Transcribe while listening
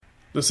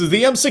This is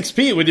the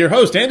M6P with your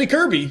host, Andy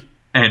Kirby.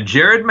 And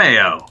Jared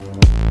Mayo.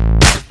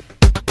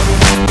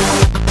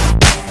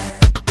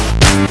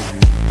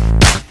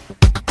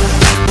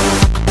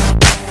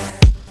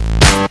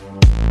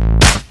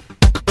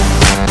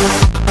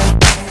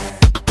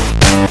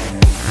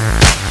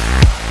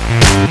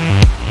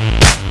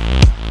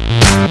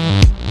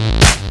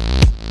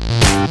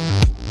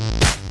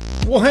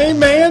 Well, hey,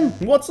 man.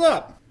 What's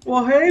up?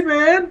 Well, hey,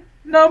 man.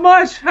 Not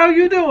much. How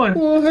you doing?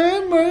 Well,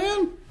 hey,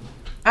 man.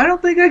 I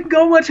don't think I can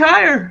go much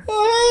higher.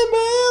 Well, hey,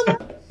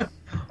 man.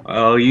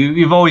 Well,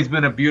 you've always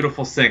been a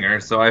beautiful singer,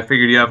 so I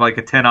figured you have like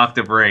a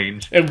 10-octave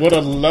range. And what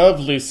a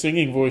lovely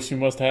singing voice you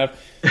must have.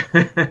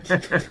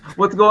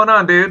 What's going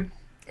on, dude?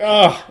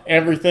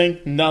 Everything,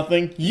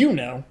 nothing. You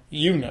know.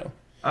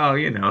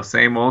 Oh,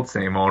 same old,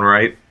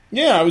 right?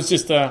 Yeah, I was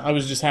just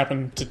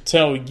happening to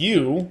tell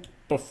you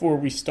before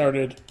we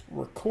started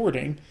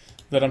recording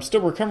that I'm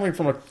still recovering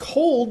from a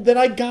cold that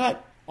I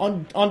got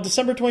on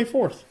December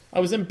 24th. I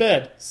was in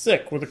bed,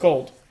 sick with a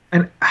cold.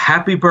 And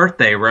happy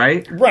birthday,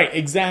 right? Right,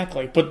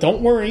 exactly. But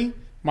don't worry,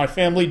 my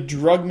family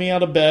drugged me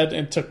out of bed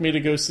and took me to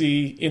go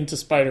see Into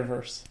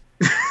Spider-Verse.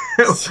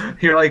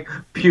 You're like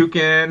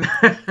puking.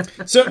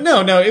 So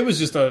no, it was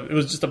just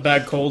a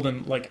bad cold,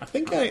 and like I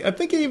think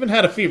I even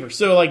had a fever.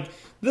 So like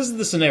this is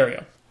the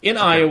scenario in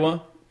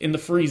Iowa in the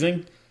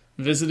freezing,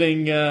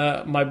 visiting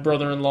my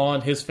brother-in-law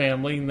and his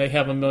family, and they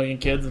have 1 million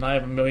kids, and I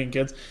have 1 million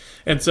kids,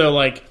 and so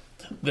like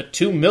the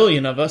 2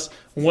 million of us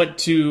went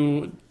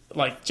to,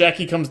 like,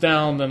 Jackie comes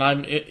down, and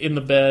I'm in the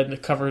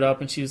bed covered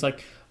up, and she's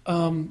like,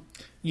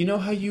 you know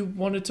how you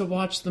wanted to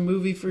watch the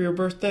movie for your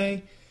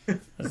birthday? I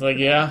was like,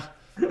 yeah.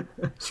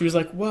 She was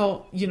like,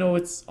 well,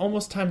 it's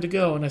almost time to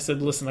go. And I said,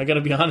 listen, I got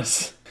to be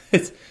honest. I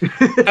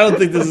don't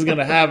think this is going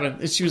to happen.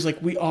 And she was like,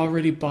 we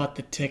already bought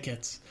the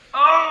tickets.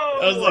 Oh!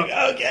 I was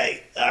like,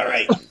 okay, all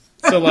right.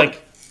 So,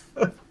 like,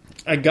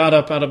 I got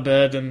up out of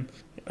bed, and,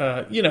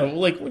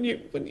 like, when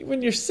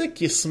you're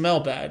sick, you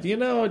smell bad.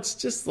 It's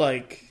just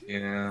like,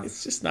 yeah,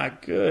 it's just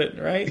not good,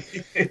 right?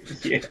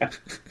 Yeah.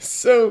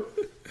 So,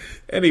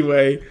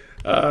 anyway,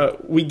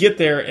 we get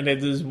there, and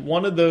it is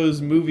one of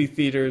those movie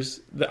theaters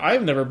that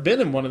I've never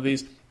been in one of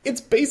these.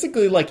 It's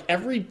basically like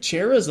every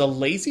chair is a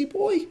lazy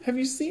boy. Have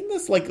you seen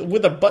this? Like,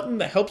 with a button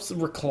that helps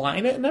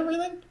recline it and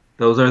everything?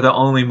 Those are the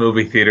only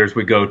movie theaters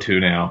we go to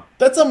now.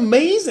 That's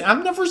amazing.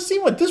 I've never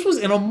seen one. This was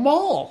in a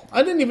mall.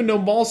 I didn't even know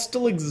malls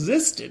still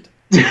existed.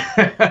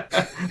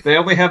 They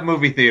only have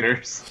movie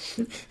theaters.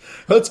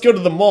 Let's go to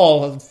the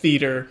mall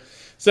theater.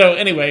 So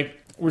anyway,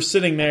 we're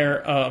sitting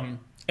there, and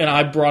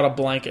I brought a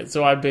blanket.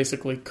 So I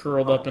basically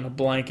curled up in a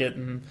blanket,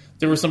 and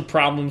there were some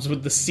problems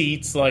with the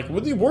seats. Like,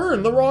 we're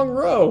in the wrong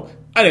row.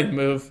 I didn't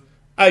move.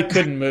 I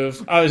couldn't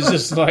move. I was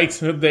just like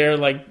there,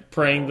 like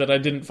praying that I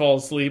didn't fall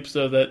asleep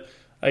so that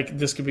like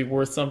this could be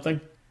worth something.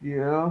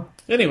 Yeah.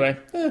 Anyway.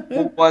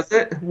 Was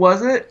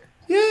it?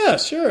 Yeah,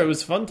 sure. It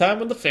was a fun time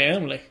with the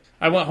family.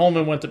 I went home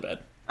and went to bed.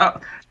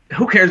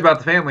 Who cares about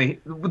the family?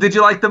 Did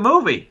you like the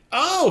movie?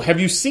 Oh, have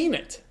you seen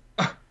it?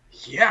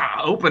 Yeah,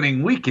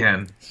 opening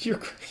weekend.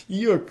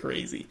 You're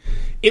crazy.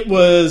 It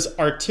was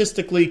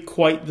artistically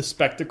quite the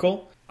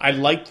spectacle. I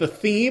liked the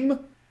theme,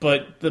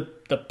 but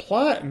the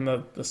plot and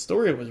the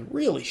story was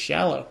really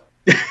shallow.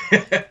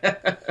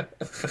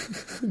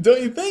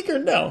 Don't you think, or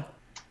no?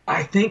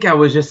 I think I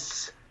was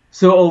just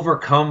so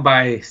overcome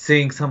by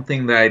seeing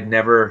something that I'd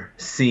never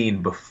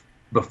seen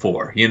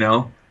before,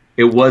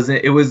 It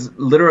was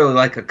literally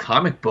like a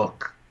comic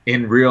book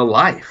in real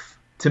life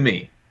to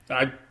me.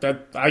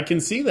 I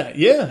can see that.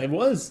 Yeah, it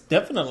was,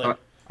 definitely. So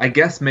I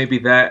guess maybe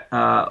that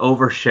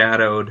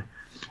overshadowed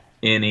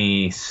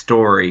any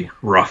story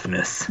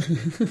roughness.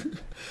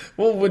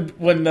 Well,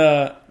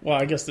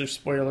 I guess there's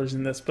spoilers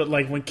in this, but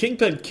like when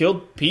Kingpin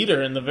killed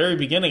Peter in the very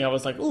beginning, I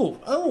was like,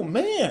 oh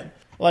man.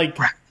 Like,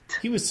 right.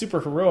 He was super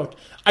heroic.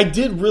 I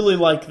did really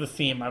like the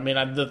theme. I mean,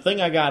 the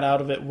thing I got out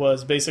of it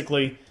was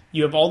basically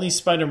you have all these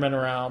Spider-Men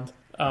around.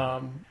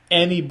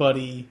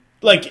 Anybody,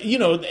 like,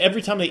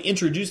 every time they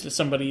introduced to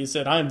somebody, he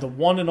said, I am the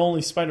one and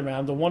only Spider-Man.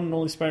 I'm the one and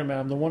only Spider-Man.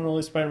 I'm the one and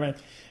only Spider-Man.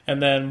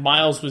 And then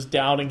Miles was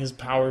doubting his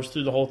powers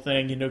through the whole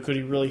thing. Could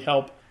he really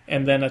help?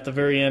 And then at the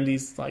very end,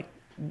 he's like,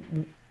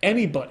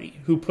 anybody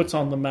who puts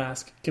on the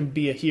mask can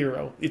be a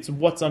hero. It's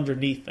what's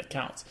underneath that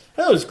counts.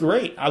 That was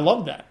great. I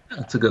love that.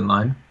 That's a good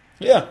line.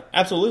 Yeah,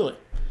 absolutely.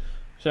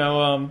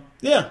 So,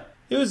 yeah,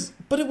 it was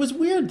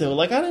weird though.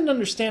 Like, I didn't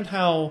understand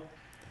how,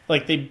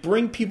 like, they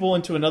bring people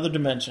into another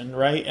dimension,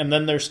 right? And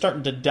then they're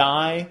starting to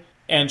die,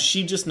 and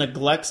she just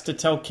neglects to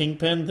tell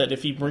Kingpin that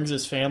if he brings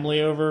his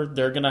family over,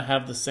 they're going to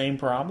have the same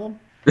problem.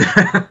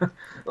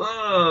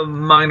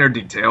 Minor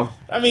detail.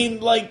 I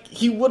mean, like,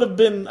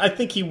 I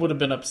think he would have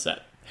been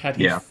upset had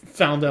he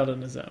found out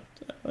on his own.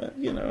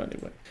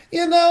 Anyway.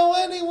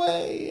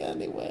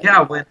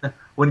 Yeah,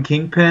 when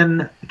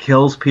Kingpin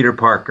kills Peter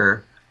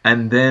Parker,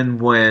 and then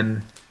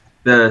when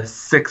the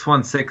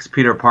 616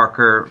 Peter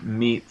Parker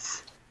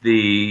meets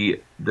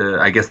the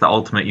I guess the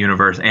Ultimate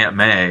Universe Aunt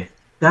May,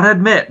 gotta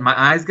admit, my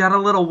eyes got a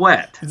little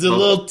wet. It's a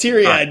little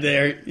teary-eyed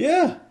there.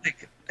 Yeah.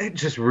 It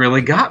just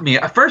really got me.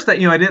 At first, I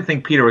didn't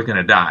think Peter was going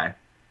to die.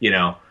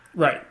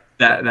 Right.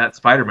 that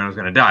Spider-Man was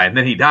going to die, and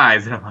then he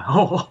dies, and I'm like,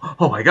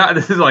 oh my God,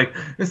 this is like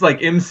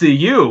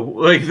MCU,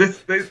 like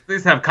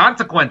this have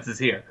consequences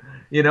here,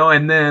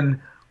 And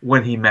then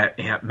when he met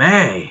Aunt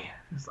May,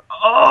 it's like,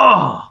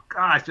 oh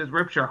gosh, just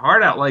rips your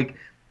heart out. Like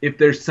if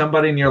there's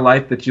somebody in your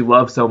life that you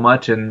love so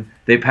much and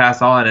they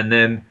pass on, and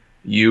then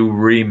you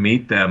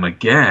re-meet them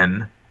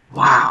again,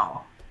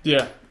 wow.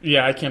 Yeah,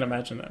 I can't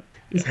imagine that.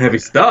 It's heavy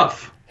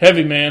stuff.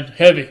 Heavy, man,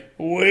 heavy,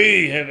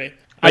 way heavy.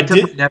 I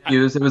took my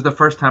nephews. It was the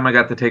first time I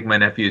got to take my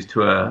nephews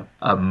to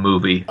a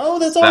movie. Oh,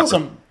 that's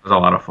awesome. It was a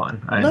lot of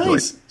fun. I enjoyed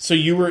it. So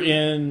you were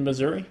in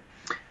Missouri?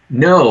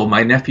 No,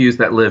 my nephews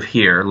that live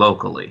here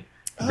locally.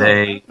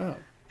 They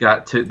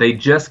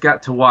just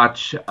got to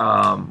watch.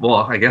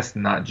 Well, I guess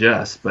not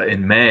just, but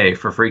in May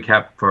for Free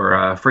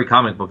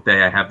Comic Book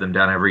Day, I have them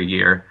down every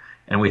year,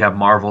 and we have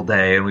Marvel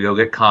Day, and we go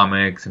get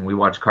comics, and we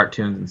watch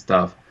cartoons and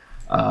stuff.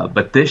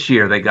 But this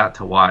year they got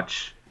to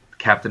watch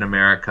Captain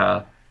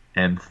America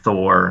and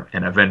Thor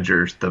and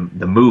Avengers, the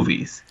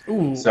movies.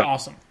 Ooh, so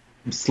awesome.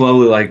 I'm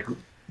slowly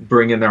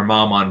bringing their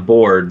mom on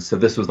board. So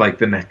this was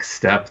the next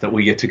step that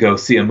we get to go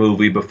see a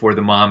movie before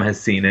the mom has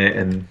seen it.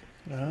 And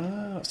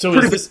so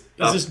is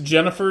this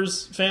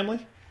Jennifer's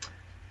family?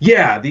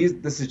 Yeah,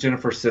 this is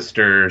Jennifer's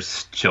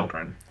sister's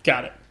children.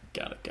 Got it.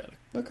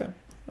 Okay.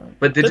 Right.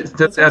 But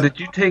did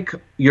you take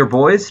your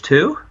boys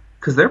too?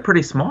 Because they're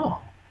pretty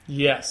small.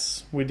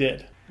 Yes, we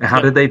did. How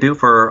did they do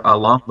for a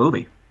long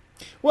movie?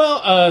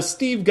 Well,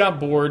 Steve got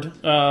bored,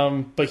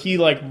 but he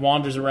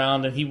wanders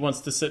around and he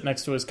wants to sit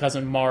next to his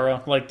cousin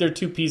Mara. They're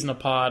two peas in a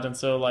pod, and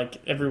so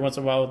every once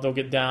in a while they'll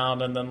get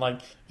down and then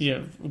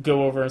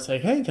go over and say,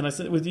 "Hey, can I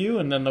sit with you?"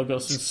 And then they'll go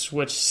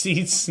switch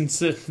seats and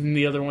sit in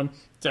the other one.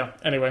 So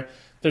anyway,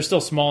 they're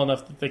still small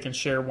enough that they can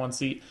share one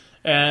seat.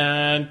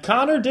 And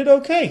Connor did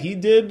okay. He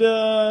did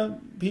all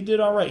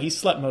right. He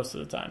slept most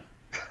of the time.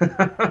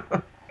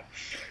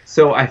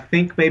 So I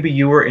think maybe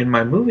you were in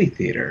my movie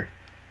theater.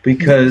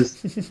 Because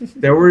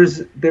there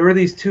were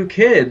these two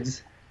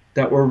kids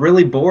that were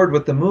really bored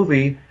with the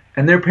movie,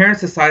 and their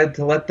parents decided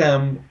to let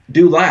them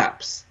do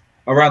laps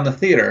around the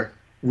theater,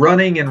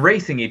 running and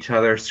racing each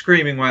other,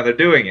 screaming while they're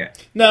doing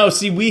it. No,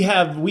 see,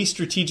 we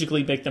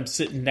strategically make them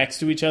sit next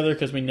to each other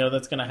because we know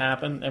that's going to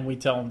happen, and we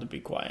tell them to be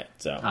quiet.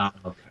 So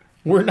okay.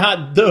 We're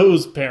not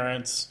those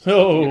parents.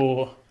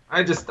 Oh,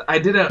 I was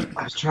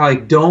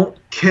trying don't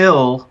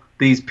kill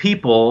these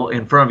people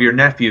in front of your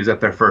nephews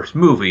at their first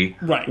movie.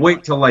 Right.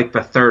 Wait till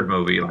the third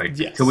movie,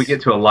 yes. Till we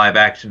get to a live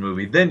action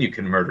movie, then you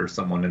can murder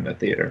someone in the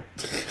theater.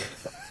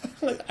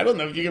 I don't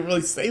know if you can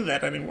really say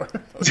that anymore.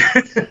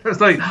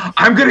 It's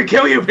I'm gonna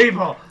kill you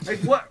people.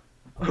 What?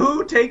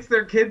 Who takes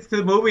their kids to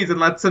the movies and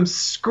lets them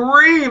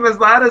scream as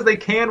loud as they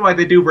can while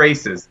they do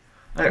races?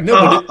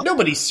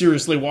 Nobody's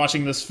seriously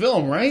watching this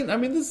film, right? I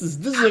mean, this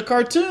is a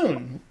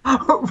cartoon.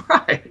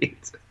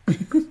 Right.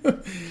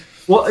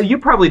 Well, you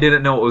probably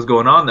didn't know what was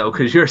going on, though,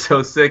 because you're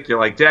so sick. You're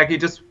like, Jackie,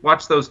 just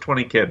watch those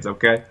 20 kids,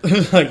 okay?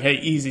 Hey,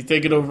 easy.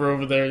 Take it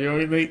over there. You know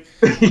what I mean?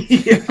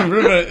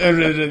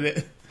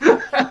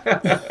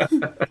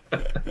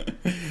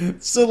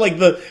 So,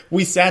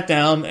 we sat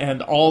down,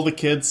 and all the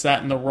kids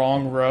sat in the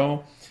wrong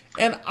row.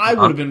 And I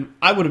would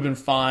have been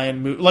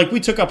fine.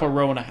 We took up a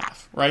row and a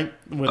half, right?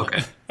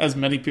 With as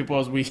many people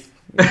as we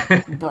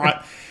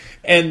brought.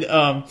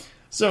 And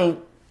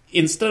so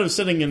instead of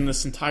sitting in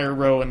this entire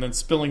row and then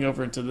spilling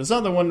over into this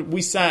other one,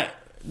 we sat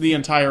the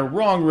entire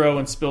wrong row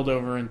and spilled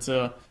over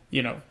into,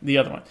 the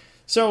other one.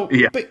 So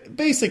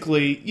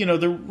basically,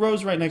 the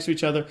rows right next to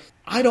each other,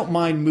 I don't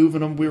mind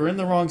moving them. We were in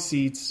the wrong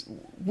seats.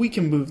 We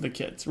can move the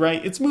kids,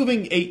 right? It's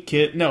moving 8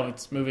 kids. No,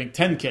 it's moving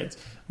 10 kids.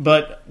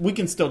 But we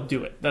can still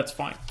do it. That's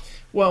fine.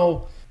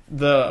 Well,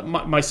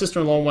 my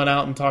sister-in-law went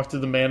out and talked to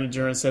the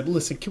manager and said,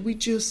 "Listen, can we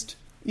just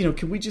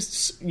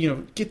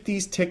get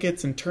these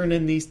tickets and turn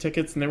in these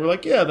tickets?" And they were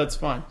like, "Yeah, that's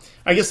fine."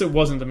 I guess it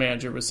wasn't the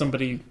manager; it was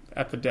somebody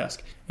at the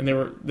desk, and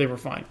they were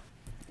fine.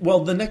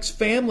 Well, the next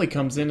family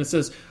comes in and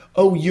says,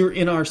 "Oh, you're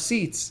in our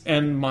seats,"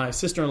 and my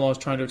sister-in-law is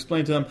trying to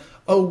explain to them,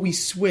 "Oh, we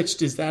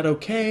switched. Is that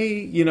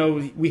okay?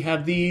 We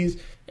have these."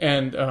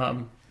 And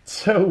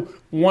so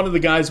one of the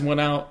guys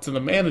went out to the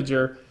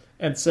manager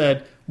and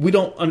said, "We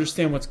don't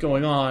understand what's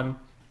going on,"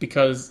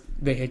 because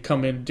they had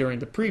come in during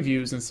the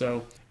previews, and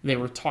so they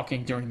were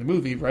talking during the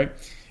movie, right?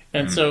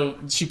 And so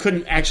she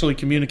couldn't actually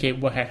communicate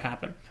what had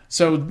happened.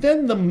 So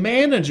then the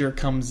manager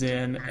comes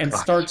in and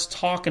starts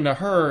talking to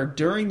her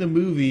during the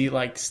movie,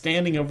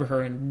 standing over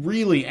her and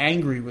really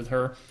angry with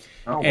her.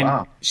 Oh, and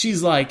wow.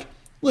 She's like,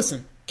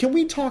 "Listen, can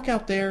we talk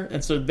out there?"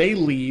 And so they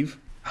leave.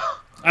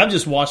 I'm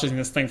just watching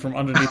this thing from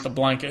underneath the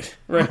blanket.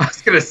 Right? I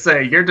was going to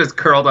say, you're just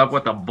curled up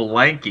with a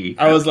blankie.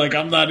 I was like,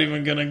 I'm not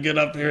even going to get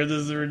up here.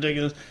 This is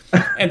ridiculous.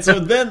 And so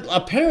then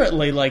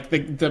apparently,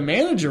 the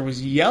manager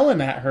was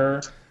yelling at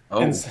her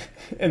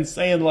and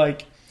saying,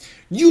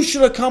 "You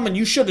should have come and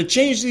you should have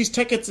changed these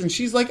tickets." And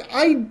she's like,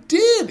 "I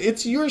did.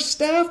 It's your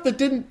staff that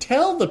didn't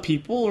tell the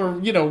people," or,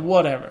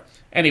 whatever.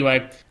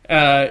 Anyway,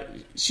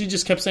 she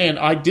just kept saying,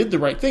 I did the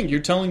right thing. You're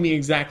telling me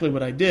exactly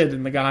what I did.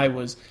 And the guy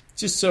was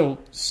just so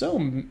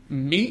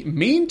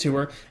mean to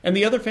her. And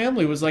the other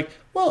family was like,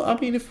 well, I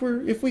mean,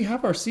 if we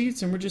have our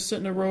seats and we're just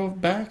sitting a row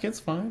back, it's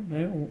fine. You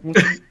know,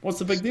 what's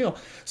the big deal?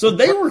 So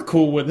they were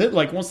cool with it,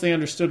 like once they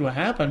understood what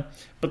happened.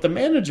 But the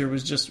manager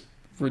was just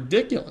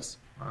ridiculous.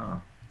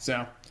 Wow.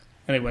 So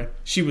anyway,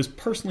 she was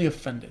personally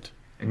offended.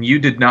 And you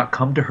did not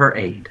come to her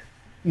aid.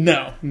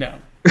 No.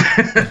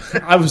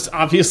 I was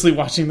obviously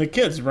watching the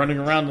kids running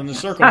around in a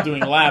circle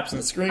doing laps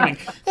and screaming,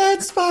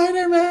 "It's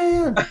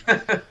Spider-Man!"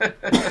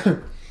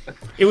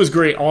 It was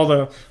great. All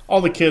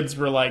the kids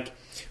were like,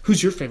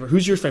 "Who's your favorite?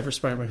 Who's your favorite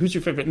Spider-Man? Who's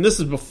your favorite?" And this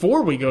is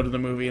before we go to the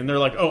movie, and they're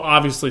like, "Oh,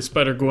 obviously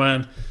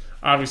Spider-Gwen,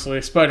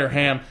 obviously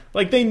Spider-Ham."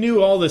 Like they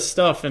knew all this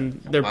stuff,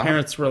 and their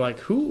parents were like,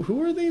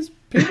 "Who are these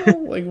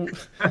people? Like,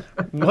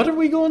 what are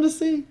we going to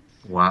see?"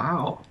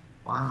 Wow.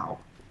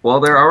 Well,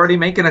 they're already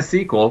making a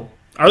sequel.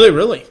 Are they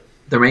really?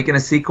 They're making a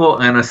sequel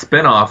and a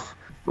spin-off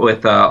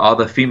with all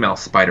the female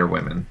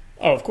Spider-Women.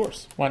 Oh, of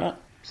course. Why not?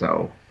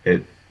 So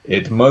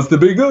it must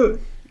be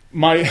good.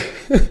 My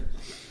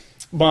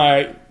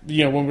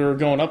when we were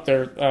going up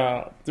there,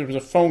 there was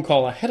a phone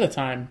call ahead of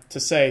time to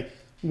say,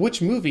 which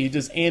movie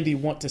does Andy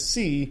want to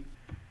see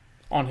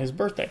on his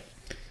birthday?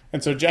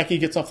 And so Jackie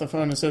gets off the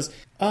phone and says,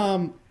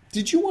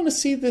 did you want to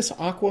see this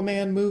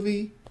Aquaman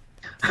movie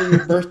for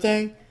your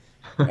birthday?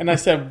 And I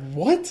said,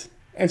 what?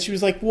 And she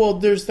was like, well,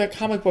 there's that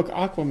comic book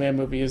Aquaman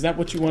movie. Is that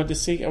what you wanted to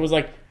see? I was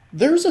like,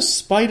 there's a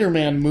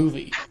Spider-Man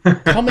movie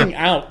coming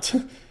out.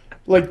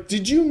 Like,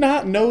 did you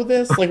not know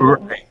this? Like,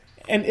 right.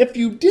 And if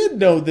you did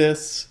know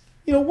this,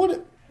 you know,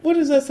 what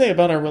does that say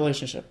about our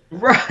relationship?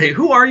 Right.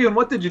 Who are you and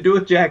what did you do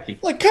with Jackie?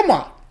 Like, come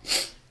on.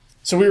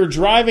 So we were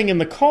driving in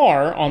the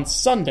car on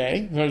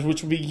Sunday,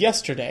 which would be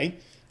yesterday.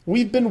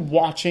 We've been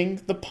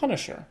watching The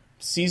Punisher,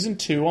 Season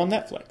 2 on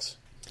Netflix.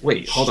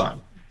 Wait, hold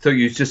on. So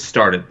you just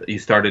started.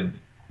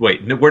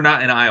 Wait, no, we're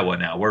not in Iowa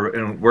now.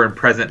 We're in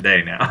present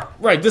day now.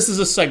 Right. This is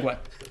a segue.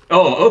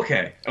 Oh,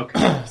 okay.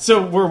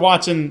 So we're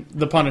watching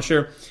The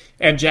Punisher,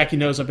 and Jackie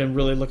knows I've been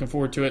really looking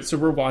forward to it. So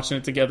we're watching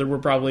it together. We're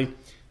probably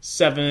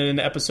 7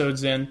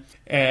 episodes in,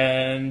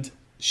 and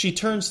she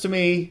turns to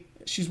me.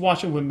 She's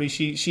watching with me.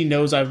 She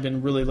knows I've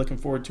been really looking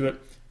forward to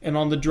it. And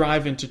on the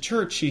drive into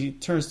church, she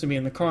turns to me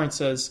in the car and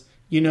says,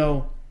 you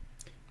know,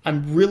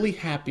 I'm really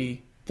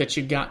happy that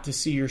you got to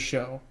see your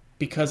show,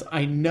 because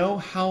I know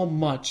how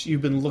much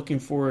you've been looking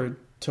forward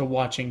to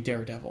watching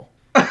Daredevil.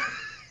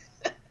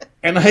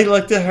 And I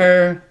looked at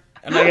her,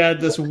 and I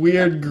had this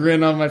weird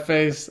grin on my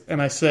face,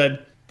 and I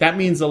said, that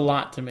means a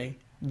lot to me,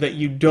 that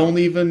you don't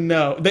even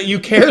know, that you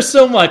care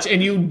so much,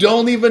 and you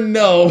don't even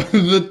know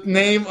the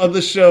name of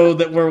the show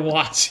that we're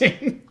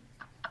watching.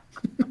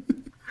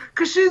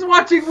 Because she's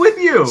watching with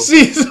you.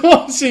 She's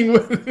watching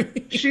with me.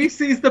 She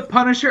sees the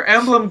Punisher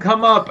emblem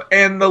come up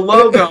and the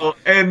logo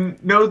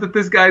and knows that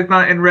this guy's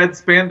not in red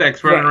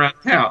spandex running around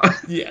town.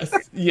 Yes.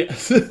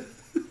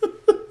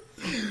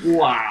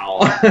 Wow.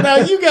 Now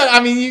you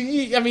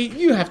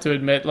have to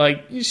admit,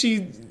 like,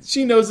 she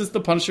knows it's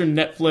the Punisher,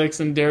 Netflix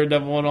and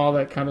Daredevil and all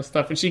that kind of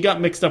stuff, and she got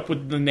mixed up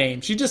with the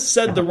name. She just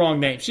said the wrong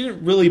name. She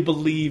didn't really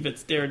believe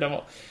it's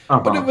Daredevil.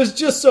 But it was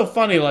just so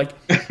funny, like,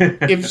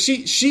 if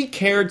she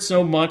cared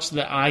so much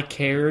that I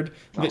cared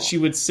that she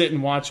would sit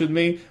and watch with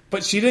me,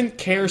 but she didn't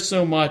care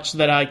so much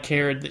that I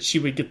cared that she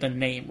would get the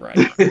name right.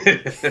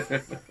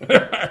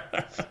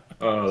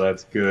 Oh,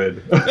 that's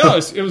good. No,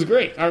 it was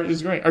great. It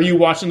was great. Are you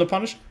watching The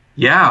Punisher?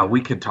 Yeah,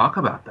 we could talk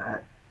about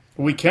that.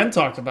 We can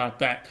talk about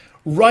that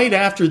right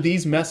after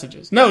these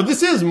messages. No,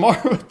 this is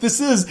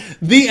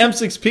the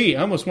M6P.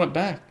 I almost went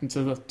back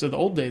to the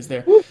old days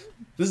there. Woo.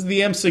 This is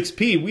the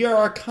M6P. We are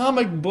our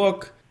comic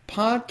book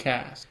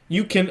podcast.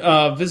 You can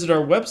visit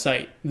our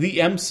website,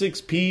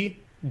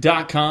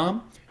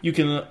 them6p.com. You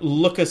can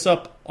look us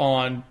up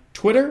on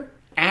Twitter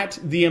at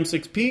the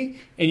M6P,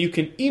 and you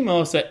can email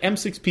us at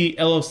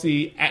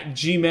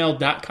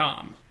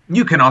m6pllc@gmail.com.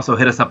 You can also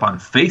hit us up on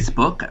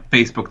Facebook at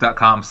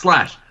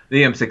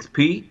facebook.com/the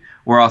M6P.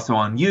 We're also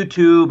on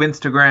YouTube,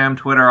 Instagram,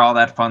 Twitter, all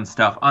that fun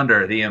stuff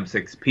under the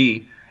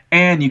M6P.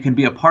 And you can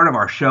be a part of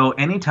our show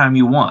anytime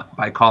you want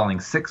by calling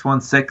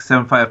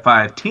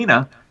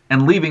 616-755-TINA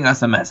and leaving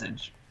us a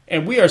message.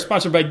 And we are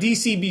sponsored by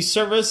DCB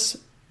Service,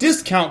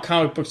 discount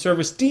comic book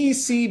service,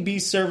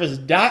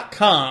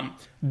 dcbservice.com,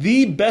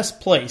 the best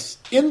place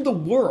in the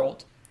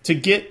world to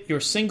get your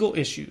single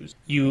issues.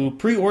 You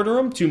pre-order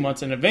them 2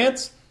 months in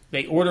advance.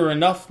 They order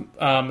enough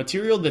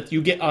material that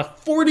you get a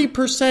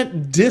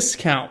 40%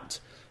 discount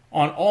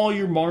on all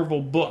your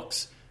Marvel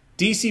books.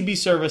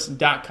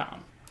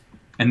 DCBService.com.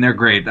 And they're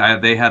great.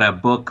 They had a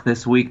book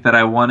this week that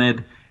I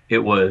wanted.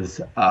 It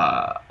was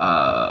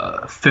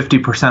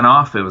 50%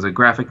 off. It was a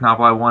graphic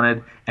novel I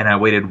wanted, and I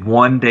waited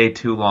 1 day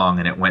too long,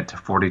 and it went to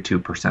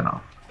 42%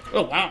 off.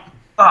 Oh, wow.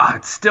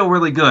 It's still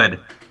really good.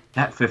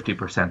 That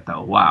 50%,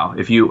 though, wow.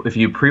 If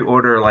you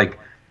pre-order, like,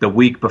 the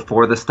week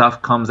before the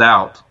stuff comes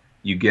out,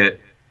 you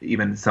get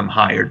even some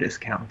higher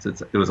discounts.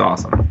 It was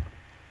awesome.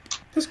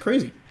 That's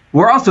crazy.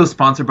 We're also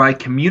sponsored by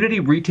Community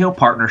Retail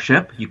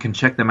Partnership. You can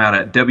check them out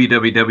at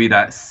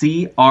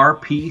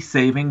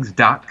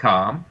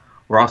www.crpsavings.com.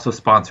 We're also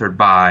sponsored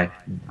by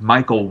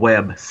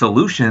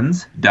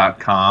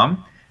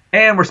MichaelWebSolutions.com.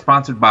 And we're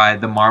sponsored by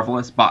The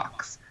Marvelous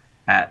Box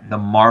at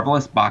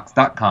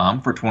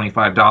themarvelousbox.com for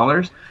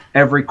 $25.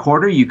 Every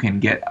quarter, you can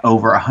get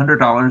over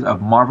 $100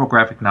 of Marvel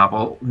graphic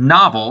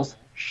novels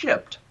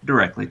shipped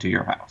directly to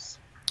your house.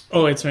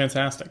 Oh, it's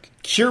fantastic.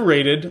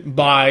 Curated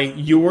by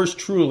yours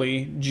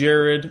truly,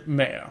 Jared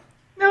Mayo.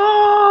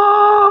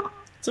 No!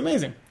 It's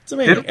amazing. It's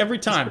amazing. Every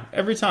time.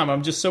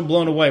 I'm just so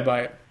blown away by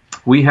it.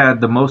 We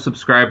had the most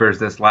subscribers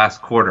this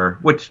last quarter,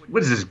 which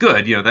is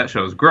good. You know, that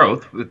shows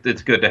growth.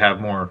 It's good to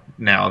have more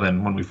now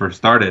than when we first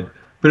started.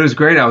 But it was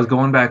great. I was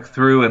going back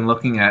through and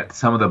looking at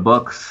some of the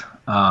books.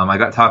 I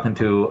got talking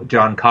to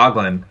John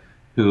Coughlin,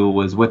 who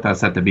was with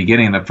us at the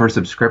beginning, the first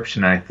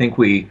subscription. I think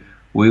we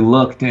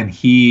looked, and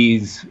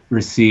he's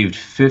received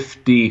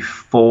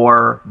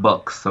 54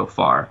 books so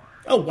far.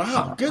 Oh,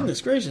 wow.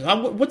 Goodness gracious.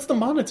 What's the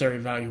monetary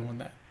value on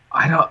that?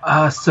 I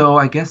don't. So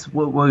I guess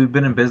we've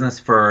been in business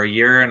for a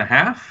year and a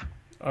half.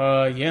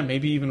 Yeah,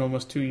 maybe even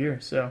almost 2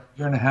 years. So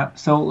year and a half.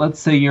 So let's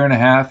say year and a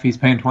half. He's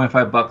paying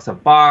 $25 a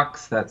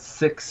box. That's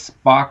 6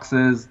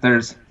 boxes.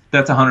 That's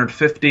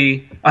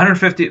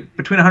 $150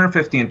 between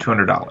 $150 and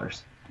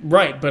 $200.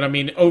 Right, but I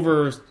mean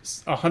over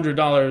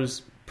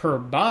 $100 per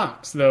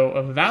box though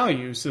of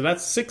value. So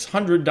that's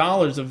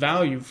 $600 of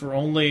value for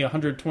only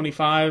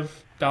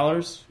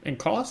 $125 in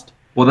cost.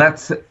 Well,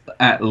 that's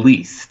at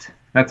least.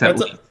 That's at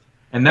least.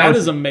 And that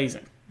is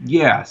amazing.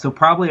 Yeah, so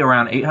probably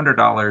around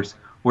 $800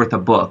 worth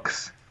of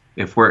books.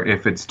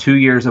 If it's 2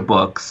 years of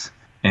books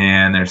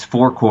and there's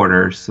 4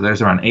 quarters, so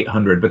there's around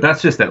 800. But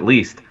that's just at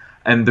least.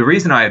 And the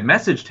reason I had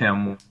messaged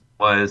him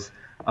was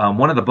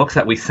one of the books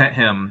that we sent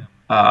him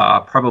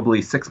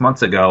probably 6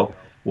 months ago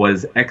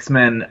was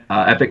X-Men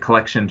Epic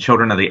Collection: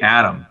 Children of the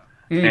Atom,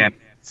 and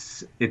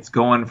it's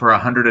going for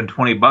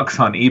 $120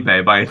 on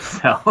eBay by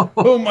itself.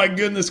 Oh my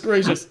goodness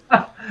gracious!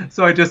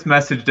 So I just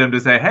messaged him to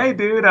say, "Hey,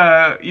 dude,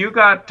 you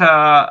got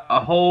a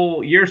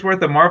whole year's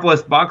worth of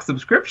Marvelous Box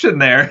subscription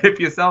there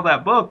if you sell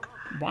that book."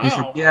 Wow. He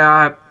said,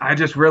 "Yeah, I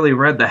just really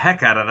read the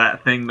heck out of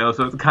that thing though,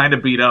 so it's kind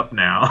of beat up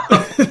now."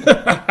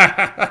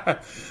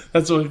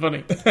 That's really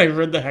funny. I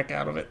read the heck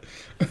out of it.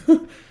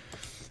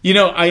 You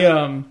know,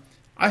 I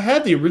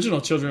had the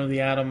original Children of the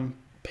Atom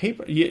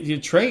paper you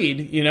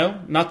trade, you know,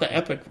 not the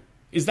Epic.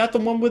 Is that the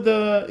one with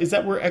is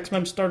that where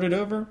X-Men started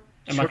over?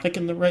 Am I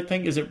thinking the right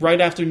thing? Is it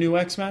right after New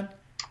X-Men?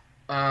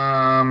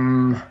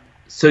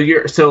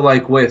 So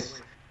like with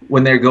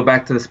when they go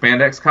back to the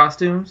spandex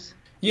costumes?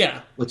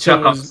 Yeah. With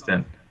Chuck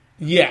Austin.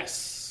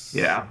 Yes.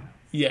 Yeah.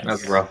 Yes. That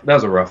was rough. That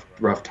was a rough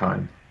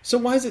time. So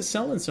why is it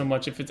selling so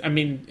much? Is it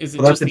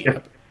well, just the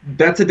Epic?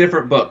 That's a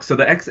different book. So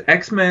the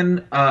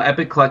X-Men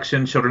Epic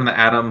Collection, Children of the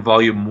Atom,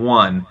 Volume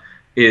 1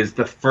 is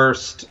the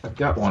first. I've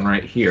got one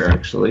right here,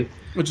 actually.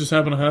 I just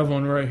happen to have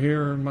one right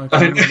here in my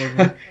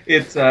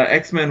It's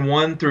X-Men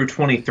 1 through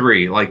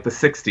 23, like the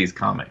 60s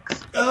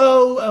comics.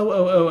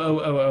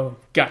 Oh.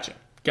 Gotcha.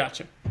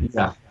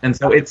 Yeah. And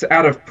so it's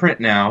out of print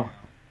now,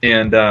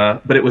 and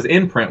but it was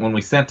in print when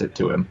we sent it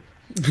to him.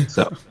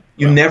 So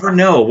you never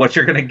know what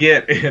you're going to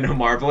get in a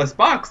Marvelous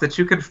Box that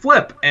you can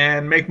flip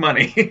and make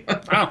money.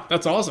 Wow,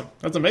 that's awesome.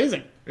 That's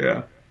amazing.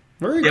 Yeah.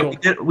 Very cool.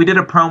 We did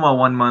a promo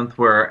one month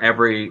where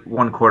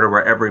one quarter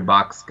where every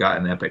box got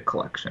an Epic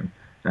Collection.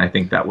 And I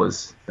think that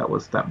was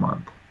that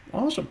month.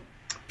 Awesome.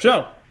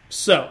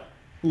 So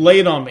lay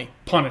it on me,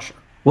 Punisher.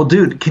 Well,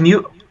 dude, can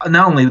you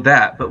not only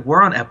that, but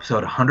we're on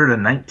episode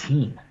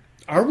 119.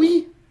 Are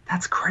we?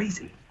 That's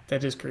crazy.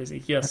 That is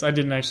crazy. Yes, I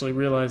didn't actually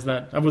realize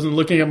that. I wasn't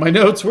looking at my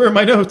notes. Where are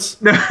my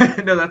notes? No,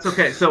 that's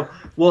okay. So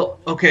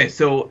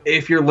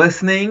if you're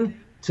listening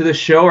to the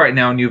show right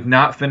now and you've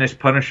not finished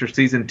Punisher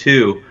season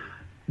 2,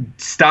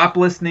 stop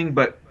listening,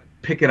 but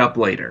pick it up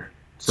later.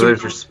 So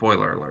there's your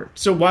spoiler alert.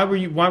 So why were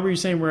you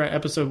saying we're at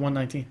episode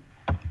 119?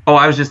 Oh,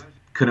 I was just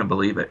couldn't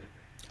believe it.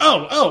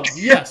 Oh,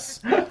 yes.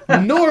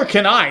 Nor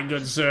can I,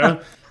 good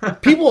sir.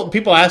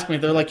 People ask me,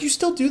 they're like, "You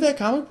still do that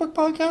comic book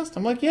podcast?"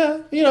 I'm like, "Yeah,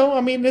 you know,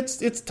 I mean,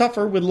 it's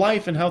tougher with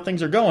life and how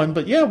things are going,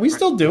 but yeah, we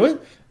still do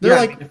it." They're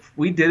like, if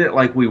we did it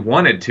like we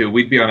wanted to,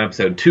 we'd be on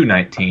episode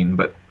 219,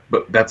 but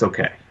that's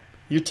okay.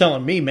 You're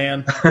telling me,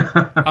 man.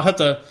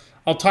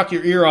 I'll talk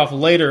your ear off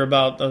later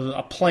about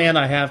a plan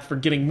I have for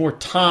getting more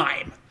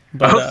time.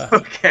 But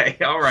okay,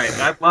 all right.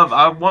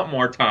 I want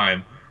more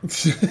time.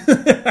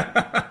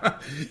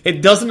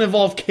 It doesn't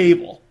involve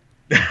Cable.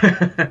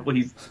 Well,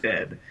 he's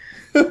dead.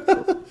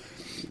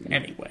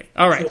 Anyway,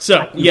 all right.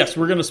 So yes,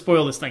 we're going to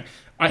spoil this thing.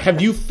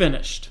 Have you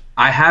finished?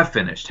 I have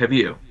finished. Have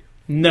you?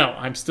 No,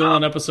 I'm still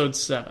on episode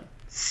 7.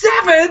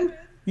 7?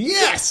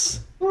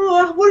 Yes.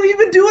 What have you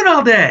been doing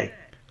all day?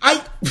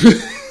 I've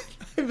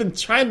been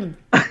trying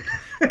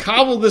to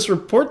cobble this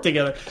report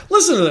together.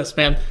 Listen to this,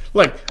 man.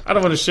 Look, I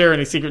don't want to share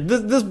any secret.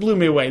 This blew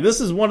me away. This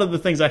is one of the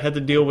things I had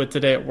to deal with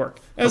today at work.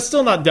 And it's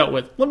still not dealt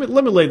with. Let me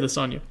lay this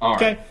on you. All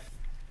okay? Right.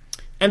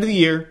 End of the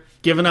year.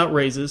 giving out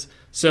raises.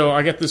 So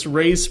I got this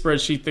raise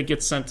spreadsheet that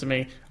gets sent to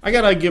me. I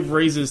got to give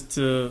raises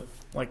to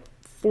like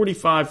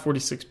 45,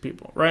 46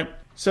 people, right?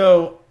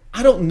 So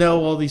I don't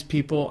know all these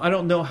people. I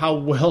don't know how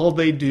well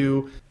they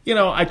do. You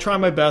know, I try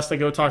my best. I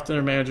go talk to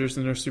their managers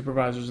and their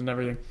supervisors and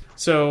everything.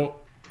 So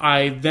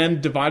I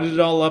then divided it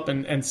all up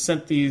and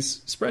sent these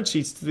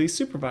spreadsheets to these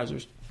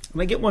supervisors.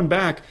 And I get one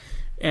back,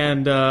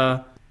 and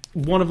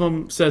one of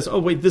them says, "Oh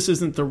wait, this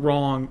isn't the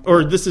right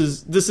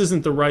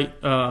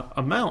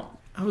amount."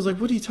 I was like,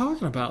 "What are you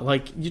talking about?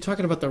 Like, you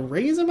talking about the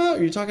raise amount,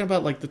 or you talking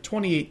about like the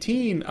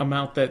 2018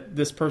 amount that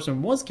this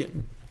person was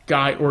getting,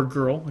 guy or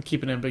girl? I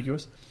keep it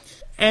ambiguous."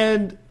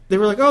 And they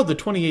were like, "Oh, the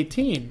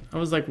 2018." I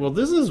was like, "Well,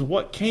 this is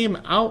what came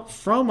out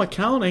from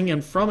accounting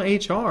and from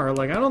HR.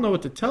 Like, I don't know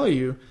what to tell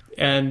you."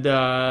 And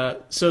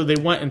so they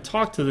went and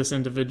talked to this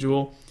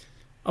individual.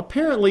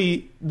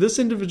 Apparently, this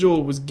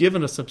individual was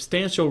given a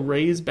substantial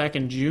raise back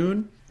in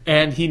June,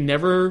 and he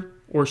never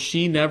or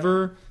she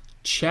never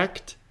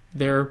checked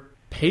their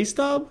pay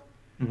stub.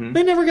 Mm-hmm.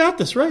 They never got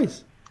this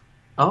raise.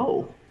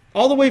 Oh.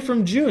 All the way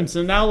from June.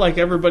 So now, like,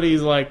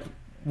 everybody's like,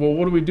 well,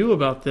 what do we do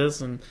about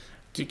this? And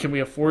can we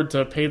afford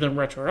to pay them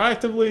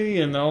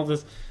retroactively and all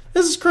this?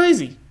 This is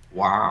crazy.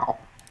 Wow.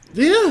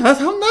 Yeah,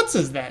 how nuts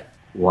is that?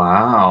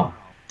 Wow.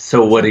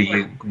 So what do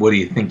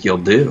you think you'll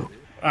do?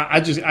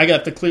 I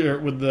got to clear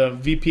it with the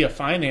VP of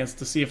Finance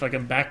to see if I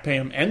can back pay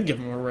him and give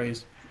him a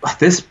raise.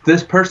 This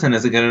person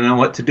isn't going to know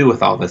what to do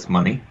with all this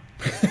money.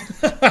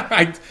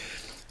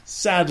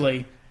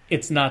 Sadly,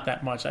 it's not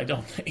that much, I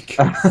don't think.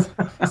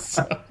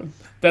 So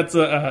that's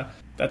a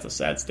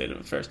sad state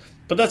of affairs.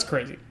 But that's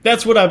crazy.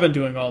 That's what I've been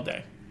doing all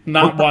day.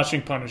 Not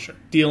watching Punisher,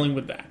 dealing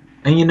with that.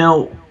 And you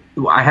know,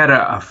 I had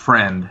a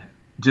friend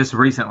just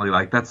recently,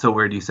 like, that's so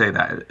weird you say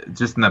that,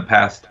 just in the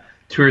past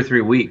 2 or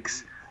 3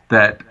 weeks,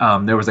 that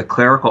there was a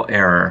clerical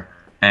error,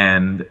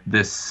 and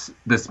this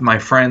my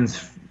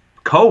friend's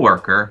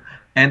coworker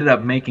ended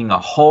up making a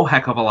whole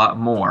heck of a lot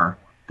more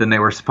than they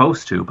were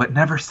supposed to, but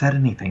never said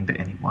anything to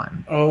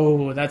anyone.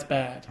 Oh, that's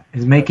bad.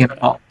 He's making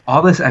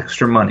all this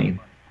extra money,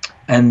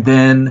 and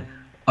then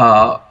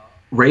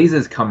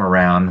raises come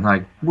around,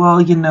 like,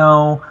 well, you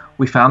know,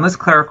 we found this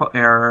clerical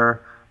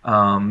error. You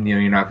know,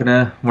 we're not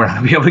gonna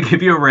be able to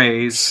give you a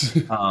raise,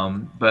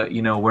 but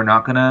you know, we're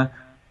not gonna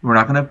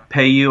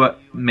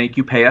make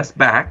you pay us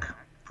back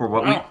for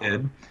what we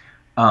did,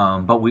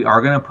 but we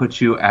are gonna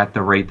put you at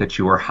the rate that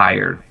you were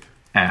hired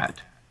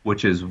at,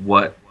 which is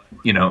what,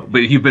 you know,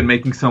 but you've been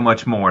making so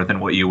much more than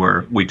what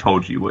we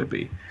told you would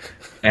be.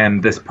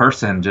 And this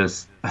person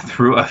just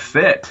threw a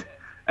fit.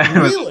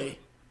 Really?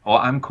 Well,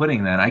 I'm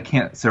quitting then. I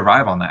can't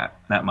survive on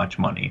that much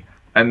money.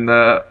 And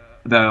the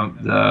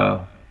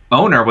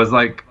owner was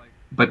like,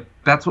 but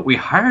that's what we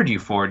hired you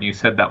for, and you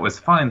said that was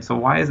fine, so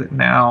why is it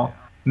now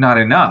not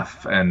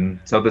enough? And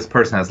so this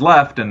person has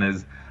left and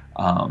is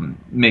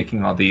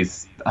making all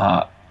these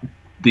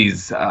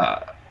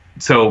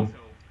so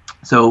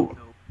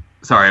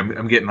sorry,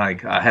 I'm getting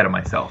like ahead of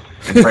myself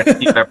and trying to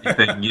keep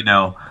everything, you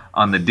know,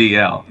 on the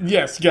DL.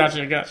 Yes,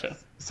 gotcha.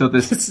 So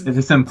this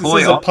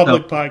employee, this is a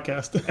public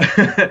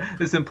podcast.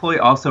 This employee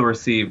also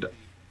received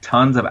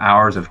tons of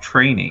hours of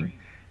training,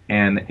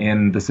 and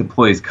in this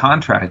employee's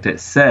contract it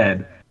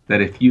said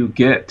that if you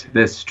get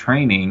this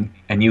training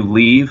and you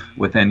leave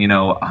within, you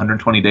know,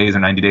 120 days or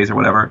 90 days or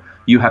whatever,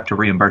 you have to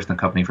reimburse the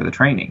company for the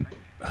training.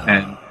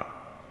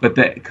 But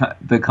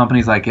the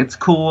company's like, it's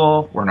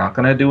cool, we're not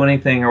going to do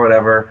anything or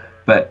whatever.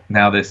 But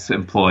now this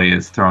employee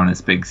is throwing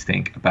this big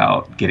stink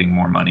about getting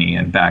more money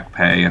and back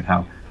pay, and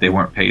how they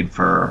weren't paid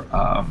for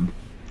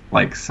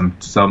like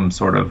some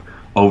sort of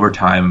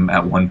overtime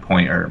at one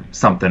point or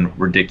something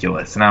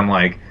ridiculous. And I'm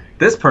like,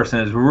 this person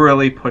is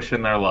really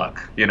pushing their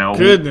luck, you know.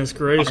 Goodness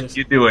gracious. What are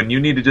you doing? You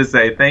need to just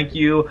say, thank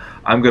you,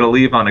 I'm going to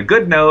leave on a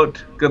good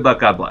note. Good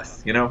luck, God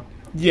bless, you know?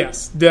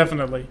 Yes,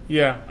 definitely.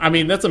 Yeah. I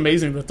mean, that's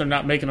amazing that they're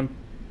not making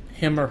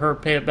him or her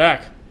pay it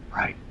back.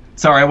 Right.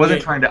 Sorry, I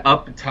wasn't trying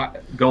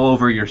to go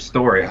over your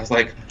story. I was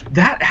like,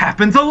 that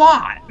happens a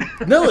lot.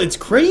 No, it's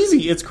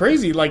crazy. It's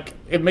crazy. Like,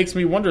 it makes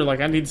me wonder, like,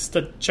 I need to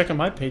start checking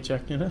my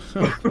paycheck, you know?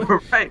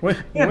 Right. Wait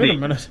a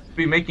minute.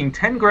 Be making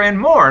 10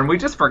 grand more, and we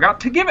just forgot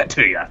to give it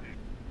to you.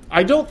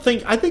 I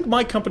think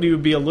my company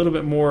would be a little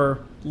bit more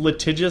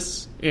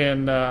litigious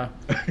in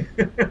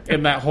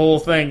that whole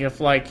thing. If,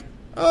 like,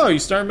 oh, you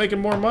started making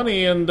more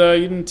money and you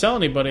didn't tell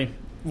anybody.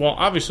 Well,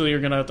 obviously you're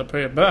going to have to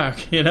pay it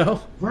back, you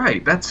know?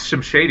 Right, that's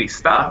some shady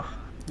stuff.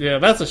 Yeah,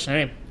 that's a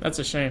shame. That's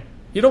a shame.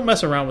 You don't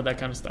mess around with that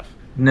kind of stuff.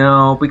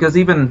 No, because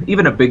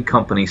even a big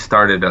company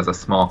started as a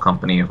small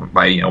company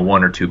by, you know,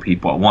 1 or 2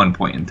 people at one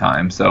point in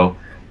time. So,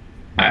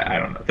 I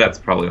don't know. That's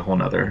probably a whole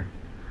nother...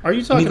 Are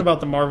you talking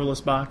about the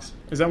Marvelous Box?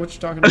 Is that what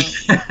you're talking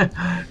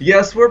about?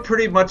 Yes, we're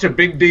pretty much a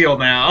big deal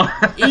now.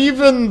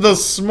 Even the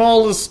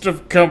smallest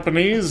of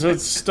companies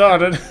has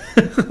started.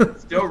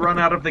 Still run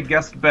out of the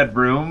guest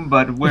bedroom,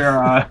 but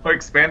we're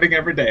expanding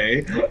every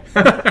day.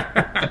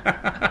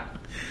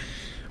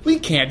 We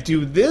can't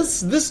do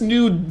this. This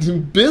new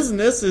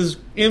business is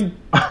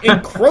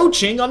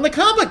encroaching on the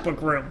comic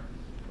book room.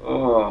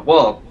 Oh,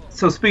 well,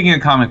 So speaking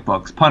of comic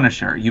books,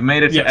 Punisher, you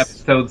made it to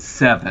episode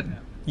 7.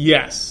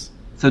 Yes.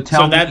 So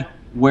tell me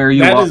where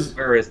you are.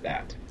 Where is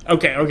that?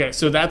 Okay.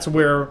 So that's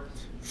where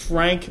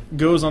Frank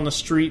goes on the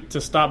street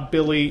to stop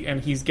Billy,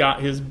 and he's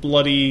got his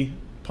bloody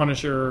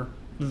Punisher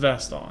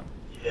vest on.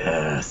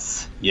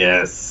 Yes.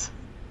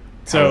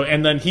 So,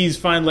 and then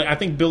I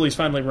think Billy's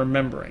finally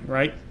remembering,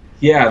 right?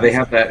 Yeah, they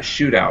have that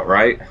shootout,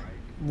 right?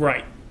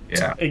 Right.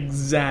 Yeah.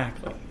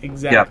 Exactly.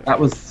 Yeah, that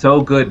was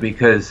so good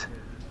because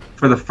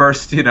for the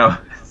first,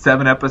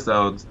 7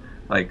 episodes,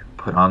 like,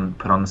 put on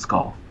the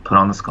skull. Put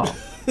on the skull.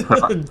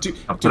 Put on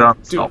the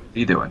skull. What are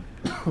you doing?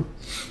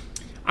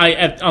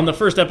 On the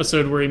first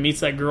episode where he meets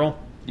that girl,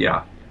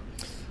 yeah,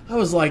 I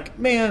was like,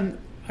 man,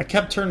 I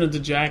kept turning to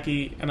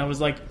Jackie, and I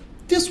was like,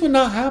 this would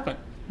not happen.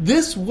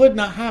 This would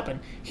not happen.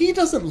 He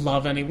doesn't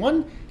love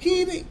anyone.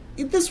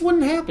 This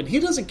wouldn't happen. He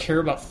doesn't care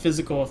about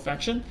physical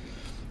affection.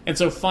 And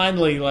so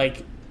finally,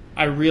 like,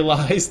 I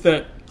realized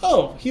that,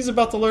 he's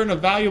about to learn a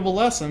valuable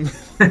lesson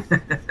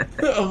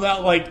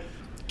about, like,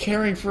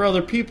 caring for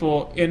other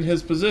people in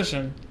his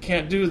position.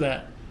 Can't do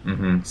that.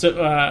 Mm-hmm.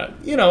 So,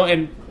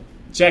 and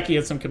Jackie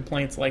had some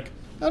complaints like,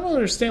 I don't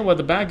understand why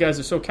the bad guys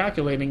are so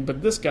calculating,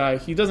 but this guy,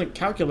 he doesn't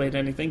calculate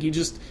anything. He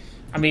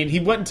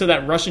went into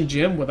that Russian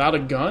gym without a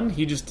gun.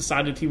 He just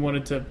decided he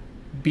wanted to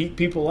beat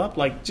people up.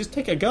 Like, just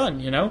take a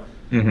gun,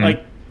 Mm-hmm.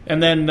 Like,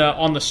 and then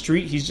on the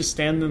street, he's just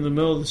standing in the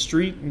middle of the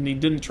street, and he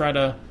didn't try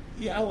to,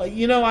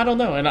 I don't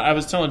know. And I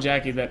was telling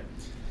Jackie that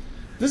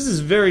this is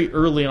very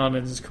early on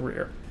in his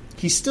career.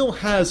 He still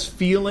has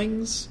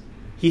feelings.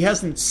 He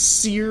hasn't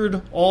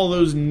seared all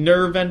those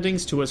nerve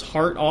endings to his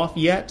heart off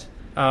yet,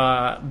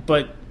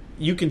 but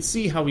you can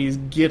see how he's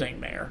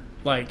getting there.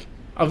 Like,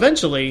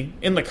 eventually,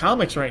 in the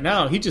comics right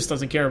now, he just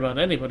doesn't care about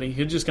anybody.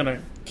 He's just going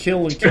to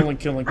kill and kill and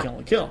kill and kill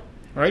and kill,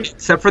 right?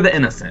 Except for the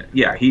innocent.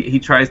 Yeah, he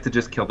tries to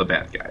just kill the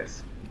bad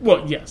guys.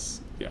 Well,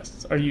 yes.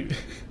 Are you...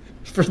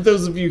 For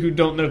those of you who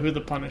don't know who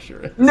the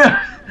Punisher is.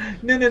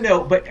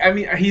 No. But, I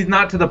mean, he's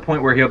not to the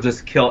point where he'll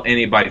just kill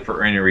anybody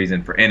for any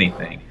reason, for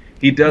anything.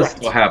 He does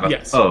still have a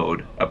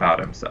code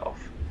about himself.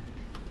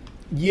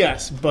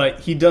 Yes, but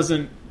he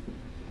doesn't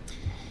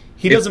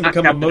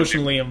become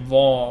emotionally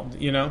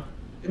involved,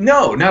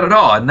 No, not at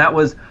all. And that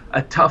was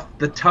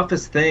the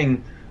toughest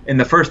thing in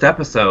the first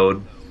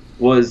episode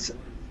was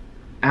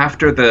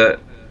after the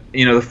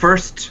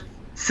first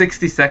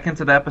 60 seconds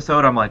of the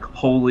episode, I'm like,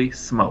 holy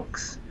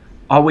smokes.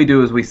 All we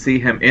do is we see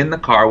him in the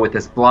car with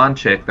this blonde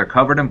chick. They're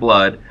covered in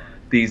blood.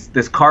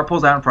 This car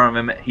pulls out in front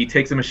of him. He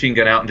takes a machine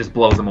gun out and just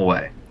blows them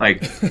away.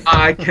 Like,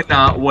 I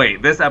cannot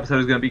wait. This episode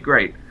is going to be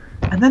great.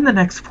 And then the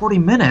next 40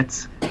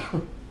 minutes,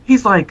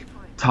 he's like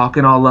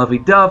talking all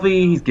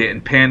lovey-dovey. He's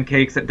getting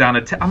pancakes at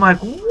Donatello. I'm like,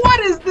 what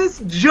is this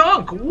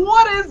junk?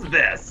 What is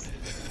this?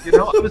 It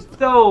was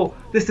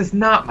this is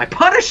not my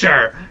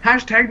Punisher. #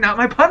 not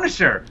my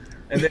Punisher.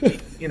 And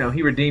then,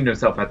 he redeemed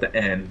himself at the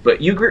end.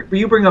 But you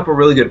bring up a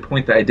really good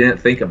point that I didn't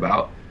think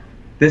about.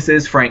 This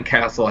is Frank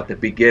Castle at the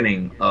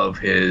beginning of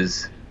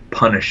his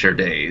Punisher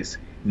days,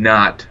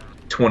 not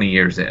 20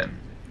 years in.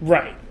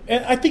 Right.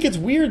 And I think it's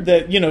weird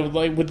that,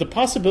 like with the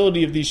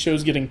possibility of these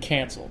shows getting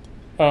canceled,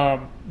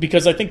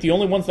 because I think the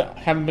only ones that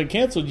haven't been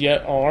canceled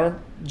yet are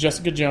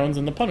Jessica Jones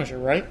and the Punisher,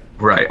 right?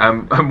 Right.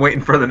 I'm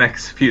waiting for the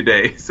next few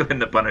days when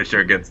the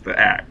Punisher gets the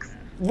axe.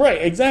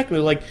 Right, exactly.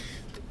 Like,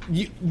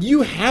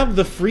 you have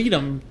the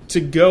freedom to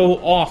go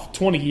off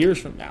 20 years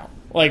from now.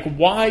 Like,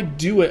 why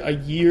do it a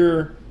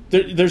year?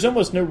 There's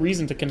almost no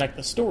reason to connect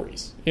the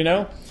stories,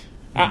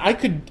 I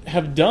could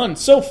have done,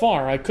 so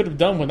far, I could have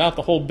done without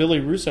the whole Billy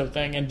Russo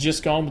thing and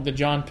just gone with the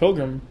John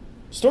Pilgrim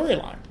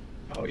storyline.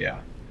 Oh,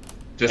 yeah.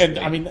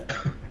 I mean,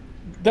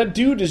 that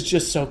dude is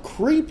just so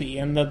creepy,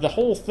 and the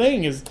whole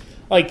thing is,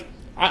 like,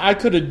 I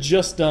could have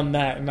just done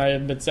that, and I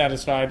had been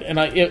satisfied, and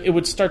it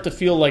would start to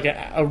feel like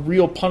a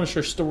real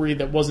Punisher story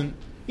that wasn't,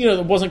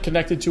 that wasn't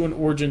connected to an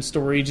origin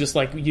story, just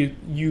like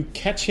you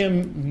catch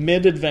him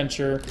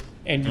mid-adventure,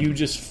 and you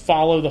just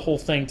follow the whole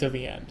thing to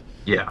the end.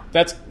 Yeah.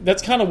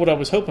 That's kind of what I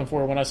was hoping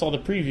for when I saw the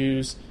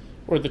previews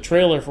or the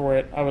trailer for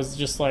it. I was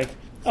just like,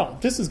 oh,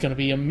 this is going to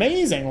be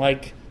amazing.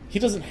 Like, he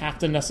doesn't have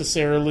to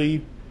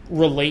necessarily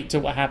relate to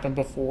what happened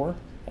before.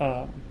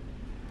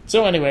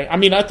 So anyway, I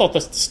mean, I thought the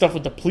stuff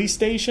with the police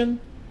station,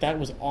 that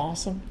was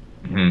awesome.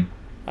 Mm-hmm.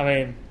 I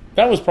mean,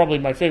 that was probably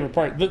my favorite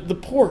part. The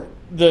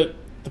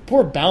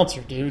poor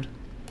bouncer, dude.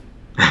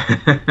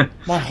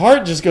 My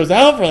heart just goes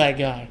out for that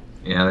guy.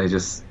 Yeah, they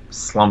just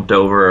slumped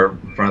over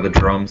in front of the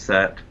drum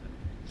set.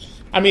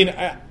 I mean,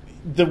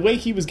 the way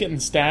he was getting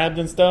stabbed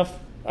and stuff,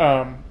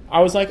 I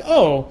was like,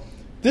 oh,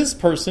 this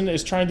person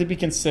is trying to be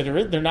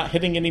considerate. They're not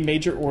hitting any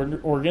major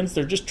organs.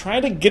 They're just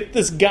trying to get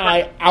this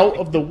guy out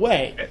of the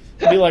way.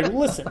 To be like,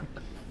 listen.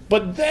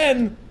 But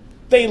then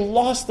they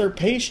lost their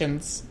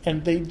patience,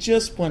 and they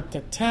just went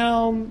to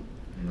town.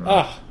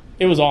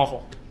 It was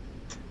awful.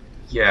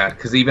 Yeah,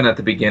 because even at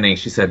the beginning,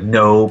 she said,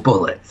 no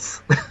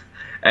bullets.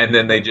 And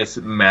then they just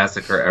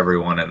massacre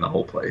everyone in the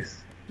whole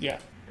place. Yeah.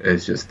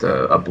 It's just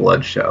a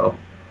blood show.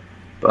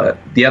 But,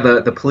 yeah,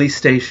 the police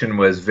station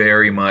was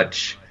very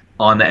much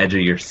on the edge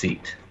of your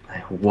seat.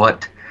 Like,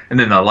 what and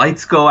then the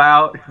lights go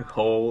out.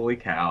 Holy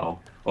cow!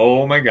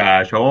 Oh my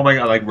gosh! Oh my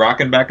god! Like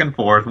rocking back and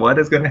forth. What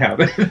is going to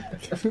happen?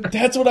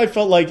 That's what I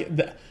felt like.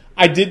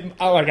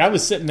 I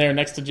was sitting there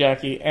next to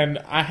Jackie, and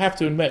I have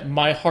to admit,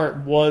 my heart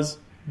was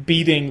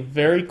beating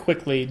very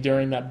quickly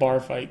during that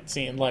bar fight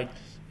scene. Like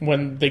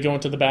when they go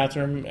into the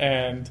bathroom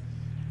and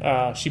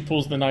she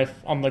pulls the knife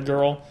on the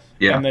girl,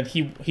 and then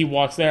he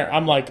walks there.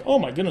 I'm like, oh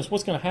my goodness,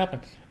 what's going to happen?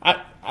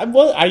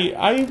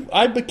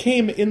 I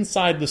became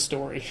inside the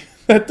story.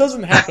 That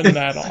doesn't happen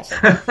that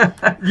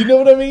often. You know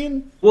what I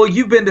mean? Well,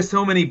 you've been to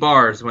so many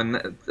bars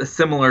when a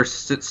similar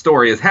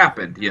story has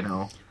happened, you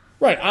know.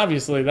 Right,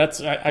 obviously.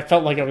 I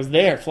felt like I was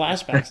there,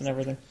 flashbacks and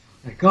everything.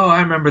 Like, oh,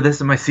 I remember this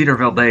in my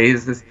Cedarville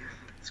days. It's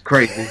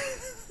crazy.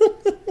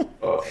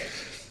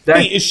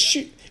 Hey,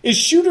 is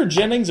Shooter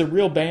Jennings a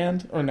real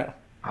band or no?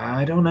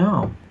 I don't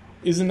know.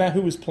 Isn't that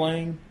who was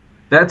playing?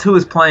 That's who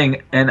was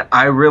playing, and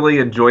I really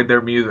enjoyed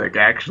their music,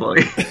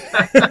 actually.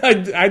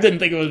 I didn't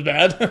think it was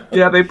bad.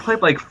 Yeah, they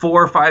played like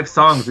 4 or 5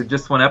 songs in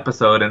just one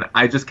episode, and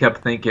I just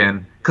kept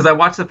thinking... Because I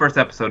watched the first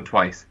episode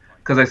twice.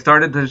 Because I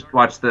started to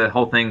watch the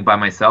whole thing by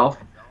myself,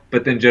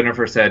 but then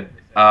Jennifer said,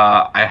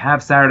 I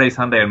have Saturday,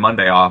 Sunday, and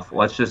Monday off.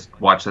 Let's just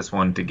watch this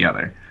one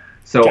together.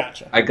 So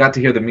gotcha. I got to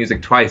hear the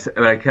music twice,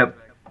 and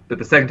but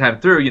the second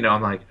time through, you know,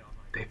 I'm like,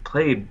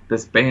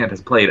 this band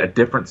has played a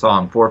different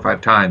song 4 or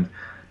 5 times.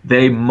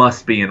 They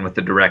must be in with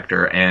the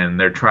director, and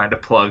they're trying to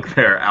plug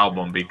their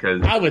album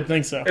because... I would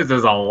think so. This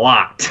is a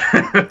lot.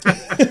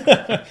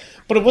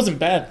 But it wasn't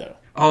bad, though.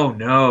 Oh,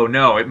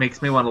 no. It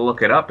makes me want to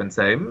look it up and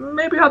say,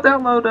 maybe I'll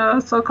download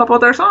a couple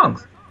of their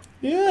songs.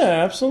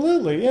 Yeah,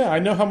 absolutely. Yeah, I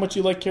know how much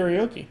you like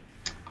karaoke.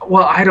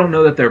 Well, I don't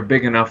know that they're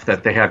big enough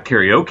that they have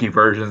karaoke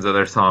versions of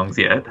their songs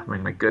yet. I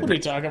mean, my goodness. What are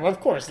you talking about?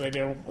 Of course they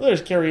do.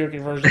 There's karaoke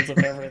versions of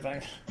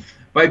everything.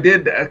 But I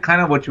did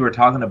kind of what you were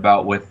talking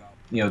about with,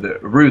 you know, the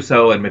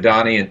Russo and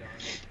Madani,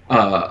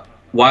 and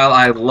while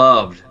I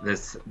loved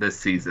this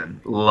season,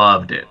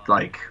 loved it,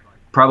 like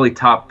probably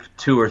top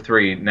 2 or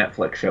 3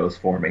 Netflix shows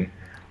for me.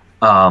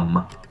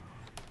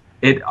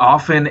 It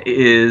often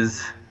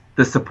is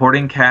the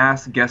supporting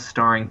cast guest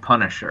starring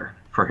Punisher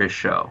for his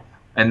show,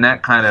 and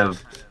that kind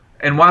of,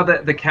 and while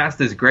the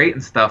cast is great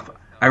and stuff,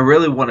 I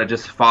really want to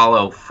just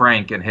follow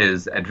Frank and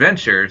his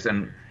adventures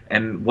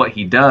and what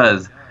he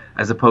does,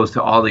 as opposed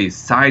to all these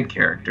side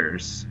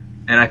characters.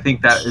 And I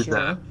think that is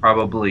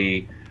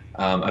probably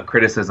a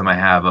criticism I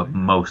have of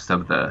most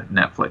of the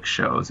Netflix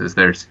shows, is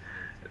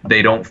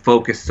they don't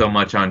focus so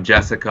much on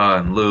Jessica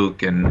and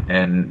Luke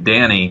and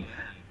Danny.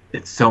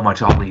 It's so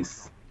much all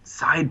these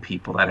side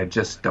people that I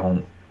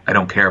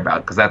don't care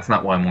about, because that's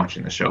not what I'm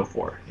watching the show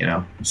for, you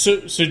know. So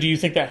do you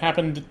think that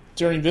happened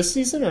during this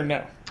season or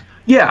no?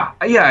 Yeah,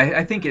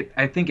 I think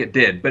it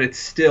did, but it's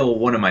still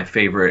one of my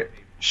favorite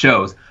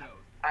shows.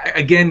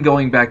 Again,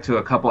 going back to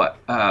a couple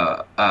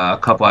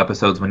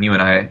episodes when you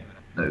and I,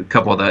 a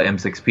couple of the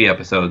M6P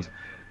episodes,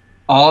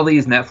 all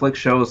these Netflix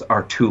shows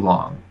are too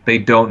long. They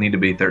don't need to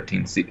be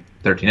 13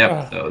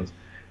 episodes.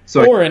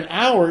 Or an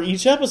hour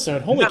each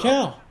episode. Holy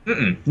cow.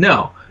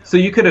 No. So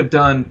you could have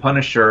done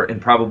Punisher in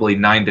probably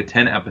 9 to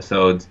 10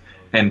 episodes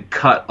and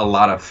cut a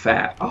lot of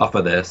fat off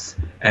of this,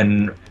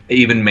 and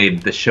even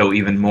made the show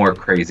even more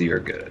crazy or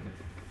good.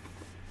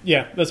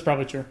 Yeah, that's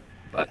probably true.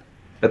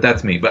 But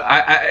that's me. But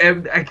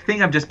I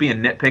think I'm just being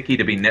nitpicky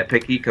to be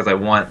nitpicky, because I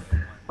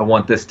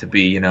want this to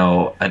be, you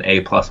know, an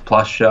A++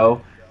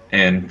 show.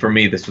 And for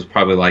me, this was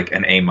probably like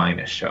an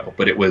A- show.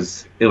 But it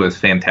was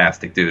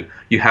fantastic, dude.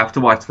 You have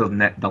to watch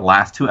the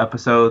last 2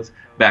 episodes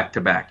back to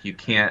back. You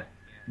can't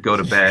go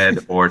to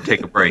bed or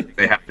take a break.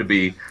 They have to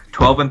be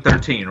 12 and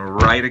 13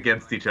 right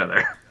against each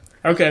other.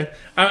 Okay.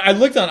 I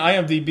looked on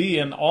IMDb,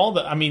 and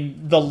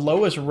the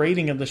lowest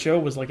rating of the show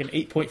was like an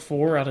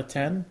 8.4 out of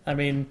 10. I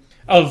mean,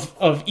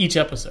 of each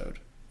episode.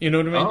 You know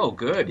what I mean? Oh,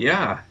 good.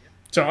 Yeah.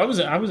 So I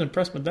was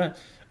impressed with that.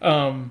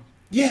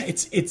 Yeah,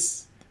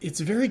 it's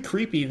very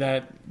creepy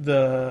that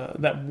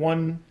that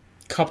one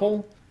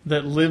couple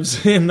that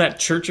lives in that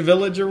church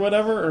village or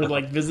whatever, or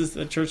like visits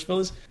the church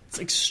village. It's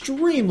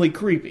extremely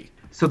creepy.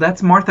 So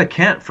that's Martha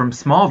Kent from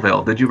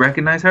Smallville. Did you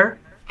recognize her?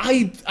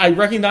 I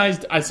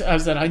recognized. I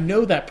said I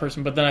know that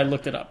person, but then I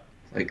looked it up.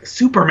 Like,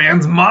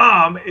 Superman's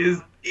mom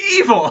is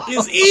evil.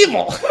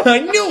 I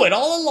knew it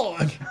all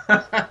along.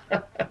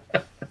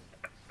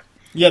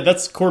 Yeah,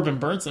 that's Corbin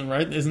Burnson,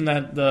 right? Isn't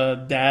that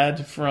the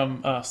dad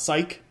from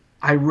Psych?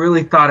 I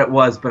really thought it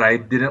was, but I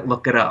didn't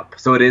look it up.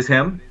 So it is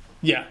him?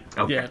 Yeah.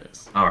 Okay. Yeah, it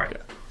is. All right.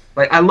 Yeah.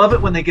 Like, I love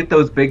it when they get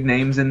those big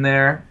names in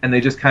there, and they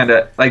just kind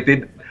of, like,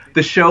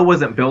 the show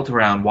wasn't built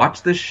around,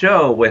 watch this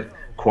show with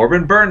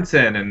Corbin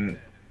Burnson and,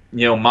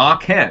 you know, Ma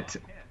Kent.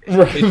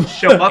 Right. They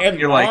show up and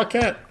you're like,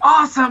 Kent.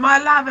 Awesome, I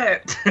love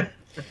it.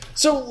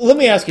 So let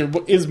me ask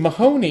you, is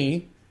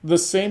Mahoney the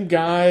same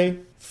guy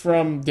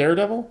from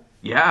Daredevil?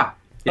 Yeah.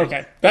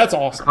 Okay, that's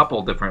awesome. A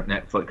couple different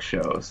Netflix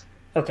shows.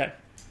 Okay.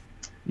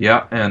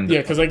 Yeah, and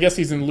because I guess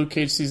he's in Luke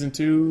Cage season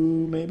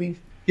 2, maybe.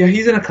 Yeah,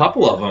 he's in a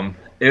couple of them.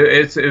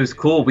 It was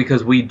cool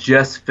because we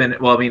just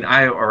finished. Well, I mean,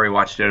 I already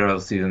watched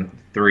Daredevil season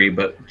 3,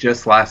 but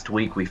just last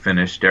week we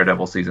finished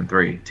Daredevil season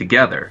 3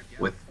 together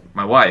with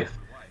my wife,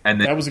 and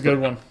then That was a good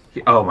one.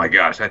 oh my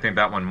gosh, I think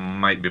that one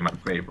might be my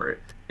favorite.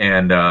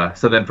 And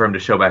so then for him to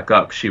show back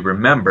up, she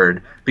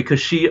remembered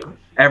because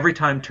every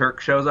time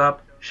Turk shows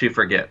up, she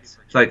forgets.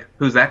 She's like,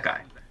 "Who's that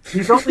guy?"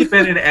 He's only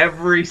been in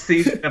every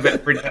season of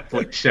every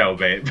Netflix show,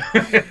 babe.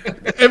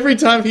 Every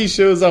time he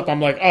shows up, I'm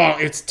like, oh,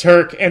 it's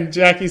Turk. And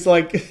Jackie's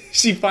like,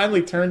 she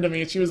finally turned to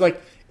me and she was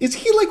like, is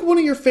he like one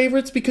of your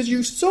favorites? Because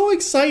you're so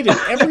excited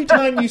every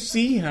time you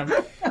see him.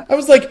 I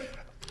was like,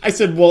 I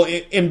said, well,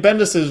 in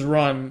Bendis's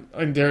run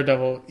in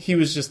Daredevil, he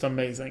was just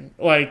amazing.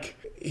 Like,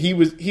 he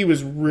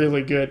was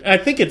really good. And I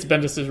think it's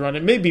Bendis's run.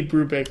 It may be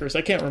Brubaker's.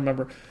 I can't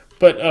remember.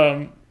 But,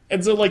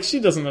 and so, like, she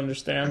doesn't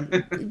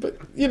understand. But,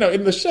 you know,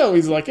 in the show,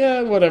 he's like,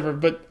 yeah, whatever.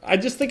 But I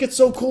just think it's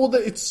so cool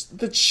that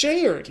that's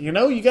shared, you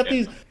know? You got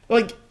these,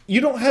 like,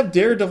 you don't have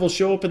Daredevil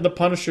show up in the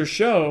Punisher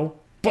show,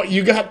 but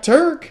you got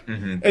Turk,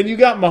 and you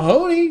got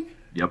Mahoney.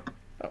 Yep.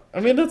 I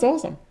mean, that's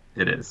awesome.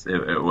 It is.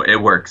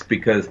 It works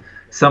because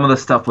some of the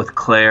stuff with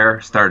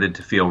Claire started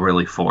to feel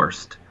really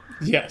forced.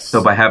 Yes.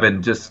 So by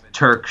having just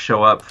Turk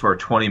show up for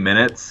 20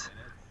 minutes,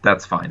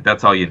 that's fine.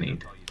 That's all you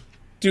need.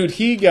 Dude,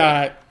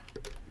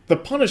 the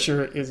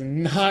Punisher is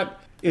not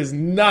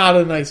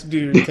a nice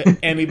dude to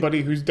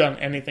anybody who's done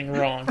anything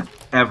wrong.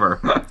 Ever.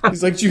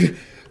 He's like, did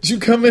you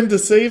come in to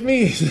save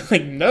me? He's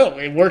like, no,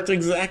 it worked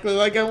exactly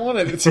like I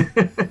wanted it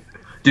to.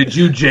 Did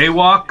you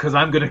jaywalk? Because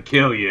I'm going to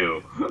kill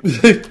you.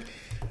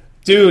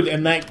 Dude,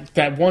 and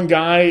that one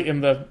guy in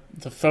the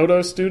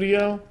photo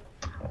studio.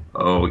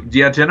 Oh,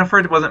 yeah,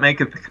 Jennifer wasn't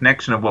making the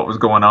connection of what was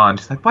going on.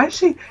 She's like, why is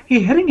he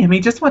hitting him?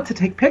 He just wants to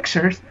take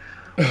pictures.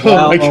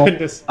 Oh, my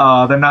goodness.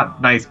 They're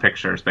not nice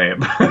pictures,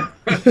 babe.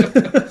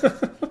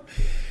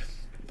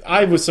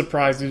 I was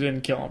surprised he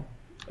didn't kill him.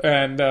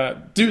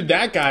 And, dude,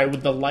 that guy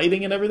with the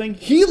lighting and everything,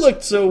 he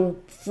looked so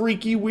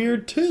freaky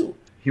weird, too.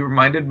 He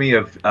reminded me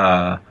of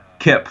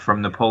Kip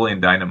from Napoleon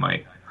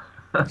Dynamite.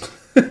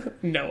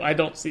 No, I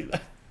don't see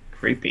that.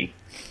 Creepy.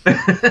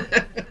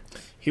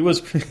 He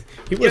was pretty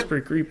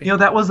creepy. You know,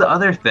 that was the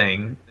other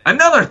thing.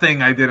 Another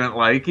thing I didn't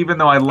like, even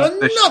though I love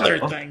the show.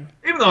 Another thing.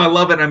 Even though I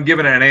love it, I'm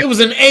giving it an A. It was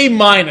an A-.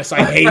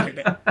 I hated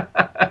it.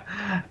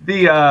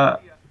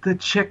 The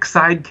chick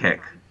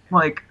sidekick.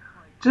 Like,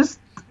 just,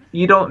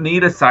 you don't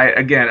need a side.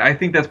 Again, I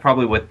think that's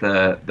probably with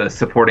the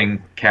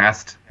supporting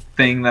cast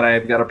thing that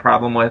I've got a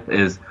problem with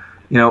is,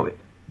 you know,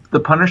 The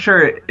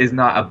Punisher is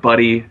not a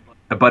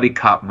buddy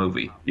cop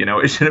movie. You know,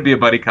 it shouldn't be a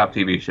buddy cop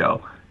TV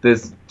show.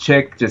 This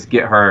chick, just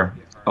get her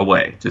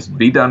away. Just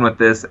be done with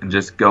this and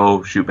just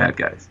go shoot bad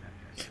guys.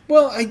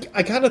 Well,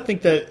 I kind of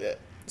think that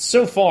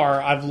so far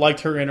I've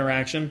liked her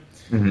interaction.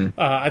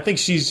 I think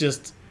she's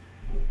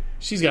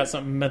got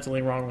something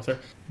mentally wrong with her.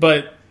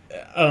 But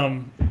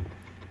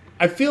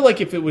I feel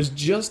like if it was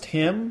just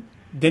him,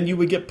 then you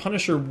would get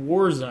Punisher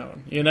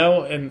Warzone, you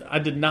know? And I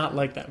did not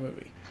like that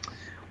movie.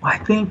 Well, I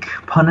think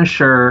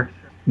Punisher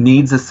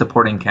needs a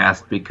supporting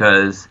cast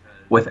because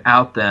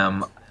without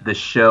them, the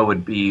show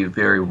would be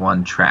very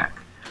one track.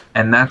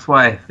 And that's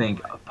why I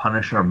think a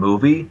Punisher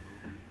movie,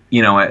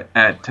 you know,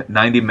 at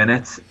 90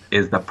 minutes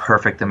is the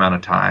perfect amount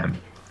of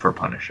time for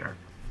Punisher.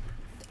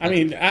 I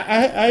mean,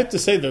 I have to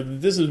say, though,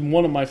 this is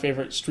one of my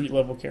favorite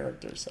street-level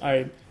characters.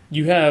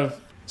 You have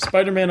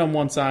Spider-Man on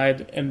one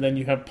side, and then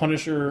you have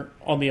Punisher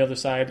on the other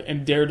side,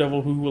 and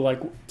Daredevil, who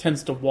like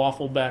tends to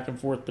waffle back and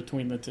forth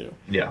between the two.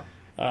 Yeah.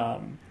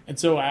 And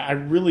so I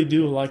really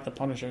do like the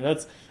Punisher.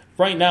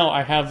 Right now,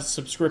 I have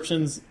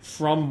subscriptions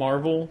from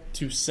Marvel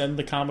to send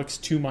the comics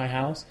to my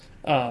house.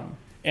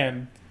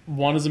 And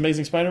one is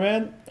Amazing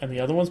Spider-Man, and the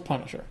other one's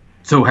Punisher.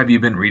 So have you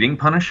been reading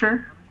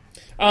Punisher?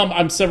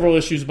 I'm several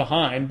issues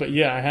behind, but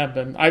yeah, I have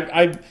been.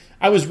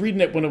 I was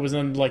reading it when it was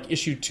in like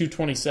issue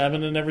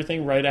 227 and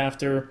everything, right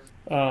after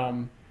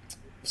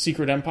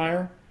Secret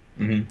Empire.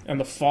 And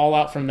the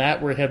fallout from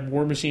that, where it had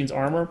War Machine's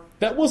armor.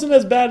 That wasn't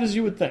as bad as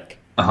you would think.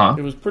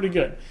 It was pretty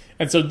good.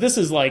 And so this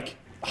is like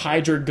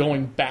Hydra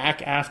going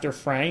back after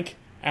Frank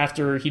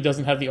after he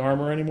doesn't have the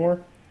armor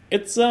anymore.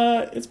 It's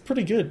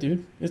pretty good,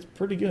 dude. It's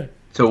pretty good.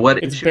 So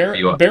what it's issue are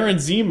you on? Baron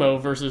Zemo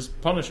versus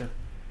Punisher.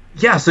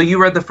 Yeah, so you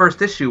read the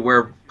first issue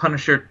where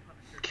Punisher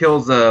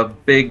kills a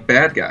big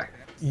bad guy.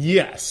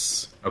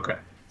 Yes. Okay.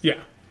 Yeah.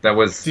 That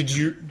was. Did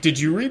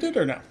you read it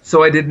or no?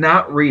 So I did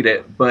not read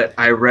it, but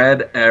I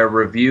read a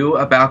review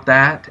about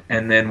that,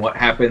 and then what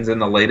happens in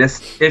the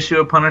latest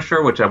issue of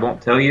Punisher, which I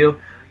won't tell you,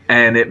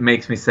 and it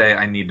makes me say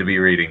I need to be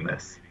reading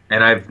this.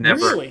 And I've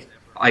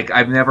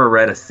never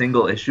read a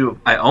single issue.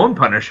 I own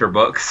Punisher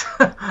books.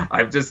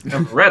 I've just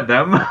never read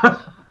them.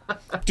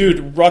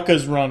 Dude,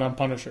 Rucka's run on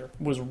Punisher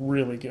was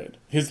really good.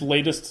 His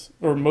latest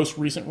or most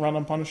recent run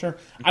on Punisher,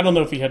 I don't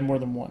know if he had more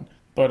than one,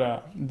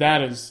 but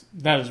that is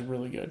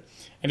really good.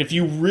 And if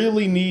you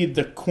really need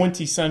the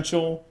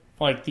quintessential,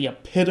 like the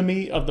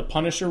epitome of the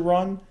Punisher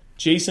run,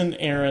 Jason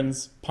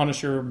Aaron's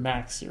Punisher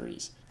Max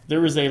series.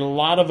 There is a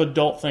lot of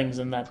adult things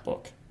in that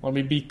book. Let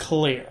me be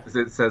clear.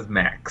 It says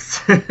Max.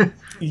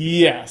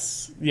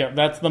 Yes. Yeah,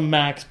 that's the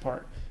Max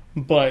part.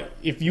 But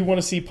if you want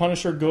to see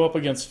Punisher go up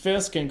against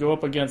Fisk and go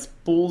up against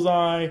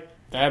Bullseye,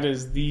 that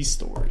is the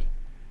story.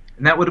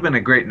 And that would have been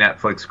a great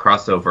Netflix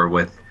crossover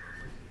with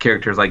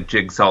characters like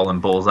Jigsaw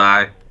and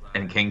Bullseye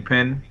and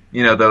Kingpin.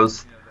 You know,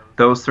 those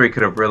three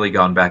could have really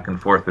gone back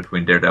and forth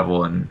between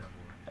Daredevil and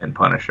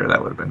Punisher.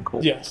 That would have been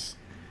cool. Yes.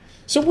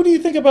 So what do you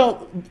think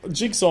about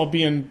Jigsaw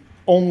being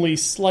only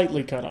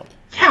slightly cut up?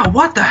 Yeah,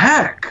 what the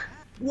heck?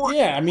 What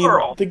yeah, I mean,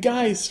 world? The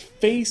guy's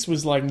face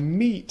was like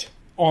meat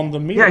on the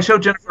meat. Yeah, I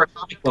showed Jennifer a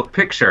comic book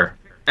picture,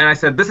 and I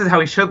said, this is how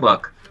he should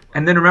look.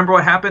 And then remember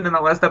what happened in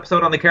the last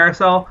episode on the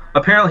carousel?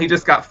 Apparently he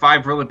just got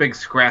 5 really big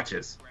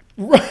scratches.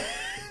 Right.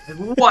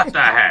 What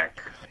the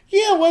heck?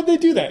 Yeah, why'd they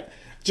do that?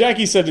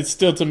 Jackie said it's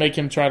still to make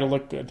him try to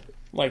look good.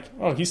 Like,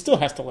 oh, he still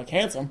has to look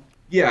handsome.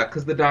 Yeah,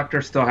 because the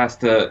doctor still has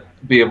to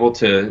be able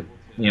to,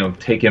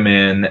 take him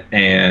in,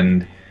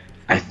 and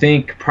I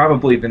think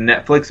probably the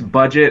Netflix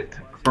budget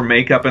for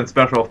makeup and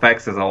special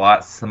effects is a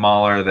lot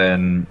smaller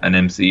than an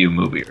MCU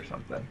movie or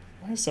something.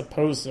 I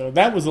suppose so.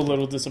 That was a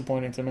little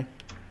disappointing to me.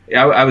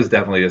 Yeah, I was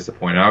definitely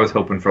disappointed. I was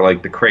hoping for,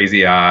 like, the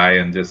crazy eye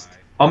and just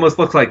almost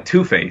looks like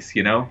Two-Face,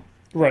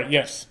 Right,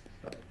 yes.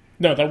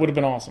 No, that would have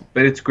been awesome.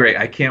 But it's great.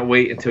 I can't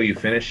wait until you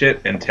finish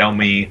it and tell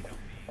me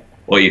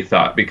what you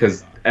thought,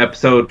 because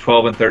episode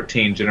 12 and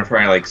 13, Jennifer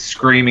and I like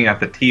screaming at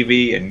the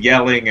TV and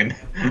yelling, and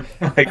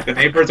like the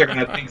neighbors are going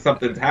to think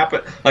something's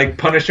happened, like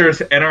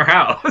Punisher's in our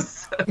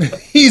house.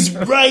 He's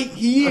right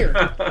here.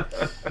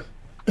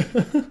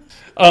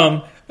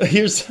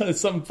 Here's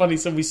something funny.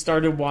 So we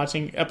started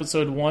watching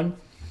episode 1,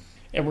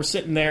 and we're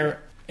sitting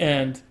there,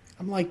 and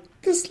I'm like,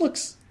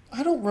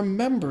 I don't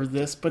remember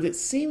this, but it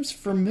seems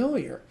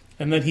familiar.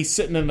 And then he's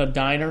sitting in a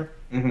diner,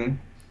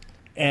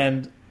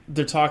 and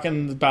they're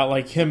talking about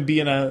like him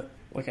being a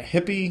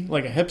hippie,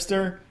 like a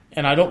hipster,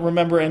 and I don't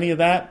remember any of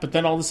that. But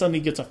then all of a sudden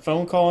he gets a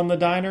phone call in the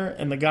diner,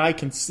 and the guy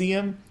can see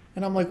him,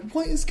 and I'm like,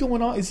 what is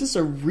going on? Is this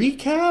a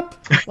recap?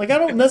 Like, I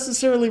don't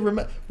necessarily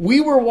remember. We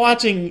were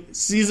watching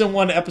season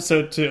 1,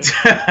 episode 2,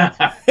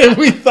 and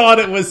we thought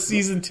it was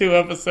season 2,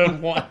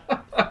 episode 1.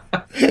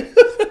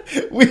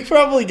 We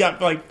probably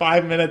got like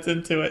 5 minutes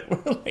into it.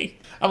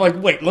 I'm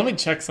like, wait, let me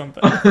check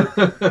something. That's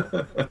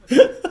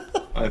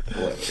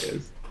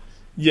hilarious.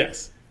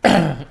 Yes.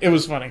 It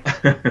was funny.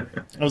 I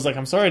was like,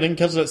 I'm sorry I didn't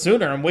catch that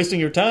sooner. I'm wasting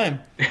your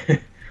time.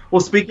 Well,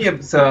 speaking of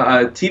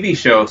TV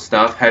show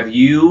stuff, have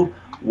you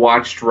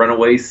watched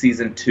Runaways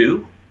Season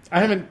 2? I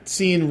haven't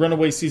seen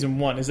Runaways Season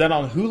 1. Is that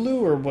on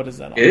Hulu, or what is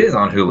that on? It is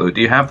on Hulu.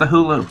 Do you have the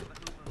Hulu?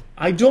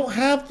 I don't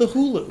have the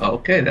Hulu.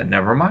 Okay, then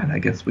never mind. I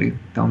guess we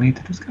don't need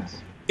to discuss.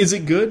 Is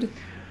it good?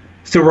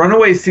 So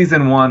Runaways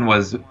Season 1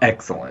 was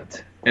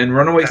excellent. And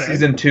Runaways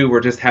Season 2,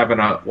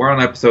 we're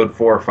on episode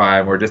 4 or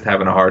 5. We're just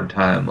having a hard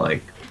time,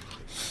 like,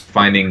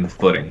 finding the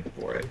footing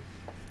for it.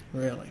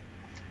 Really?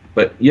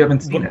 But you haven't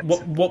seen it.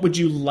 What would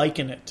you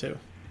liken it to?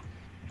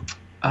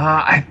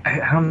 I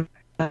don't.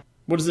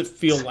 What does it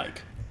feel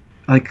like?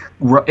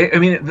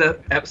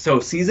 So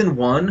Season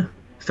 1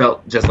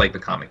 felt just like the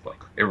comic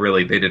book.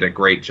 They did a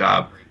great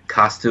job.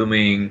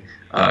 Costuming,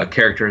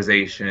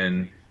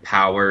 characterization,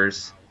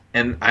 powers.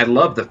 And I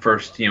love the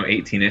first,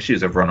 18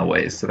 issues of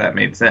Runaways, so that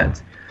made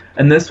sense.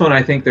 And this one,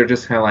 I think they're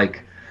just kind of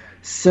like,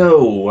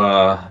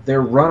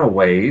 they're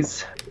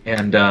runaways,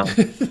 and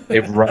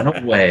they've run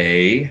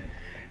away,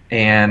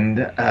 and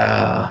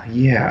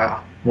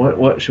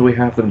what should we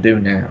have them do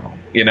now?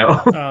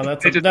 Oh,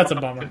 that's a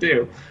bummer.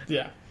 Do.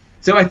 Yeah.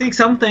 So I think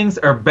some things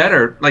are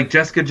better, like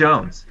Jessica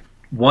Jones.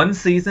 1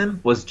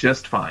 season was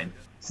just fine.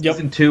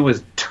 Season 2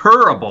 was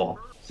terrible.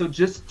 So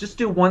just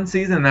do 1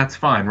 season and that's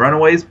fine.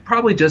 Runaways,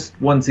 probably just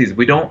 1 season.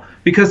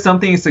 Because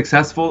something is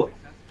successful,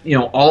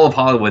 all of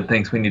Hollywood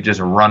thinks we need to just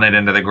run it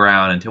into the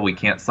ground until we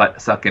can't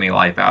suck any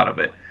life out of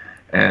it.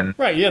 And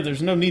right, yeah,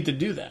 there's no need to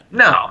do that.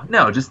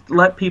 No, just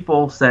let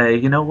people say,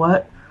 you know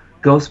what?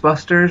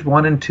 Ghostbusters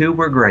 1 and 2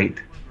 were great.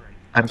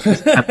 I'm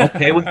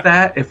okay with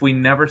that if we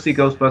never see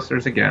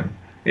Ghostbusters again.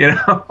 You're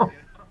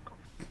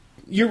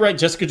right,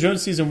 Jessica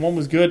Jones season 1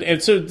 was good.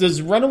 And so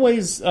does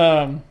Runaways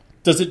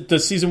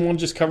does season 1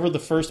 just cover the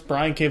first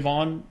Brian K.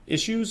 Vaughan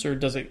issues, or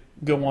does it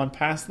go on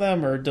past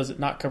them, or does it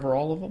not cover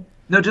all of them?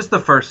 No, just the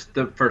first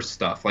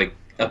stuff, like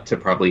up to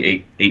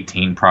probably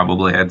 18,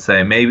 probably, I'd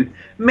say.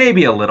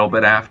 Maybe a little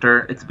bit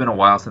after. It's been a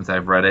while since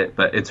I've read it,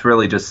 but it's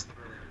really just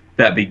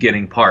that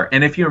beginning part.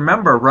 And if you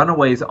remember,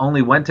 Runaways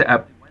only went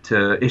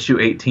to issue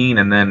 18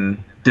 and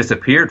then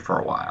disappeared for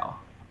a while.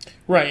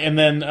 Right, and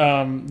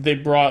then they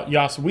brought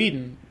Joss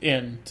Whedon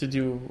in to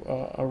do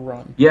a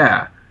run.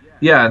 Yeah,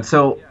 and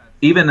so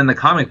even in the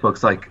comic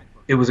books, like,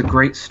 it was a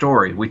great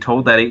story. We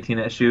told that 18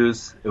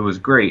 issues. It was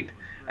great.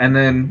 And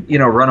then,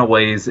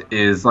 Runaways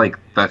is like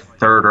the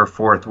 3rd or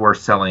 4th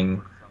worst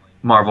selling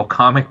Marvel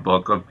comic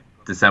book of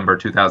December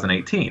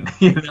 2018.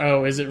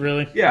 Oh, is it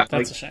really? Yeah.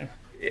 That's a shame.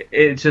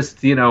 It's just,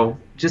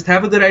 just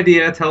have a good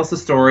idea, tell us a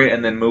story,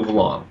 and then move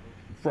along.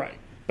 Right.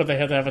 But they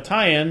had to have a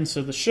tie-in,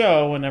 so the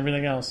show and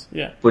everything else.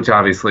 Yeah. Which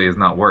obviously is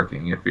not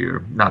working if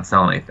you're not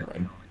selling anything.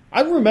 Right.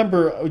 I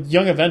remember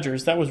Young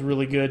Avengers. That was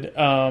really good.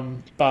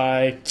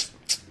 By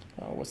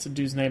what's the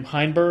dude's name?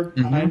 Heinberg.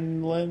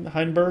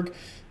 Heinberg.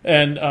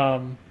 And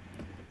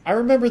I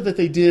remember that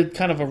they did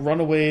kind of a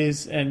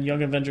Runaways and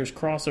Young Avengers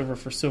crossover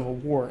for Civil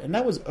War, and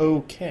that was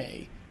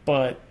okay.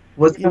 But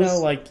Was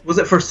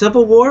it for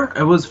Civil War?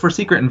 It was for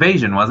Secret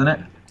Invasion, wasn't it?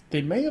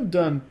 They may have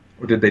done.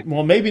 Or did they?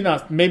 Well, maybe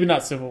not. Maybe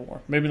not Civil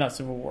War. Maybe not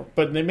Civil War.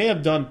 But they may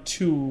have done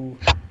 2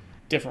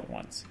 different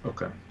ones.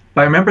 Okay.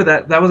 But I remember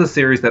that was a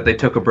series that they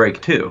took a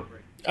break too.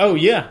 Oh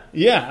yeah.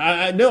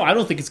 I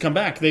don't think it's come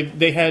back.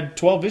 They had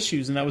 12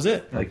 issues and that was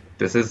it. Like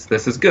this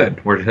is good.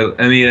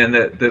 And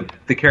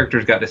the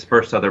characters got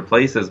dispersed to other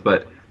places,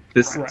 but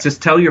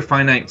just tell your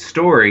finite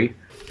story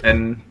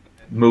and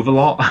move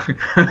along.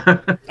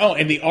 Oh,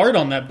 and the art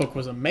on that book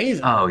was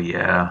amazing. Oh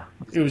yeah.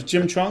 It was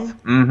Jim Chung.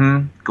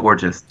 Mm-hmm.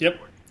 Gorgeous. Yep.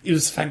 It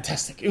was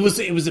fantastic. It was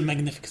a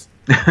magnificent.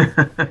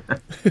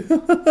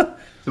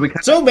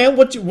 So man,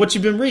 what you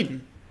been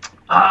reading?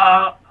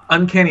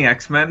 Uncanny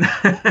X-Men.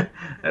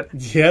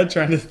 Yeah,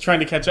 trying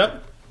to catch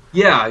up.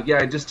 Yeah.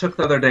 I just took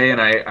the other day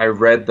and I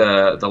read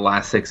the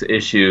last 6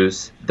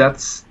 issues.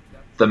 That's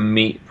the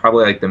meat,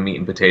 probably like the meat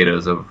and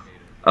potatoes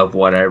of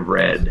what I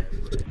read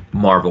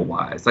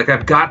Marvel-wise. Like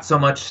I've got so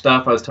much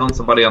stuff. I was telling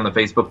somebody on the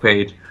Facebook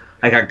page,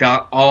 like I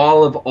got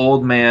all of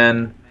Old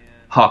Man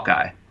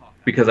Hawkeye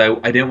because I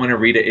didn't want to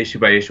read it issue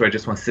by issue. I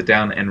just want to sit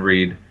down and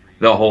read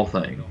the whole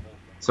thing.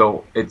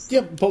 So it's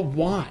but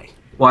why?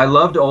 Well, I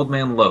loved Old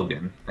Man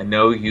Logan. I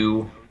know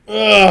you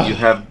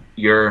have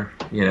your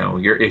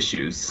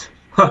issues.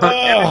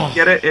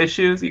 Get it?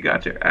 Issues? You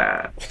got your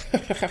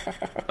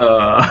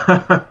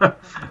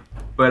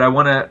but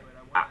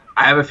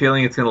I have a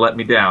feeling it's going to let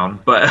me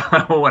down, but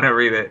I want to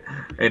read it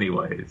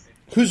anyways.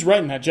 Who's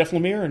writing that? Jeff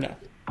Lemire or no?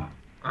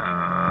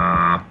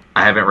 I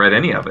haven't read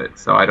any of it,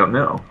 so I don't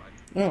know.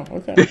 Oh,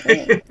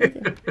 okay.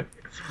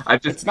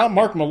 It's not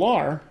Mark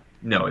Millar.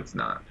 No, it's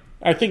not.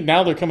 I think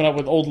now they're coming up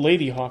with Old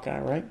Lady Hawkeye,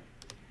 right?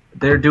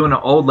 They're doing an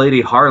Old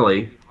Lady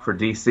Harley for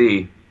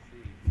DC.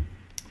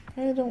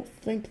 I don't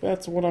think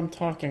that's what I'm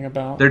talking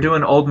about. They're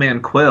doing Old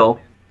Man Quill.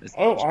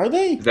 Oh, are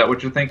they? Is that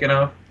what you're thinking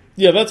of?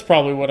 Yeah, that's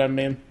probably what I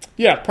mean.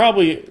 Yeah,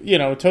 probably,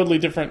 totally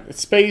different.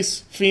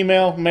 Space,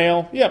 female,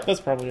 male. Yeah, that's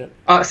probably it.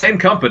 Same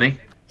company.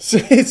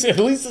 At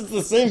least it's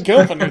the same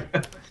company.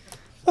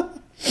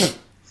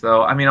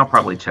 So, I mean, I'll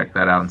probably check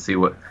that out and see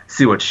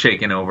what's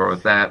shaking over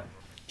with that.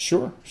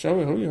 Sure.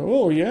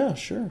 Oh, yeah,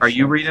 sure. Are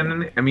you reading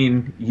any? I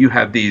mean, you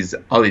have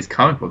all these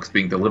comic books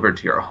being delivered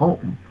to your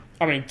home.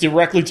 I mean,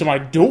 directly to my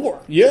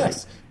door.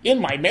 Yes, in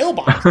my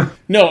mailbox.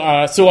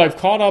 No, so I've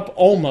caught up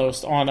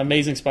almost on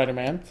Amazing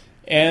Spider-Man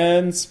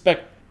and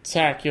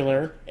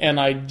Spectacular, and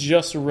I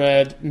just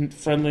read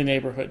Friendly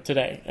Neighborhood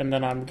today, and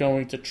then I'm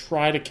going to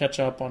try to catch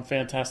up on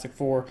Fantastic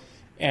Four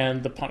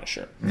and The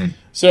Punisher.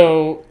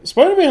 So,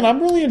 Spider-Man,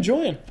 I'm really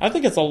enjoying. I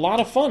think it's a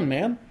lot of fun,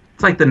 man.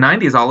 It's like the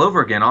 90s all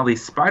over again, all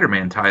these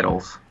Spider-Man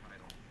titles.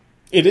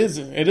 It is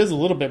a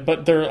little bit,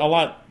 but they're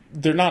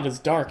not as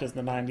dark as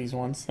the 90s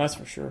ones, that's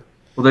for sure.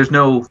 Well, there's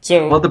no...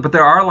 but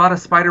there are a lot of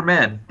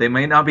Spider-Men. They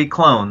may not be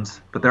clones,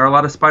 but there are a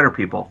lot of Spider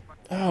people.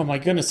 Oh, my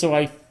goodness. So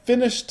I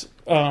finished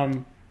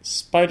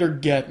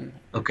Spider-Geddon.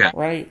 Okay.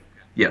 Right?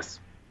 Yes.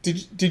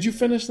 Did you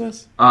finish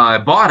this? I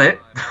bought it.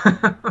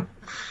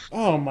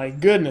 Oh, my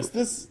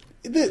goodness.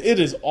 It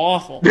is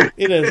awful.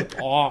 It is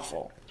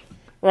awful.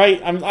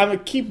 Right? I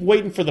keep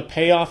waiting for the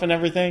payoff and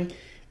everything,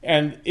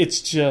 and it's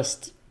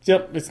just...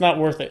 Yep, it's not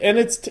worth it. And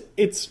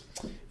it's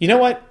you know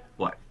what?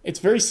 What? It's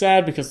very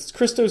sad because it's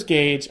Christos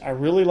Gage. I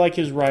really like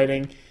his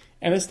writing.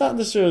 And it's not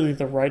necessarily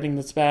the writing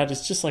that's bad.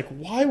 It's just like,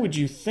 why would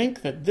you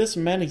think that this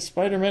many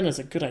Spider-Men is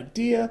a good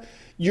idea?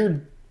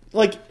 You're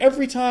like,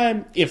 every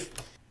time, if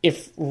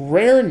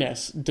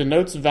rareness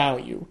denotes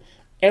value,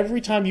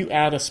 every time you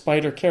add a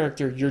spider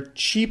character, you're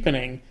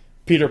cheapening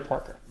Peter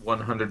Parker.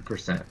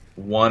 100%.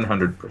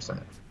 100%.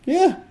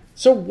 Yeah.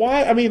 So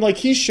why? I mean, like,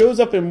 he shows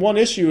up in one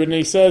issue and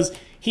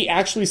he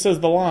actually says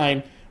the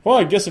line, well,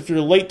 I guess if you're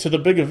late to the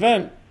big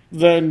event,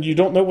 then you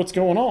don't know what's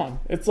going on.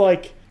 It's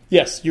like,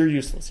 yes, you're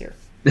useless here.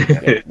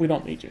 Yeah, we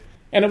don't need you.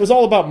 And it was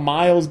all about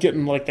Miles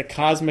getting, like, the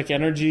cosmic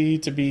energy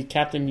to be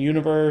Captain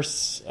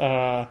Universe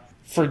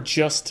for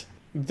just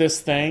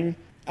this thing.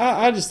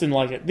 I just didn't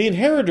like it. The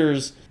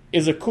Inheritors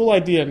is a cool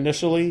idea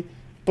initially,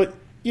 but,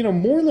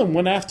 Moreland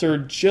went after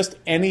just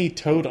any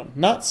totem,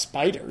 not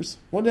spiders.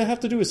 What did it have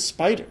to do with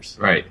spiders?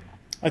 Right.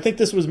 I think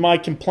this was my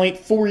complaint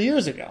 4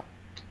 years ago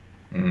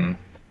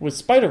with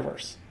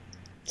Spider-Verse.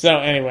 So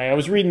anyway, I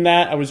was reading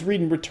that. I was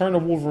reading Return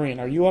of Wolverine.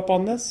 Are you up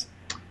on this?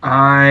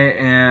 I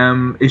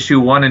am issue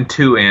 1 and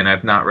 2 in.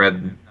 I've not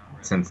read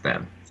since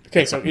then.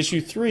 Okay, so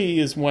issue 3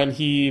 is when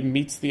he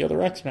meets the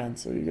other X-Men,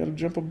 so you got to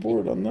jump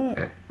aboard on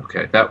that.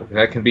 Okay.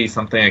 That can be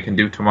something I can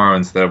do tomorrow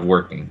instead of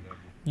working.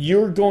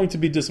 You're going to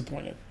be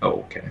disappointed.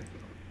 Oh, okay.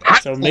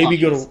 So maybe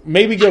go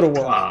to work.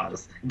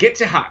 Claws. Get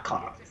your hot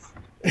claws.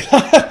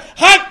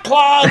 Hot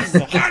claws!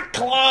 Hot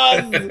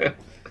claws!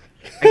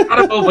 I got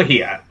him over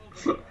here.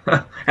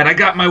 And I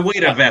got my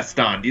waiter vest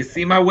on. Do you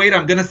see my waiter?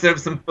 I'm going to serve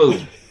some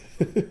food.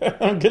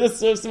 I'm going to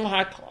serve some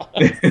hot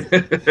claws.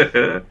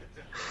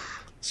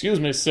 Excuse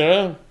me,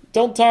 sir.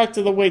 Don't talk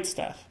to the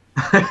waitstaff.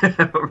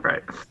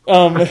 Right.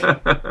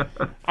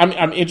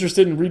 I'm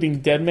interested in reading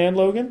Dead Man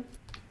Logan.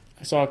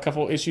 I saw a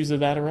couple issues of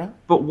that around.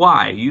 But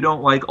why? You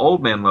don't like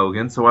Old Man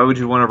Logan, so why would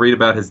you want to read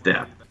about his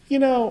death?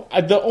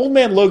 the Old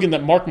Man Logan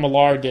that Mark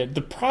Millar did,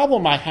 the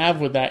problem I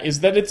have with that is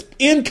that it's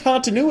in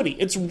continuity.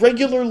 It's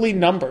regularly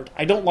numbered.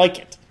 I don't like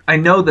it. I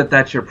know that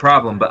that's your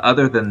problem, but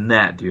other than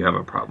that, do you have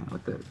a problem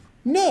with it?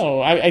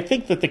 No, I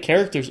think that the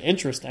character's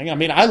interesting. I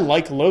mean, I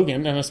like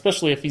Logan, and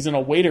especially if he's in a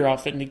waiter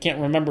outfit and he can't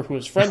remember who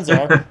his friends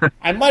are,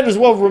 I might as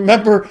well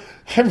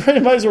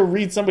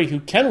read somebody who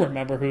can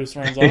remember who his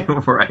friends are.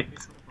 Right.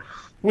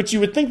 Which you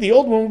would think the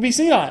old one would be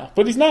senile,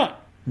 but he's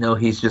not. No,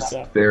 he's just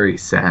very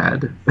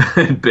sad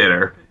and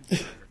bitter.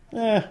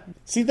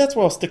 See, that's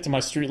why I'll stick to my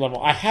street level.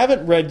 I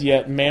haven't read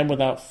yet Man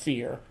Without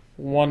Fear.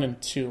 1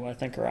 and 2, I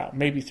think, are out.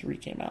 Maybe 3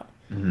 came out.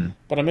 Mm-hmm.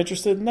 But I'm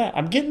interested in that.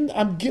 I'm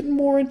getting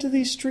more into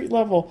these street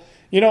level.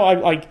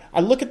 I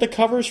look at the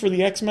covers for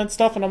the X-Men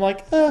stuff, and I'm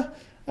like, I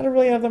don't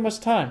really have that much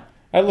time.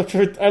 I look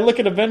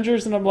at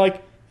Avengers, and I'm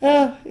like,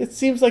 it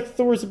seems like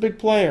Thor's a big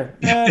player.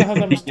 I don't have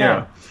that much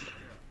time.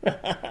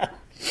 Yeah.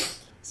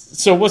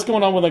 So what's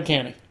going on with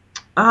Uncanny?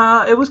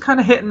 It was kind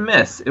of hit and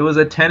miss. It was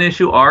a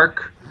 10-issue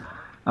arc.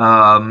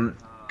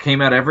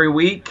 Came out every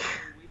week.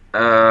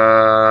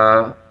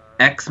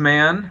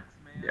 X-Man.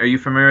 Are you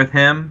familiar with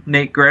him?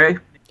 Nate Gray?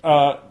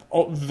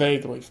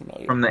 Vaguely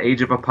familiar. From the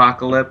Age of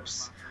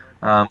Apocalypse.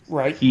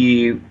 Right.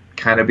 He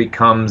kind of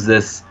becomes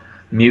this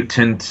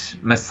mutant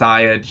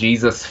messiah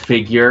Jesus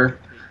figure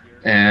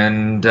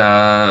and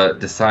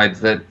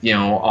decides that,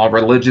 all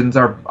religions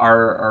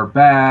are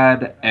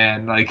bad,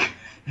 and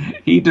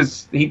he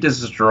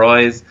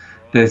destroys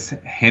this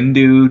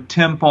Hindu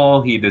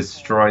temple, he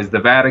destroys the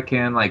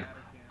Vatican,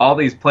 all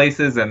these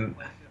places, and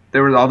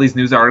there were all these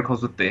news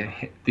articles with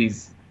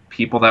these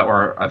people that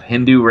were of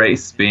Hindu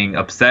race being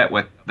upset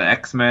with the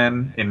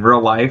X-Men in real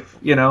life,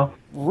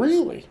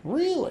 Really?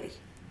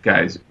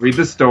 Guys, read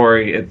the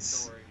story.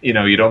 It's, you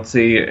don't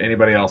see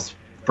anybody else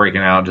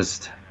freaking out.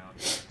 Just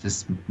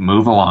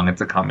move along.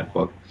 It's a comic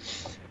book.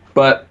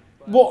 But...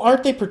 Well,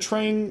 aren't they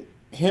portraying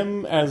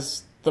him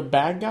as the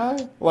bad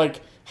guy?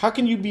 How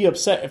can you be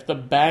upset if the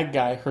bad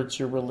guy hurts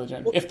your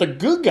religion? If the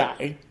good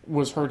guy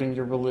was hurting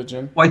your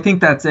religion... Well, I think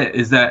that's it,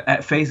 is that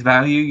at face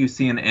value, you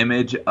see an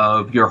image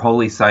of your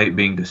holy site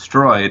being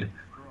destroyed.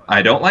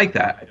 I don't like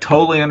that. I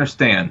totally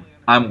understand.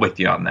 I'm with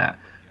you on that.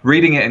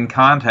 Reading it in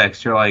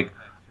context, you're like,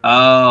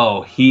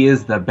 oh, he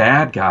is the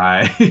bad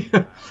guy.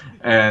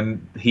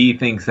 And he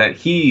thinks that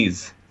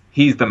he's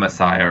the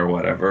Messiah or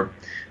whatever.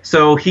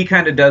 So he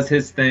kind of does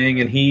his thing,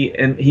 and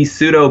he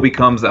pseudo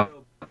becomes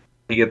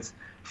he gets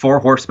 4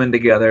 horsemen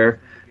together,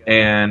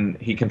 and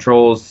he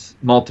controls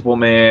multiple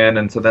men,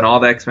 and so then all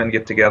the X-Men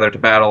get together to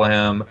battle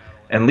him,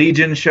 and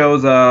Legion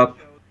shows up,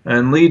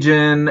 and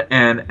Legion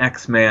and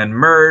X-Men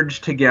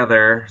merge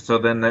together, so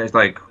then there's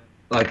like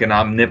an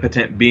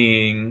omnipotent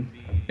being,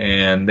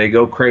 and they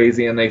go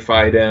crazy and they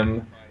fight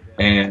him,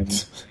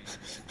 and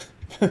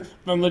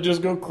then they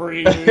just go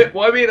crazy.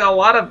 Well, I mean, a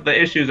lot of the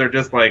issues are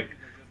just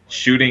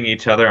shooting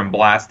each other and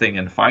blasting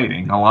and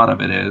fighting. A lot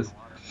of it is.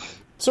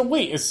 So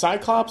wait, is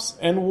Cyclops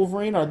and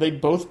Wolverine, are they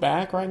both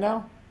back right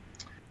now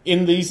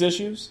in these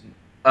issues?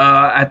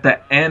 At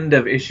the end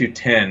of issue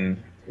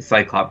 10,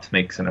 Cyclops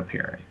makes an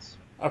appearance.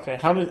 Okay,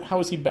 how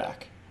is he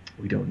back?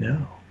 We don't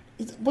know.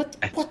 What?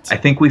 I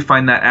think we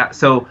find that out.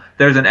 So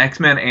there's an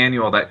X-Men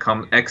annual that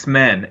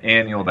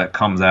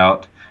comes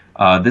out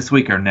this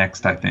week or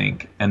next, I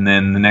think, and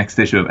then the next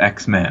issue of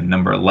X-Men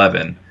number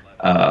 11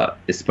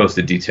 is supposed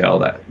to detail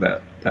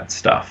that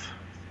stuff.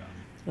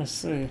 I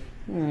see.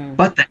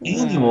 But the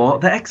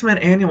X-Men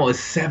annual is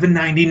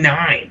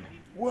 $7.99.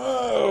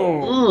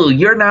 Whoa! Ooh,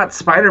 you're not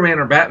Spider-Man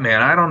or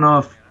Batman. I don't know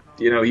if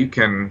you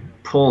can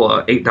pull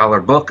a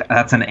 $8 book.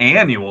 That's an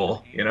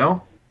annual,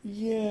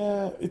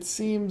 Yeah, it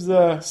seems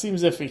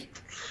iffy.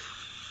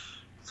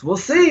 So we'll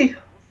see.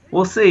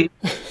 We're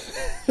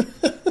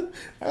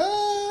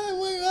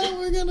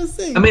gonna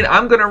see. I mean,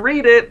 I'm gonna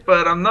read it,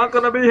 but I'm not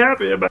gonna be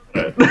happy about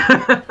it.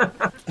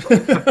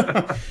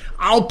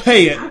 I'll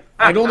pay it.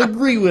 I don't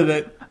agree with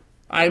it.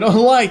 I don't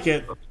like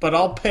it, but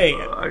I'll pay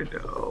it.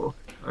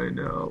 I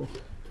know.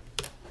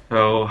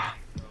 So,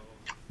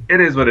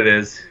 it is what it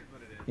is.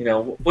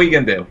 What are you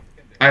going to do?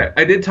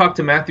 I did talk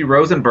to Matthew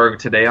Rosenberg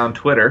today on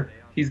Twitter.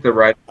 He's the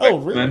writer. Oh,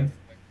 really?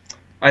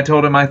 I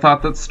told him I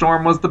thought that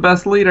Storm was the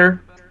best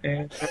leader.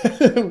 And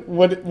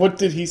what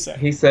did he say?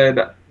 He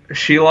said,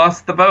 she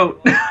lost the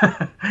vote.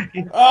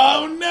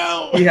 Oh,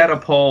 no! He had a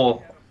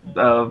poll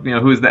of,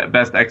 who's that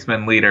best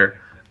X-Men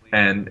leader.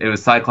 And it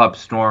was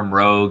Cyclops, Storm,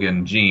 Rogue,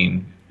 and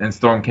Jean. And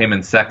Storm came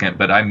in second,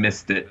 but I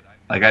missed it.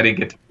 I didn't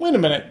get to... Wait a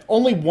minute.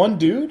 Only one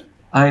dude?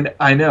 I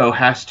know.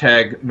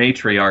 Hashtag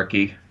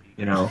matriarchy.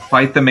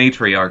 Fight the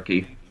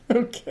matriarchy.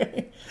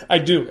 Okay. I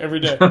do, every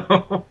day.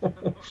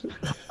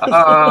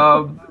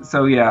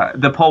 So, yeah,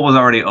 the poll was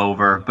already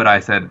over, but I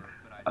said...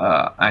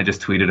 I just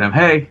tweeted him,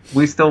 hey,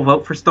 we still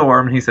vote for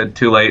Storm. He said,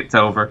 too late, it's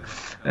over.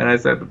 And I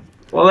said,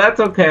 well,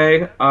 that's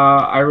okay.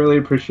 I really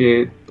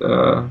appreciate...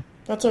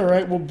 That's all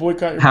right. We'll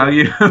boycott your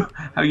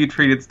how you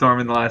treated Storm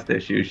in the last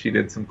issue. She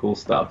did some cool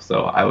stuff,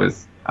 so I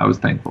was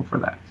thankful for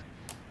that.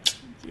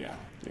 Yeah.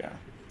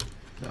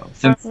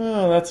 So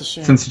that's a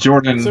shame. Since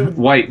Jordan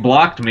White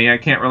blocked me, I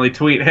can't really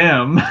tweet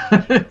him.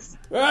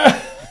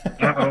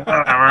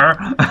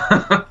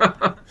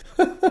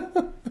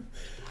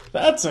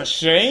 That's a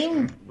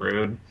shame.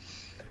 Rude.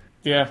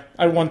 Yeah,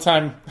 one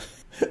time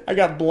I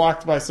got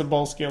blocked by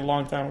Cebulski a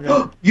long time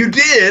ago. You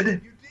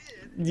did?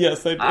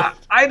 Yes, I did.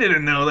 I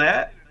didn't know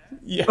that.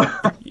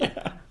 Yeah,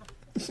 yeah.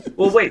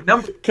 Well, wait,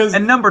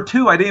 number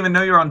two, I didn't even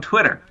know you were on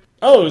Twitter.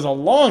 Oh, it was a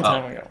long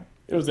time ago.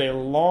 It was a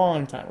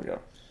long time ago.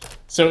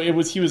 So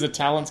he was a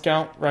talent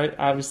scout, right?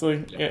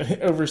 Obviously,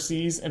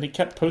 overseas, and he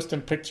kept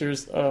posting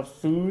pictures of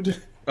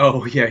food.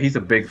 Oh yeah, he's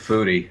a big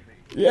foodie.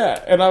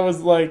 Yeah, and I was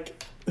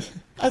like,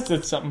 I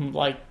said something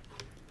like,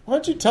 "Why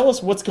don't you tell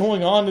us what's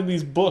going on in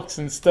these books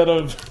instead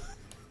of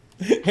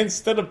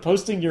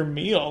posting your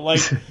meal?"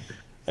 Like,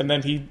 and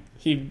then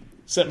he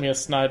sent me a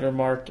snide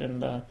remark,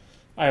 and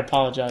I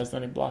apologized.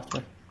 Then he blocked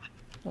me.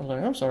 I was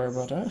like, "I'm sorry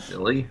about that."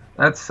 Silly.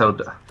 That's so.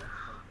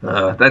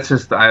 That's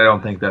just. I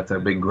don't think that's a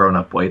big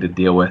grown-up way to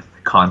deal with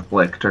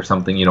conflict or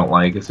something you don't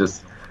like. It's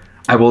just,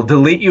 I will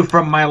delete you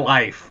from my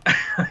life.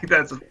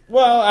 That's.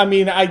 Well, I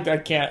mean, I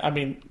can't. I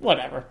mean,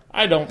 whatever.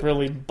 I don't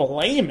really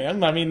blame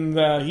him. I mean,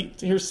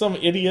 here's some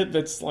idiot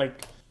that's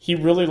like, he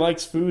really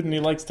likes food and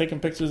he likes taking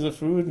pictures of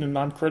food, and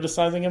I'm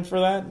criticizing him for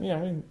that. Yeah, I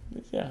mean,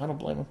 yeah, I don't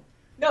blame him.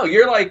 No,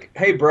 you're like,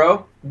 hey,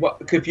 bro,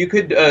 if you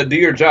could do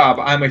your job.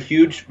 I'm a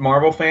huge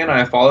Marvel fan, and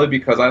I follow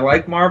because I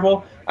like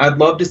Marvel. I'd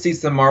love to see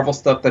some Marvel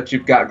stuff that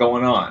you've got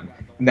going on,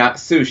 not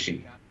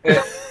sushi.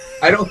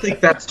 I don't think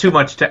that's too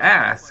much to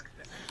ask.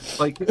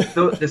 Like,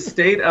 the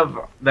state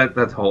of... that's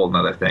a whole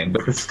other thing.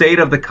 But the state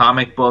of the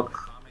comic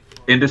book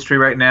industry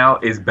right now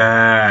is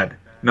bad.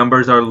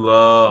 Numbers are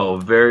low.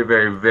 Very,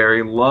 very,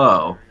 very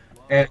low.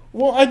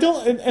 Well, I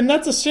don't... And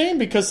that's a shame,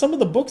 because some of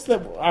the books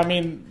that... I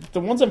mean, the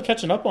ones I'm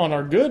catching up on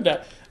are good.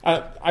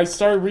 I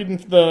started reading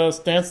the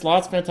Stan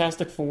Slott's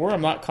Fantastic Four.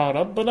 I'm not caught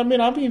up, but I mean,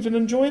 I'm even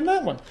enjoying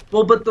that one.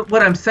 Well, but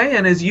what I'm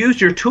saying is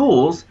use your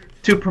tools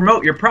to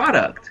promote your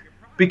product,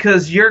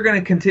 because you're going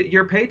to continue.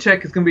 Your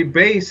paycheck is going to be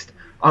based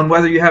on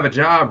whether you have a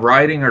job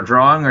writing or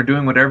drawing or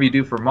doing whatever you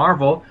do for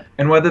Marvel,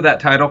 and whether that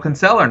title can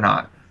sell or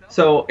not.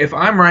 So if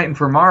I'm writing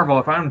for Marvel,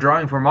 if I'm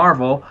drawing for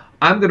Marvel,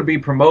 I'm going to be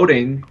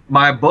promoting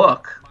my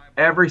book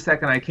every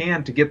second I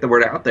can to get the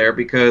word out there,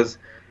 because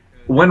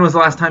when was the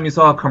last time you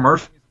saw a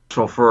commercial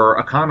for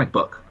a comic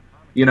book?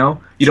 You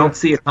know, you don't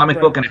see a comic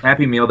book and a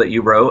Happy Meal that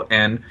you wrote,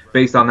 and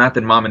based on that,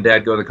 then mom and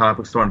dad go to the comic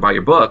book store and buy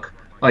your book.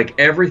 Like,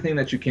 everything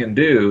that you can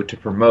do to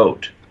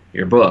promote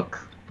your book,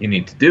 you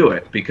need to do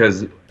it,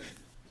 because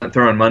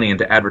throwing money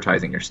into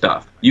advertising your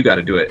stuff, you got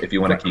to do it if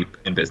you want to keep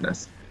in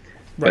business.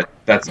 But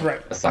that's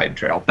a side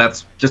trail.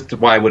 That's just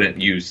why I wouldn't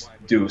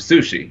do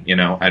sushi. You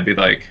know, I'd be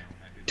like,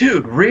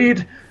 dude,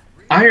 read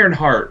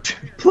Ironheart,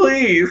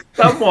 please,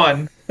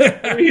 someone.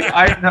 Read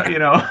you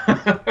know.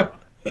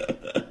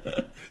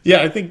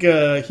 Yeah, I think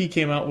he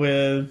came out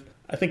with,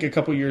 I think a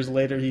couple years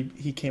later,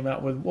 he came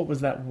out with, what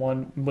was that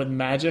one with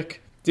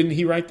Magic? Didn't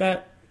he write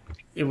that?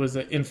 It was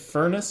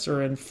Infernus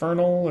or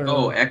Infernal or...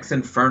 Oh, Ex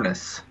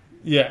Infernus.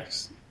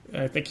 Yes,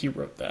 I think he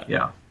wrote that.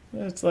 Yeah.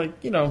 It's like,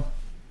 you know,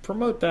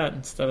 promote that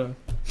instead of...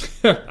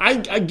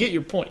 I get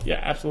your point. Yeah,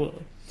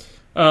 absolutely.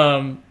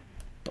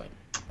 But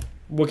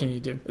what can you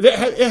do?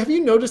 Have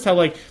you noticed how,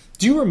 like,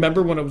 do you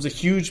remember when it was a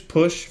huge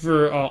push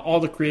for all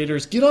the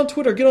creators? Get on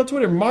Twitter, get on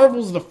Twitter.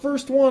 Marvel's the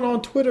first one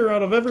on Twitter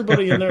out of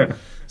everybody in there.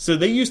 So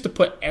they used to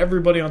put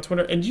everybody on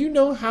Twitter. And do you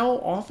know how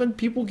often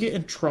people get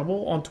in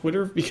trouble on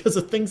Twitter because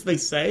of things they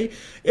say?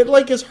 It,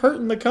 like, is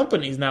hurting the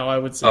companies now, I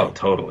would say. Oh,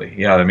 totally.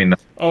 Yeah, I mean...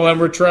 Oh,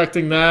 I'm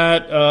retracting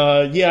that.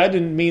 Yeah, I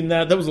didn't mean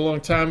that. That was a long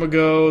time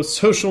ago.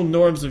 Social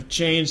norms have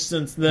changed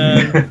since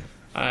then.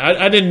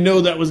 I didn't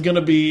know that was going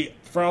to be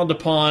frowned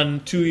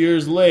upon 2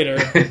 years later.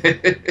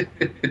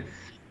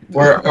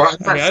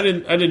 I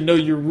didn't know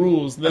your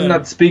rules then. I'm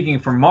not speaking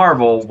for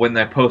Marvel when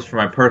I post for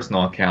my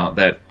personal account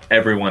that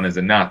everyone is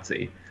a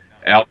Nazi.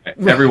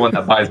 Everyone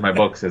that buys my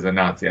books is a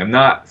Nazi. I'm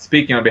not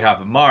speaking on behalf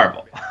of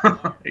Marvel.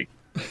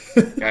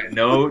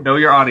 Know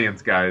your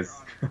audience, guys.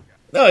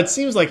 No, it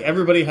seems like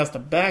everybody has to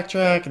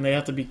backtrack and they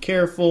have to be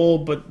careful,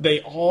 but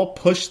they all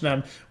push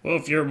them. Well,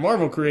 if you're a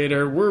Marvel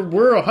creator, we're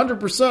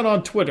 100%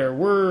 on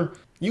Twitter.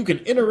 You can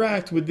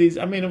interact with these.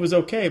 I mean, it was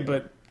okay,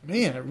 but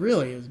man, it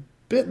really is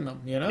bitten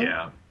them, you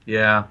know?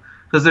 Yeah.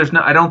 Because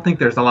I don't think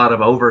there's a lot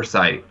of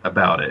oversight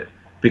about it,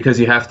 because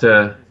you have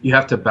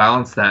to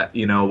balance that,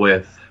 you know,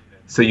 with,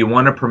 so you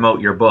want to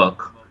promote your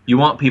book, you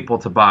want people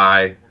to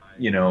buy,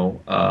 you know,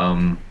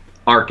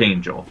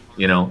 Archangel,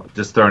 you know,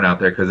 just throwing out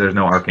there because there's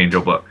no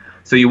Archangel book.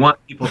 So you want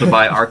people to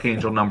buy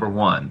Archangel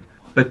 #1,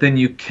 but then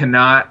you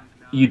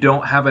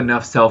don't have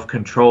enough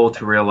self-control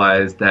to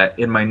realize that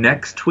in my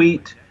next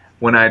tweet,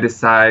 when I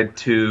decide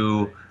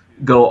to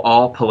go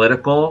all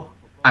political,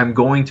 I'm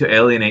going to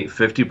alienate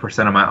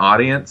 50% of my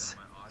audience.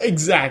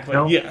 Exactly, you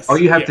know? Yes. All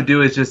you have to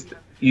do is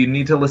you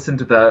need to listen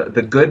to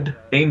the good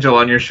angel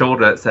on your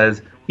shoulder that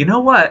says, you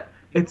know what,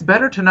 it's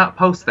better to not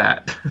post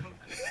that.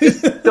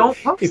 Don't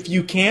post. If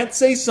you can't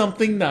say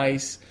something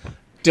nice,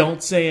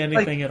 don't say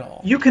anything at all.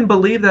 You can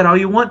believe that all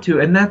you want to,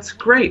 and that's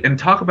great. And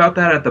talk about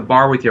that at the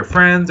bar with your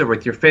friends or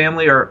with your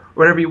family or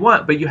whatever you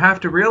want. But you have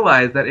to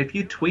realize that if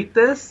you tweet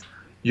this,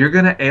 you're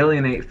going to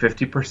alienate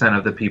 50%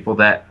 of the people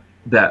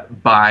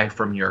that buy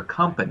from your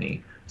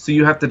company. So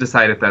you have to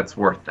decide if that's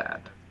worth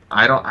that.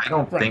 I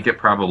don't think it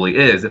probably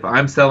is. If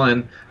I'm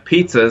selling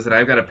pizzas and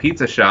I've got a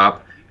pizza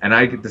shop and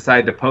I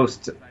decide to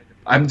post,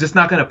 I'm just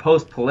not going to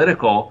post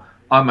political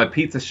on my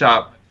pizza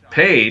shop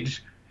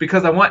page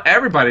because I want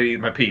everybody to eat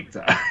my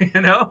pizza,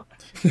 you know?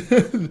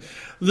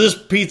 This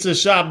pizza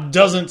shop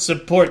doesn't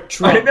support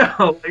Trump. I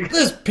know.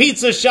 This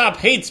pizza shop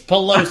hates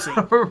Pelosi.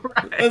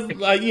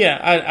 Right. Yeah,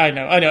 I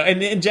know.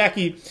 And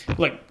Jackie,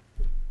 like,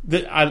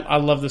 I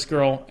love this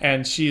girl,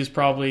 and she is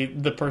probably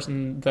the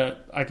person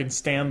that I can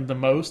stand the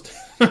most.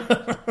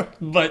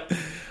 But,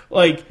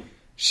 like,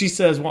 she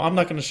says, well, I'm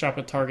not going to shop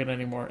at Target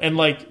anymore. And,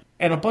 like,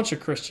 and a bunch of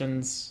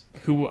Christians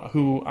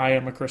who I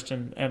am a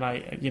Christian, and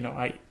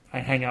I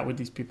hang out with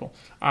these people.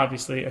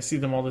 Obviously, I see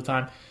them all the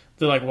time.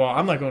 They're like, well,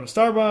 I'm not going to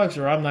Starbucks,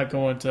 or I'm not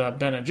going to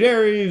Ben &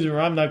 Jerry's,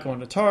 or I'm not going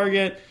to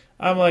Target.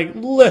 I'm like,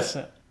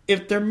 listen,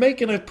 if they're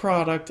making a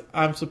product,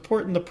 I'm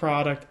supporting the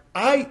product.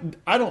 I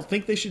don't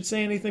think they should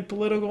say anything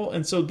political,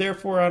 and so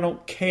therefore I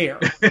don't care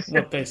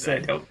what they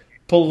say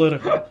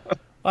political.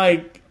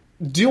 Like,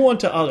 do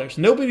unto others.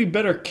 Nobody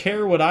better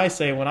care what I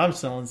say when I'm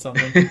selling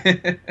something.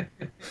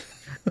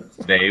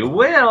 They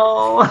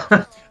will.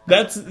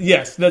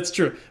 That's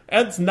true.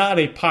 That's not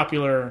a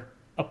popular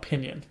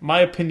opinion.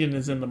 My opinion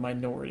is in the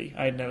minority.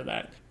 I know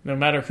that. No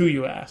matter who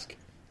you ask.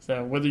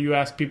 So whether you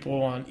ask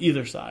people on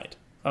either side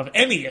of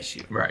any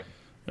issue. Right.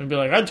 And be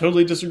like, I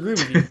totally disagree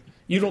with you.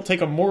 You don't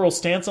take a moral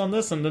stance on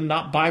this and then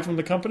not buy from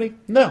the company?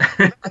 No,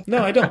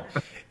 I don't.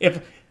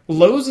 If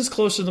Lowe's is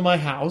closer to my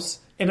house,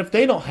 and if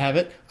they don't have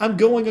it, I'm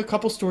going a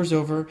couple stores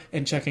over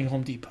and checking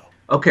Home Depot.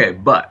 Okay,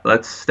 but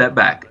let's step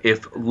back.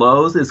 If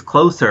Lowe's is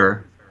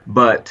closer,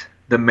 but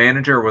the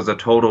manager was a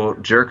total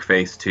jerk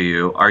face to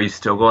you, are you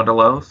still going to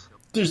Lowe's?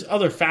 There's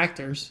other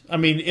factors. I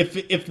mean, if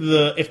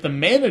the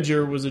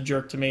manager was a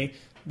jerk to me,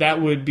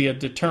 that would be a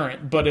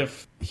deterrent. But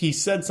if he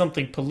said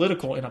something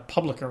political in a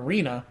public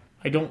arena,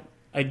 I don't.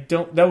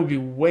 That would be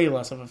way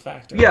less of a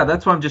factor. Yeah,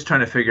 that's why I'm just trying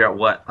to figure out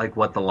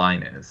what the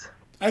line is.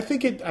 I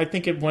think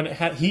when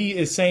he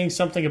is saying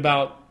something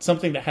about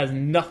something that has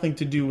nothing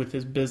to do with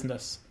his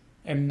business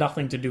and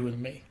nothing to do with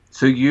me.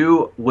 So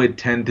you would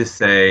tend to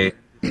say,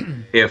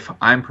 if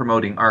I'm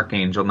promoting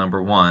Archangel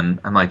 #1,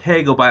 I'm like,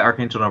 hey, go buy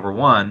Archangel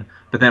 #1.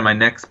 But then my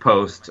next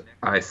post,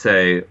 I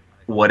say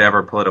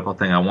whatever political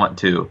thing I want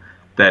to,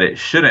 that it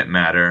shouldn't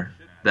matter,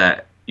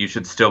 that you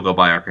should still go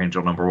buy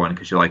Archangel #1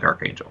 because you like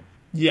Archangel.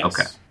 Yes.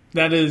 Okay.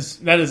 That is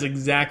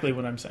exactly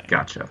what I'm saying.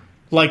 Gotcha.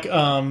 Like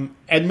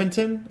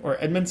Edmondson,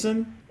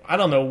 I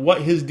don't know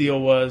what his deal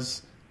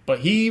was, but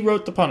he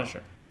wrote The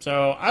Punisher.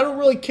 So I don't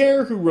really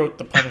care who wrote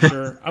The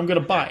Punisher. I'm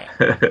going to buy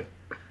it.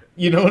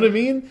 You know what I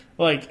mean?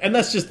 Like, and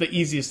that's just the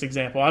easiest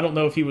example. I don't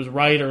know if he was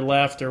right or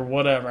left or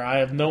whatever. I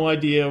have no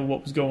idea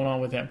what was going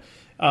on with him.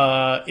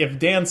 If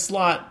Dan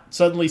Slott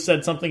suddenly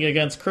said something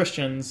against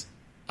Christians,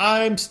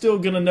 I'm still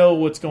going to know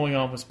what's going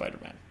on with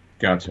Spider-Man.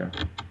 Gotcha.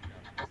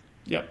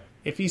 Yep.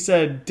 If he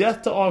said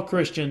death to all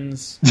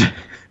Christians,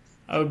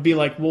 I would be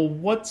like, well,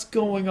 what's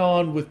going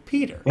on with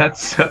Peter?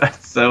 That's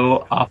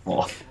so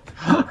awful.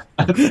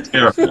 That's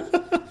terrible.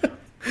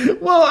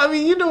 Well, I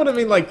mean, you know what I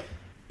mean? Like,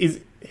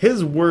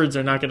 his words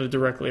are not going to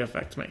directly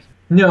affect me.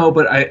 No,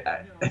 but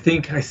I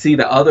think I see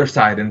the other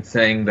side in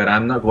saying that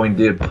I'm not going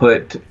to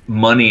put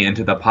money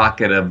into the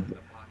pocket of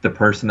the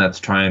person that's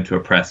trying to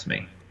oppress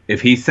me.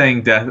 If he's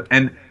saying death,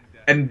 and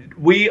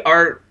we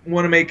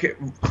want to make it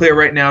clear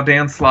right now,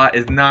 Dan Slott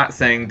is not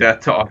saying death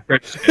to all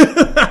Christians.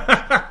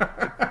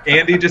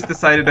 Andy just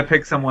decided to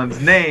pick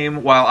someone's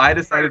name while I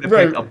decided to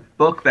pick a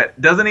book that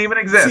doesn't even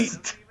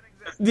exist.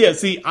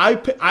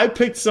 I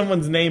picked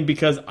someone's name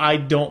because I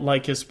don't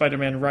like his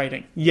Spider-Man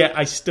writing, yet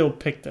I still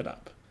picked it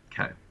up.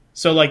 Okay.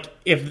 So, like,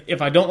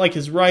 if I don't like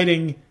his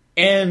writing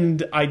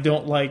and I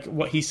don't like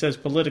what he says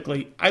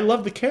politically, I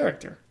love the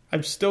character.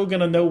 I'm still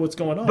going to know what's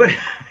going on. But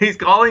he's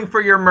calling for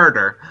your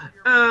murder.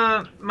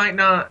 Might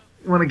not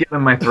want to give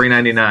him my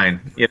 $3.99.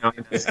 You know,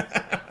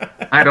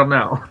 I don't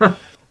know.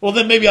 Well,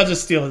 then maybe I'll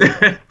just steal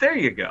it. There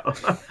you go.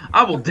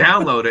 I will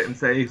download it and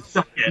say,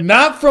 suck it.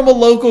 Not from a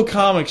local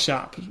comic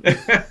shop.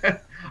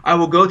 I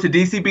will go to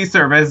DCB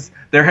Service,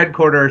 their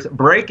headquarters,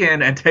 break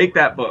in, and take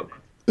that book.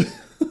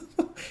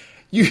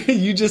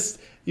 You just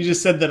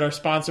said that our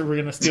sponsor, we're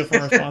going to steal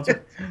from our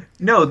sponsor?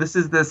 No, this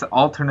is this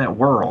alternate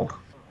world.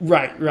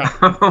 Right.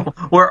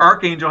 Where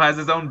Archangel has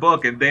his own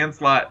book and Dan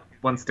Slott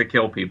wants to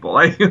kill people.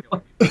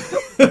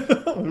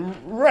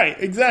 Right,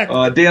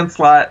 exactly. Dan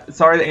Slott,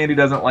 sorry that Andy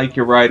doesn't like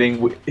your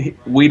writing.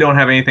 We don't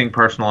have anything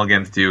personal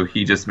against you.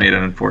 He just made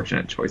an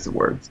unfortunate choice of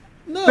words.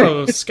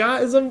 No,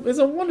 Scott is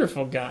a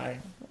wonderful guy.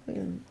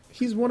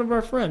 He's one of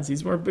our friends.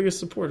 He's our biggest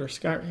supporter,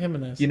 Scott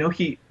Jimenez. You know,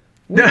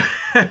 No,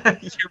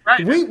 you're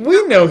right.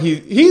 We know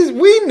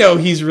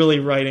he's really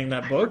writing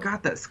that book. I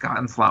forgot that Scott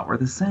and Slott were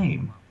the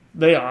same.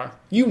 They are.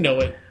 You know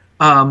it.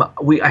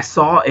 I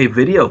saw a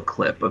video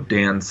clip of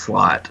Dan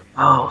Slott.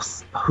 Oh,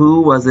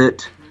 who was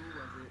it?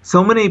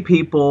 So many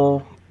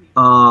people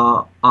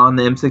on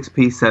the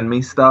M6P send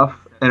me stuff,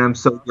 and I'm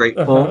so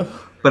grateful.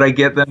 but I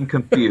get them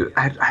confused.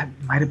 I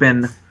might have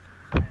been.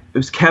 It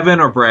was Kevin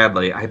or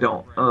Bradley. I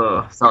don't.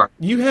 Sorry.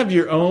 You have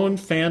your own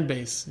fan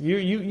base.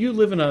 You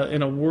live in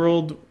a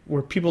world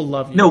where people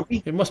love you. No,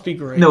 it must be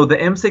great. No, the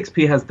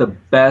M6P has the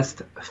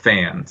best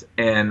fans,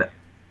 and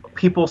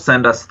people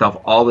send us stuff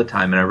all the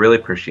time, and I really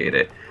appreciate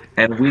it.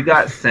 And we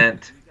got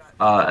sent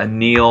a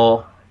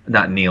Neil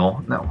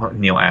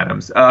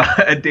Adams,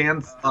 a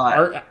Dan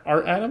Slott,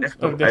 Art Adams,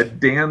 a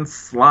Dan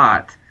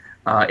Slott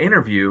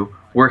interview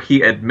where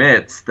he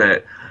admits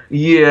that.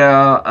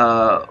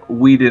 Yeah,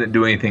 we didn't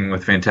do anything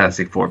with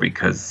Fantastic Four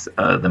because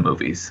the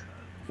movies.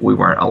 We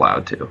weren't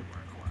allowed to.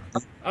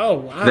 Oh,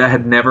 wow. That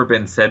had never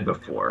been said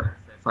before.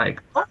 It's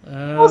like,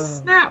 oh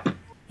snap.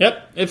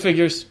 Yep, it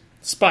figures.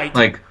 Spite.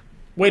 Like,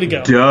 way to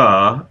go.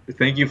 Duh.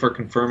 Thank you for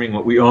confirming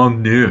what we all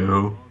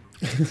knew.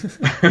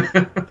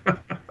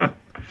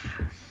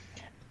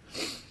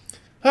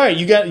 All right,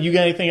 you got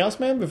anything else,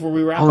 man, before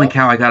we wrap Holy up?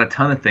 cow, I got a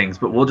ton of things,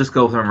 but we'll just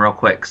go through them real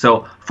quick.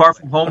 So, Far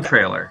From Home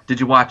trailer. Did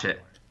you watch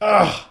it?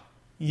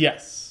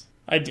 Yes,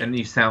 I did. And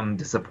you sound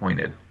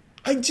disappointed.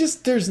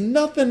 There's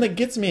nothing that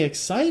gets me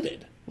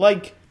excited.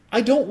 Like,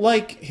 I don't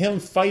like him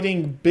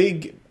fighting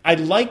big.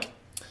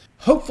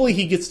 Hopefully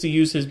he gets to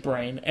use his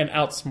brain and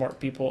outsmart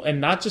people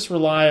and not just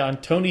rely on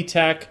Tony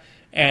Tech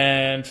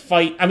and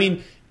fight. I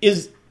mean,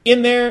 is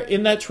in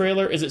that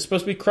trailer, is it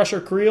supposed to be Crusher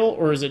Creel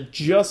or is it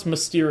just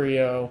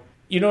Mysterio?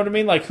 You know what I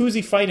mean? Like, who's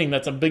he fighting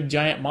that's a big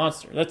giant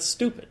monster? That's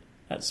stupid.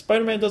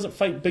 Spider-Man doesn't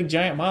fight big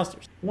giant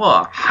monsters.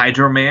 Well,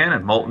 Hydro Man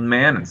and Molten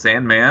Man and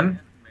Sandman.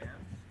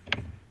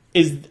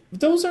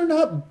 Those are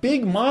not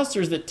big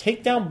monsters that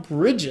take down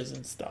bridges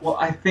and stuff. Well,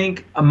 I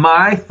think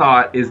my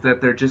thought is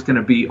that they're just going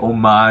to be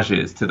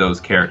homages to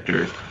those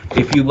characters.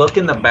 If you look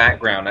in the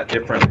background at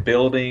different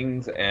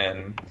buildings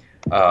and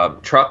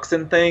trucks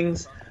and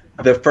things,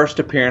 the first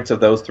appearance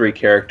of those three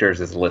characters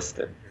is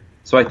listed.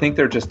 So I think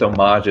they're just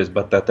homages,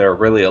 but that they're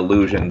really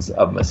illusions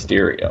of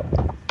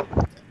Mysterio.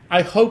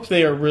 I hope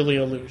they are really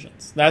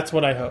illusions. That's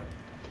what I hope.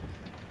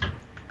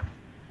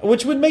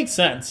 Which would make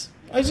sense.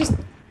 I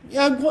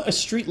want a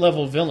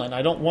street-level villain.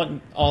 I don't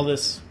want all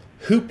this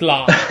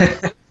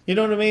hoopla. You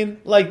know what I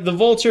mean? Like, the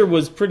Vulture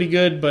was pretty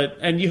good,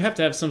 and you have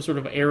to have some sort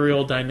of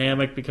aerial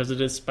dynamic because it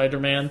is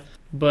Spider-Man.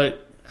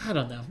 But, I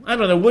don't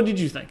know. What did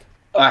you think?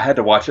 I had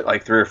to watch it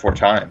like 3 or 4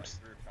 times.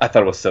 I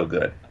thought it was so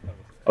good.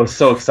 I was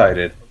so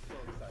excited.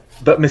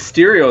 But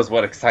Mysterio is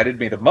what excited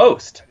me the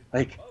most.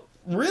 Like,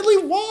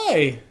 really?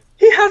 Why?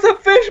 He has a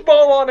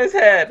fishbowl on his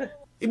head.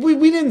 We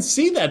didn't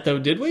see that, though,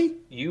 did we?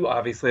 You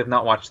obviously have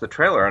not watched the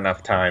trailer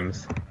enough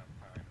times.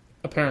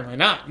 Apparently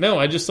not. No,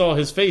 I just saw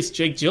his face,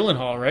 Jake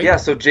Gyllenhaal, right? Yeah,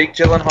 so Jake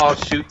Gyllenhaal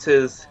shoots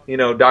his,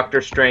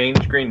 Doctor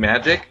Strange green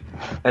magic,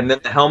 and then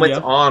the helmet's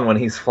on when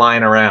he's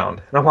flying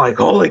around. And I'm like,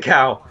 holy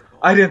cow,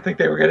 I didn't think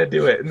they were going to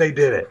do it, and they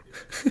did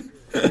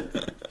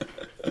it.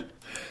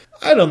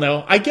 I don't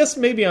know. I guess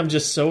maybe I'm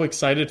just so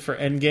excited for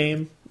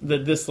Endgame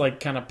that this,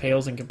 kind of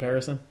pales in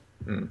comparison.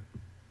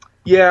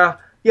 Yeah,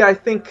 I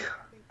think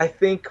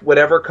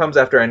whatever comes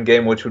after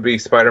Endgame, which would be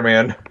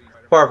Spider-Man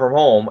Far From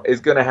Home, is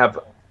going to have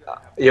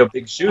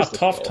big shoes. A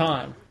tough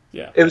time.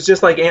 Yeah. It was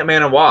just like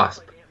Ant-Man and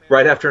Wasp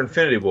right after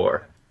Infinity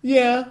War.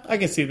 Yeah, I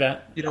can see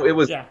that. It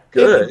was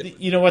good.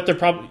 You know what?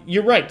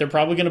 You're right. They're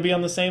probably going to be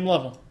on the same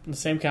level, the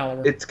same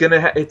caliber. It's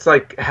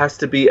has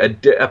to be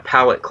a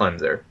palate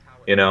cleanser,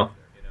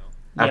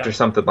 after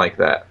something like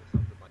that.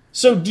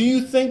 So do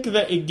you think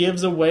that it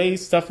gives away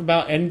stuff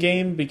about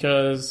Endgame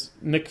because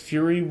Nick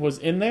Fury was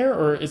in there,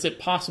 or is it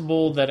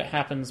possible that it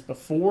happens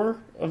before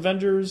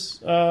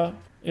Avengers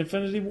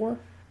Infinity War?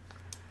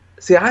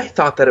 See, I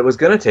thought that it was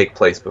going to take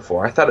place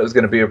before. I thought it was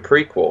going to be a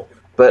prequel,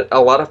 but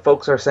a lot of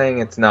folks are saying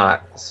it's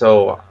not,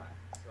 so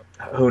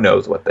who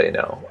knows what they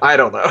know. I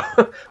don't know.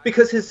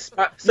 Because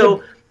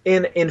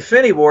in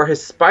Infinity War,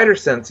 his spider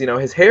sense,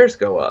 his hairs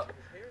go up.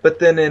 But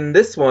then in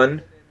this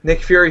one,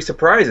 Nick Fury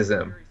surprises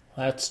him.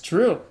 That's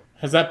true.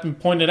 Has that been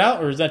pointed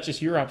out, or is that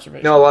just your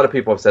observation? No, a lot of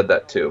people have said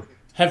that too.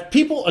 Have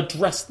people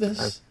addressed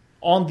this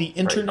on the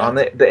internet? Right. On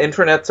the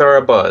intranets are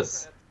a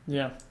buzz.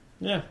 Yeah.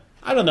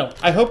 I don't know.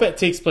 I hope it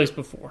takes place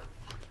before.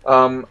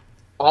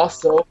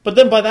 Also... But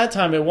then by that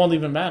time, it won't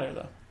even matter,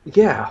 though.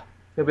 Yeah.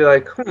 It'll be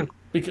like, a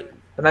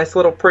nice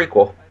little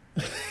prequel.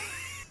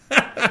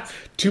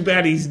 Too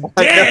bad he's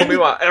dead!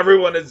 Meanwhile,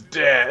 everyone is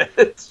dead.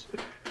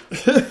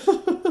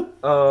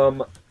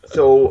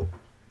 So,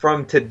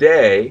 from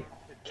today...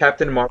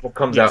 Captain Marvel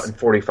comes out in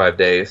 45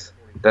 days.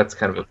 That's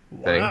kind of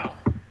a thing. Wow.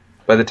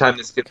 By the time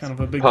this gets kind of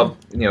a big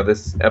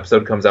this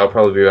episode comes out,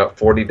 probably be about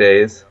 40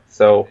 days.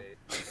 So,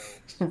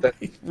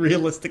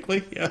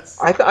 realistically, yes.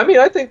 I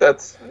think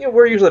that's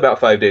we're usually about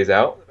 5 days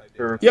out.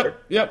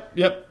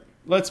 Yep.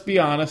 Let's be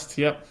honest.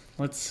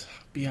 Let's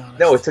be honest.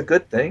 No, it's a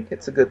good thing.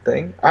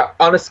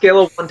 On a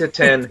scale of 1 to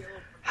 10,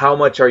 how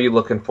much are you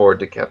looking forward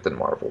to Captain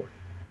Marvel?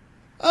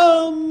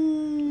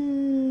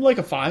 Like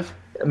a 5.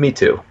 Me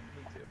too.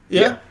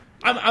 Yeah.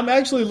 I'm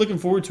actually looking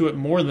forward to it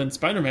more than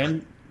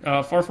Spider-Man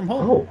Far From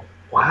Home. Oh,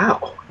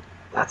 wow.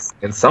 That's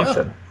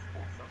something. Yeah.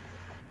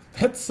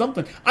 That's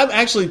something. I'm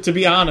actually, to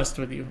be honest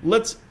with you,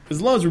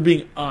 as long as we're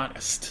being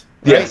honest,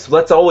 Right? Yes,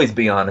 let's always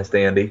be honest,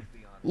 Andy.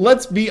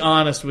 Let's be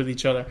honest with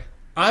each other.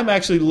 I'm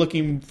actually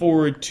looking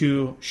forward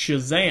to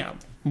Shazam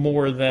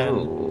more than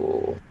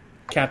Ooh.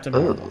 Captain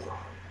Marvel. Ooh.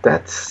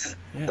 That's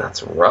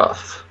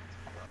rough.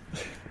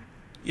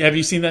 Have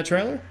you seen that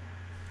trailer?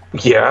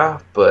 Yeah,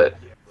 but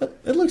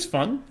It looks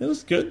fun. It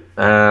looks good.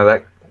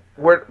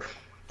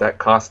 that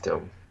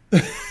costume.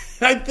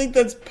 I think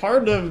that's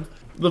part of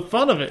the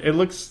fun of it. It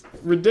looks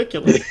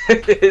ridiculous.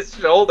 His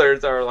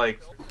shoulders are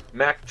like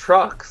Mack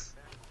trucks.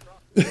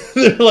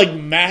 They're like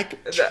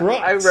Mack trucks.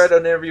 I read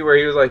an interview where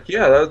he was like,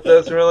 "Yeah,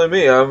 that's really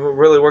me. I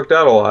really worked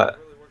out a lot."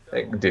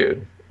 Like,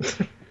 dude,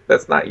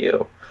 that's not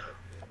you.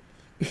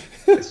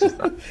 It's just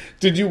not.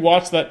 Did you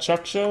watch that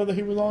Chuck show that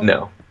he was on?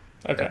 No.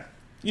 Okay.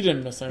 You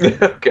didn't miss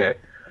anything. Okay.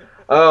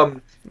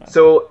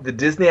 So the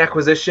Disney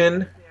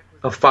acquisition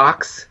of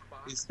Fox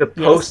is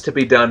supposed to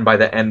be done by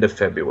the end of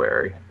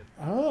February.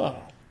 Oh.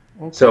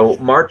 Okay. So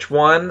March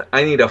 1,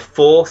 I need a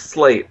full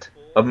slate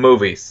of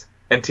movies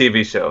and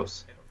TV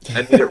shows.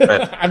 I need it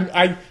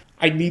ready.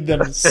 I need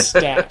them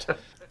stat.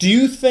 Do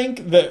you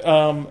think that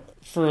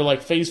for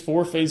like Phase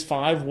 4, Phase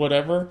 5,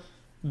 whatever,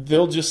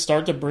 they'll just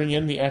start to bring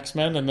in the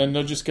X-Men and then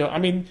they'll just go... I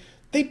mean,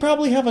 they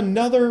probably have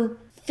another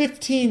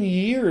 15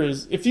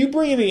 years. If you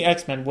bring in the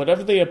X-Men,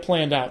 whatever they have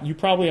planned out, you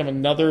probably have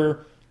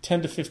another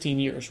 10 to 15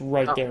 years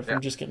right there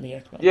from just getting the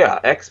X-Men. Yeah,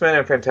 X-Men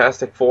and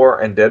Fantastic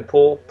Four and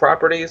Deadpool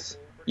properties.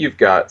 You've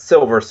got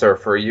Silver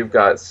Surfer. You've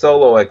got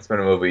solo X-Men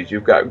movies.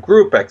 You've got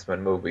group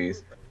X-Men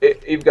movies.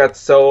 You've got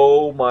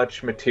so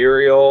much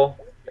material.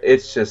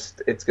 It's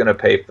going to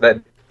pay for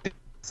that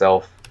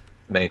itself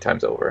many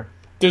times over.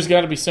 There's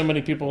got to be so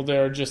many people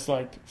there just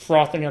like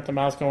frothing at the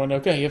mouth going,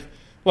 okay, if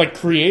like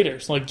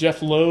creators, like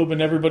Jeff Loeb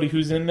and everybody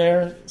who's in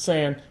there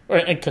saying,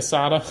 and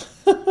Casada,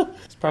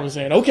 is probably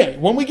saying, okay,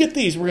 when we get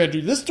these, we're going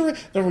to do this story,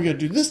 then we're going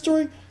to do this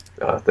story.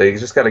 They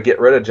just got to get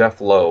rid of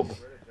Jeff Loeb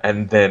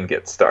and then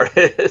get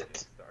started.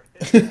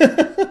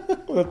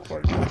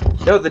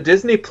 No, the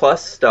Disney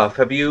Plus stuff.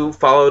 Have you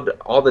followed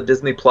all the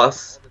Disney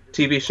Plus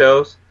TV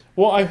shows?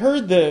 Well, I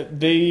heard that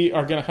they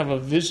are going to have a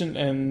Vision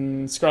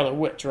and Scarlet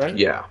Witch, right?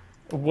 Yeah.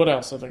 What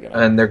else are they going to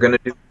And they're going to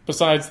do...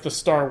 besides the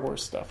Star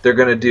Wars stuff? They're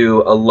going to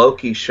do a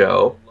Loki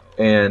show,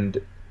 and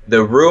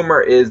the rumor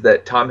is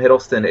that Tom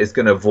Hiddleston is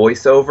going to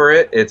voice over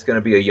it. It's going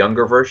to be a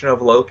younger version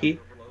of Loki,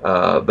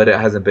 but it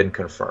hasn't been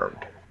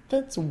confirmed.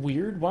 That's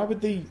weird. Why would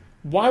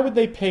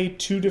they pay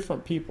two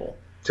different people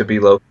to be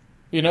Loki?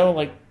 You know,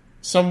 like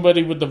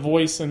somebody with the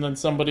voice and then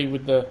somebody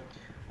with the...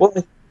 Well,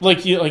 like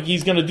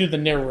he's going to do the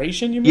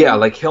narration, you mean? Yeah,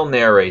 like he'll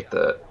narrate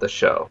the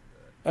show.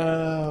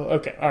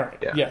 Okay, all right.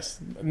 Yeah. Yes.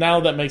 Now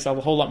that makes a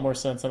whole lot more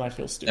sense and I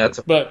feel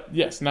stupid. But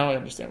yes, now I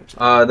understand what you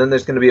mean. Then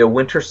there's going to be a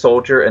Winter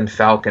Soldier and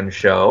Falcon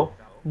show.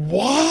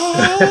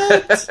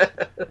 What?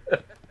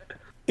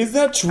 Is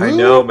that true? I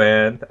know,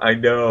 man. I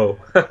know.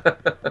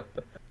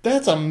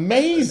 That's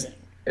amazing.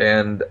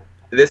 And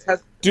this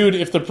has... Dude,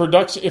 if the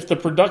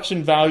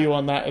production value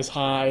on that is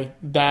high,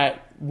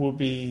 that will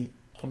be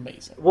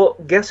amazing. Well,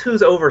 guess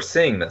who's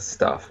overseeing this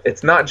stuff?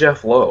 It's not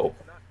Jeff Loeb.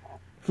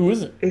 Who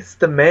is it? It's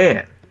the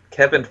man,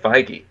 Kevin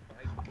Feige.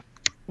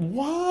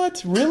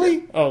 What?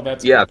 Really? Oh,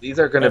 that's yeah. good. These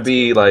are going to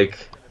be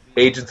like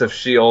Agents of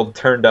S.H.I.E.L.D.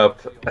 turned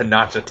up a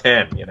notch of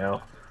 10. You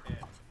know.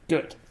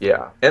 Good.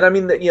 Yeah, and I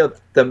mean,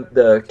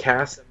 the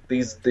cast,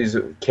 these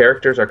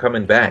characters are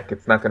coming back.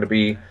 It's not going to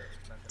be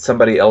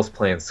somebody else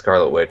playing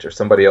Scarlet Witch or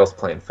somebody else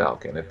playing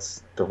Falcon.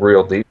 It's the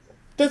real deal.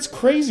 That's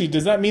crazy.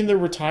 Does that mean they're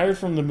retired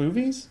from the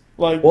movies?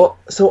 Like, well,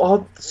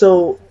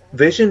 so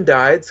Vision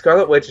died,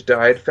 Scarlet Witch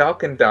died,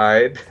 Falcon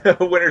died,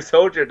 Winter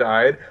Soldier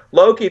died,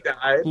 Loki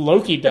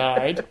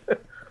died.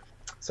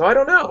 So I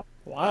don't know.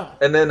 Wow.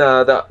 And then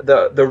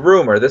the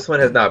rumor, this one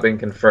has not been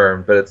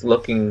confirmed, but it's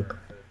looking.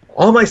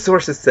 All my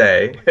sources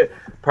say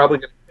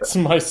probably it's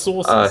my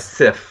sources.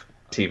 Sif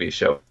TV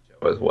show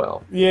as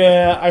well.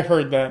 Yeah, I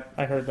heard that.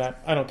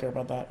 I don't care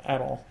about that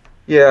at all.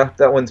 Yeah,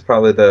 that one's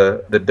probably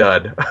the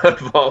dud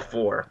of all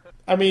four.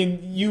 I mean,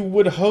 you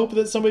would hope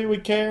that somebody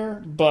would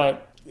care,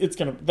 but it's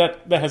gonna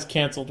that has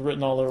canceled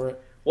written all over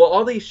it. Well,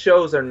 all these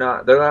shows they're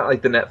not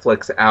like the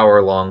Netflix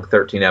hour-long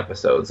 13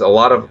 episodes.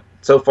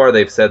 So far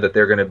they've said that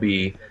they're going to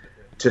be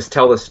just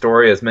tell the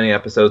story as many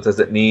episodes as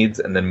it needs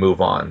and then move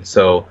on.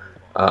 So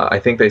I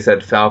think they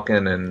said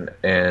Falcon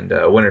and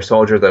Winter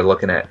Soldier, they're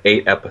looking at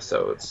 8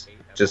 episodes.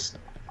 Just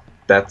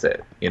that's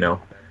it, you know.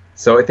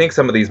 So I think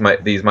some of these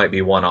might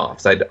be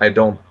one-offs. I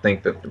don't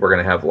think that we're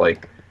going to have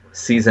like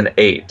season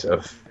 8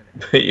 of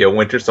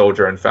Winter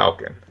Soldier and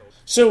Falcon.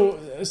 So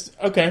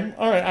okay,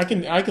 all right,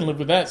 I can live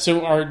with that.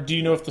 So do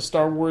you know if the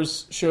Star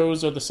Wars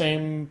shows are the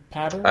same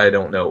pattern? I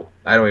don't know.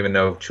 I don't even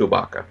know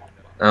Chewbacca.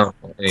 I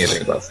don't know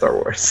anything about Star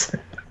Wars.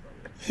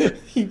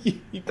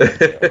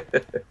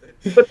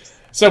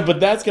 But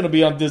that's going to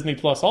be on Disney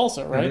Plus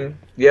also, right? Mm-hmm.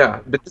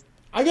 Yeah, but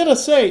I gotta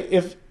say,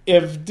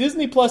 if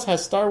Disney Plus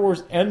has Star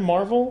Wars and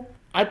Marvel,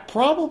 I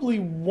probably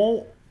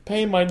won't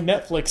pay my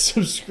Netflix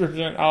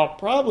subscription. I'll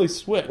probably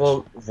switch.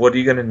 Well, what are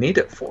you going to need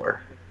it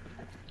for?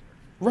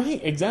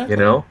 Right, exactly.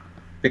 You know,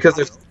 because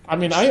there's. I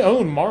mean, I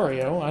own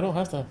Mario. I don't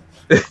have to.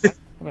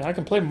 I mean, I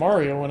can play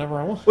Mario whenever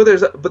I want. Well,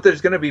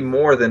 there's going to be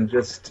more than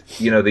just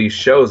these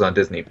shows on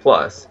Disney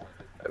Plus.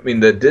 I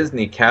mean, the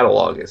Disney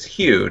catalog is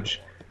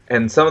huge,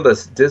 and some of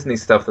this Disney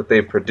stuff that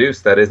they've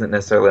produced that isn't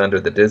necessarily under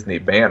the Disney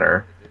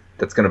banner,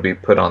 that's going to be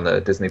put on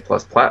the Disney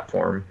Plus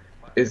platform,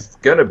 is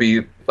going to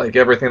be like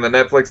everything that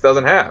Netflix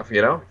doesn't have.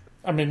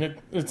 I mean,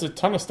 it's a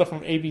ton of stuff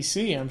from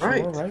ABC, I'm sure,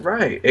 right?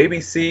 Right.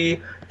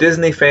 ABC,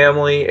 Disney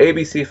Family,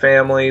 ABC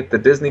Family, the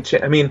Disney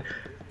Channel. I mean,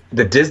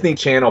 the Disney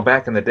Channel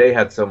back in the day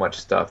had so much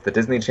stuff. The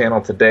Disney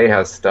Channel today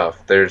has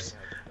stuff. There's,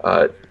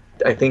 I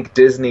think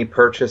Disney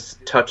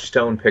purchased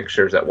Touchstone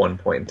Pictures at one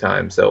point in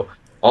time. So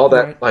all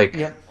that,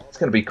 It's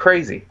going to be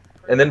crazy.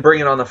 And then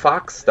bringing on the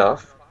Fox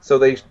stuff, so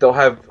they'll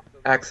have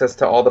access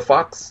to all the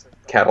Fox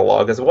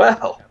catalog as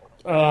well.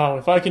 Oh,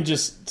 if I can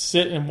just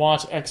sit and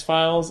watch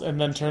X-Files and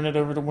then turn it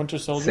over to Winter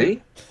Soldier.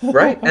 See?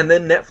 Right. And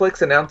then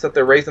Netflix announced that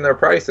they're raising their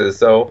prices.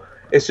 So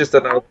it's just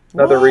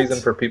another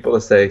reason for people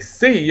to say,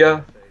 see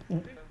ya.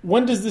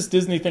 When does this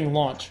Disney thing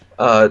launch?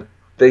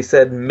 They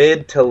said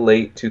mid to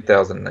late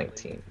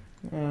 2019.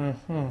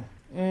 And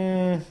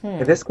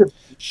this could...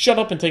 Shut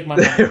up and take my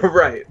money.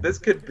 Right. This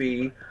could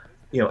be,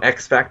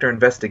 X Factor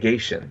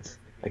Investigations.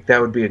 Like, that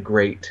would be a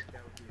great...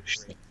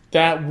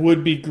 That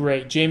would be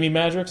great. Jamie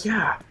Madrox?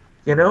 Yeah.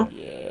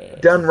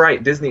 Done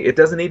right. Disney, it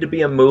doesn't need to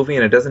be a movie,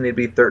 and it doesn't need to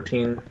be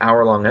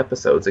 13-hour-long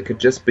episodes. It could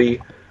just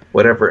be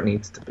whatever it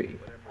needs to be.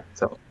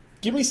 So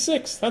give me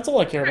 6. That's all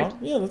I care about.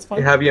 Yeah, that's fine.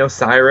 You have,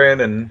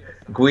 Siren and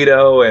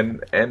Guido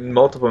and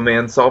Multiple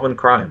Man solving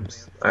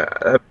crimes.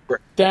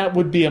 That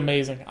would be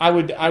amazing. I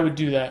would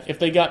do that. If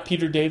they got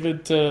Peter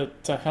David to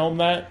helm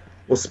that.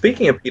 Well,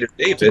 speaking of Peter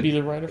David, to be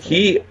the writer for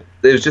it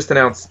was just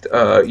announced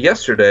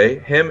yesterday,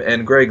 him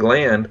and Greg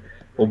Land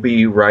will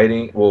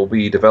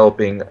be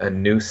developing a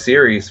new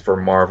series for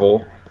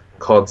Marvel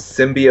called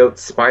Symbiote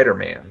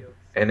Spider-Man,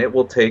 and it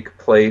will take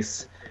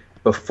place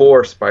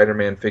before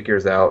Spider-Man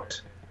figures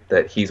out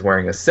that he's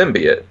wearing a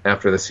symbiote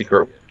after the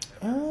Secret.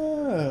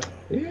 Oh.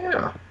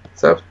 Yeah.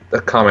 So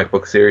a comic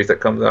book series that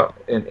comes out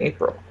in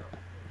April.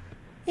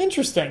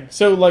 Interesting.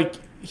 So,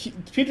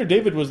 Peter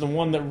David was the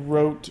one that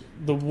wrote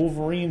the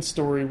Wolverine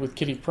story with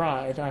Kitty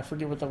Pryde. I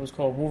forget what that was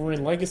called.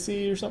 Wolverine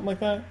Legacy or something like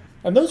that.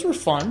 And those were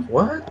fun.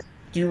 What?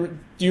 Do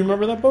you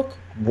remember that book?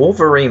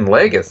 Wolverine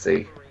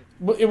Legacy?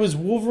 It was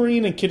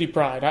Wolverine and Kitty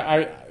Pryde.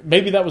 I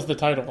maybe that was the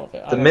title of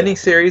it. The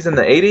miniseries in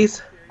the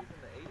 80s?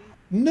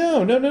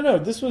 No.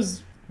 This was,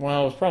 it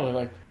was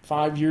probably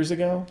 5 years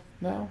ago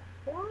now.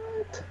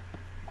 What?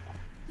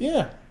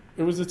 Yeah.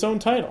 It was its own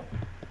title.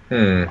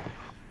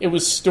 It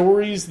was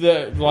stories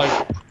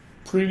that,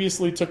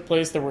 previously took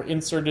place that were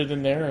inserted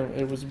in there.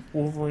 It was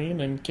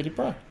Wolverine and Kitty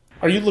Pryde.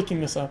 Are you looking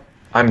this up?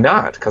 I'm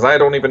not, because I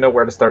don't even know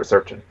where to start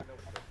searching.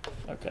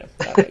 Okay.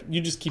 All right.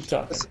 You just keep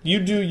talking. You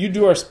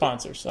do our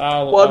sponsors.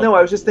 I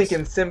was just thinking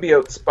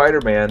Symbiote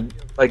Spider-Man.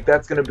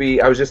 That's going to be...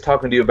 I was just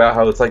talking to you about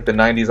how it's like the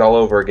 90s all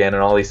over again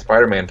and all these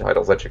Spider-Man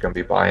titles that you're going to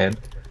be buying.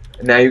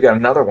 And now you got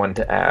another one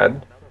to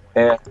add.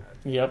 And,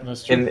 yep,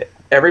 that's true. And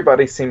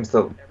everybody seems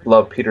to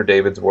love Peter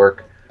David's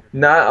work.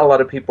 Not a lot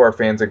of people are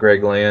fans of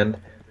Greg Land,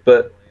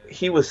 but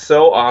he was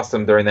so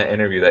awesome during that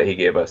interview that he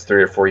gave us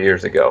 3 or 4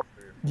 years ago.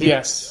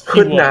 Yes.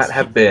 Could not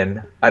have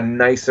been a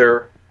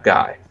nicer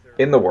guy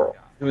in the world.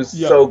 He was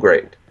so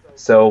great.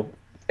 So,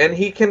 and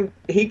he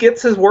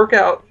gets his work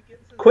out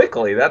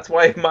quickly. That's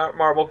why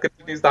Marvel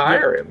continues to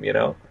hire him,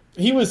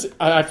 He was,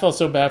 I felt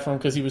so bad for him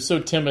because he was so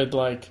timid,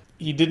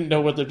 he didn't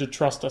know whether to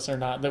trust us or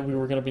not, that we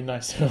were going to be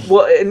nice to him.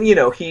 Well, and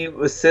he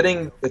was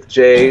sitting with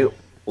Jay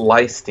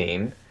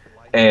Leistein,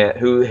 and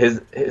who his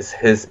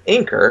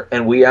inker,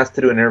 and we asked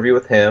to do an interview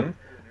with him,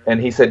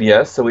 and he said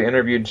yes, so we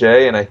interviewed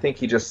Jay, and I think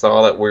he just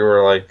saw that we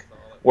were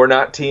we're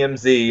not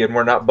TMZ and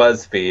we're not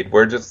BuzzFeed.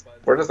 We're just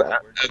a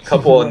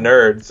couple of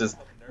nerds just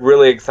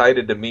really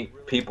excited to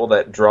meet people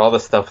that draw the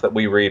stuff that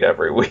we read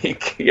every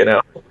week,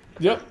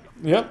 Yep.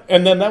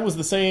 And then that was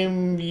the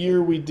same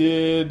year we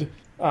did,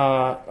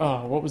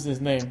 what was his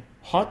name?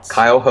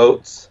 Kyle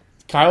Holtz.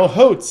 Kyle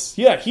Holtz.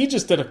 Yeah, he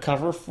just did a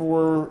cover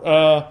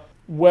for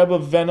Web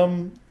of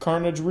Venom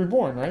Carnage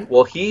Reborn, right?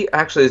 Well, he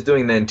actually is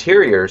doing the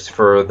interiors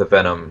for the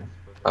Venom,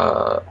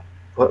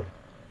 what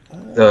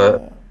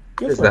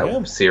is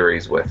that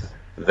series with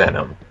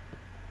Venom?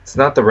 It's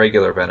not the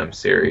regular Venom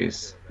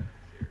series.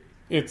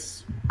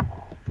 It's...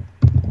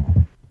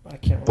 I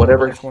can't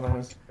remember which one it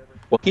was.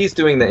 Well, he's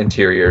doing the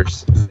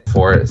interiors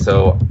for it,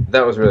 so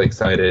that was really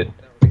exciting.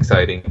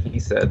 He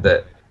said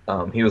that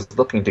he was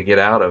looking to get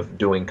out of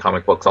doing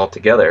comic books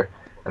altogether,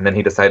 and then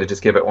he decided to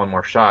just give it one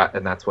more shot,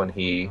 and that's when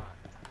he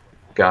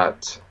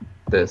got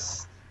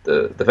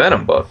the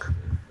Venom book.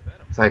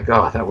 It's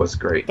that was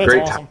great. That's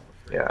great awesome.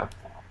 Time.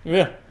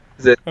 Yeah.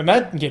 And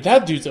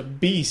that dude's a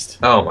beast.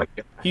 Oh my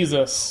god. He's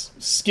a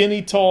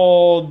skinny,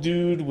 tall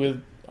dude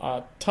with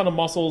a ton of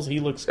muscles. He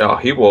looks. Oh,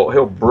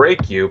 he'll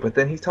break you, but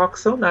then he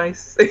talks so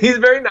nice. He's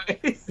very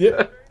nice.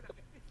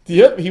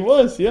 Yep, he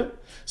was. Yep.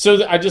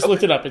 So I just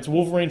looked it up. It's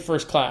Wolverine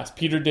First Class.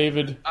 Peter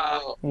David,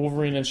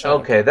 Wolverine and Shadow.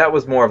 Okay, that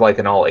was more of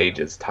an all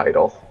ages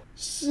title.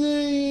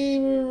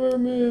 Yeah,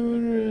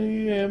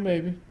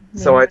 maybe.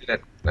 So I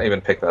didn't I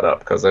even picked that up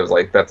because I was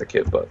like, that's a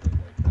kid's book.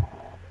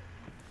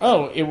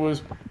 Oh, it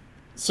was.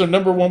 So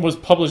number 1 was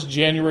published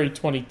January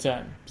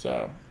 2010.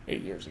 So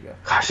 8 years ago.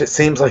 Gosh, it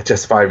seems like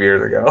just 5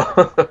 years ago.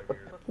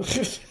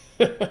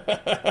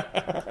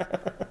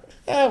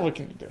 What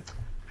can you do?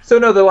 So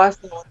no, the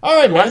last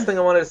thing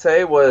I wanted to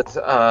say was,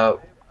 I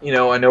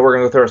know we're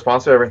going to go through our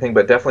sponsor and everything,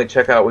 but definitely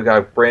check out, we got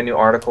a brand new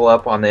article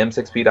up on the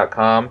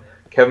M6P.com.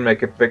 Kevin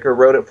McVicker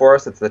wrote it for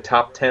us. It's the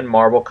top 10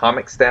 Marvel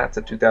comic stats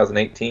of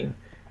 2018.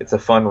 It's a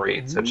fun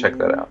read, so check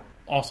that out.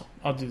 Awesome,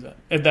 I'll do that.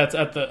 And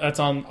that's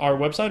on our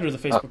website or the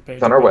Facebook page?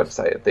 It's on our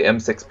website at the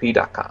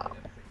M6P.com.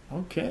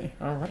 Okay,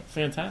 all right,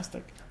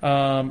 fantastic.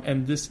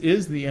 And this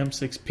is the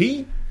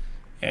M6P,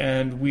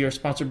 and we are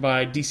sponsored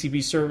by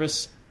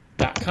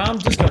DCBService.com,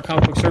 Discount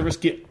Comic Book Service.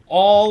 Get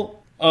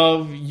all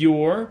of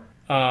your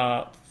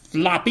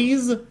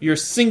floppies, your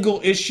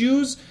single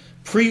issues,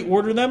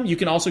 pre-order them. You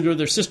can also go to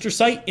their sister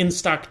site,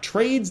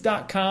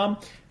 InStockTrades.com.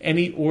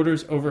 Any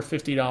orders over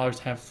 $50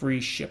 have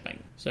free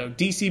shipping. So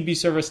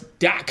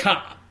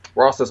DCBService.com.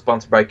 We're also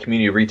sponsored by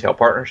Community Retail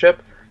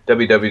Partnership,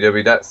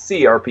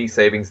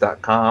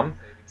 www.crpsavings.com.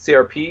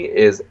 CRP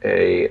is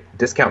a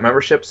discount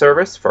membership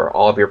service for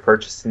all of your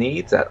purchase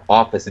needs at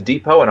Office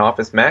Depot and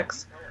Office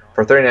Max.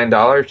 For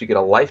 $39, you get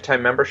a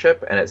lifetime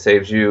membership, and it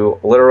saves you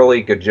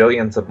literally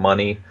gajillions of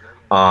money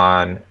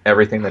on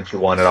everything that you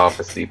want at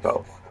Office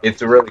Depot.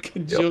 It's a really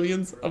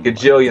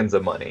gajillions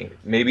of money.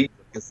 Maybe.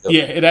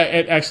 Yeah,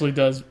 it actually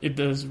does. It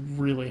does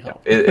really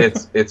help.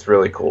 It's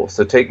really cool.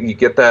 So you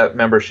get that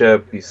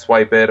membership, you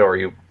swipe it, or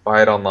you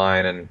buy it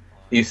online, and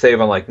you save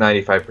on like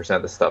 95%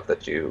 of the stuff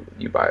that you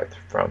buy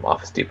from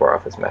Office Depot or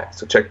Office Max.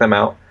 So check them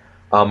out.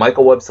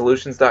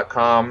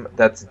 MichaelWebSolutions.com.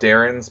 That's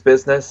Darren's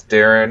business.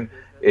 Darren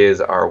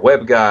is our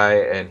web guy,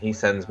 and he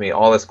sends me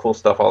all this cool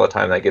stuff all the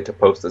time that I get to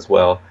post as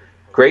well.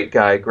 Great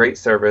guy, great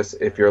service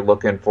if you're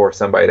looking for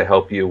somebody to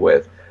help you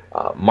with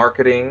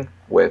marketing,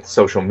 with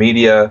social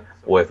media,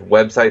 with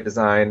website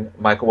design.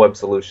 Michael Web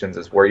Solutions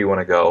is where you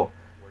want to go.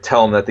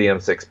 Tell them that the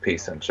M6P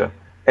sent you.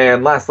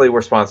 And lastly,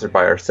 we're sponsored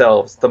by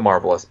ourselves, The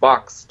Marvelous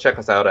Box. Check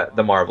us out at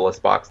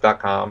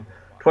themarvelousbox.com.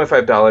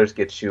 $25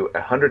 gets you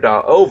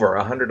over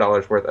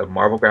 $100 worth of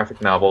Marvel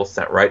graphic novels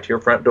sent right to your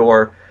front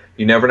door.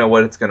 You never know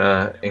what it's going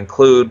to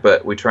include,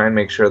 but we try and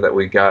make sure that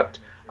we got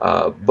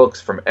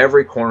books from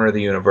every corner of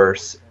the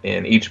universe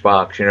in each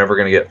box. You're never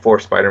going to get 4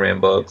 Spider-Man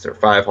books or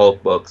 5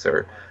 Hulk books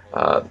or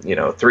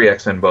 3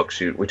 X-Men books.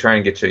 We try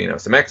and get you,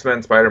 some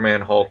X-Men, Spider-Man,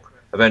 Hulk,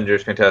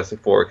 Avengers, Fantastic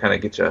Four, kind of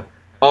get you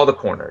all the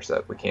corners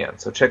that we can.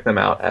 So check them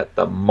out at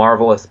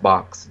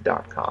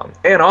themarvelousbox.com.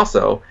 And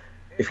also,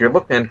 if you're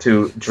looking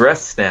to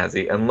dress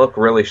snazzy and look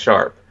really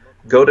sharp,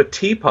 go to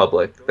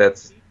TeePublic,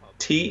 that's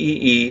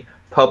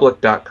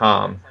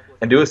TeePublic.com,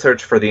 and do a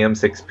search for the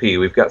M6P.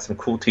 We've got some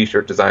cool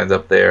t-shirt designs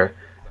up there,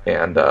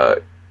 and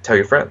tell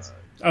your friends.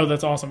 Oh,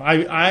 that's awesome. I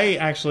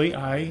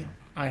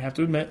have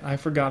to admit, I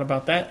forgot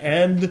about that,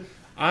 and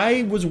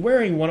I was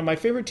wearing one of my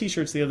favorite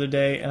t-shirts the other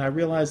day, and I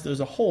realized there's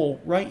a hole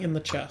right in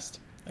the chest.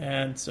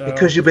 And so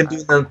because you've been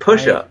doing them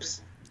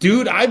push-ups.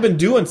 Dude, I've been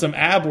doing some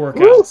ab workouts.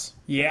 Woo!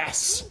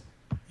 Yes.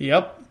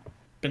 Yep.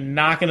 Been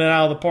knocking it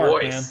out of the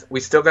park, man. We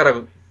still got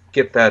to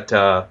get that,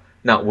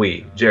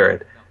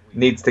 Jared,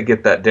 needs to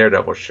get that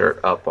Daredevil shirt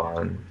up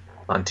on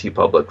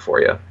TeePublic for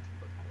you.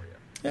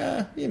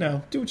 Yeah, do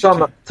what you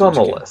can. It's on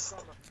the list.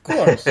 Of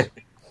course.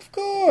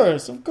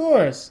 Of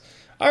course.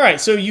 All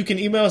right, so you can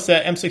email us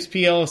at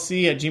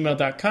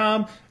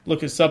m6plc@gmail.com.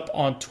 Look us up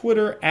on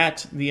Twitter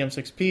at the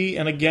M6P.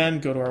 And again,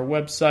 go to our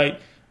website,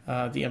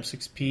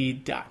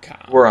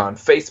 themsixp.com. We're on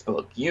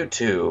Facebook,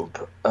 YouTube.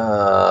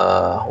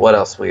 What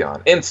else are we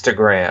on?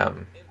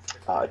 Instagram,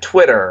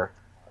 Twitter,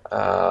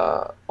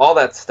 all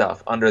that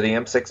stuff under the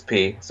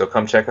M6P. So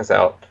come check us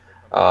out.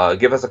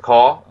 Give us a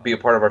call. Be a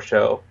part of our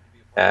show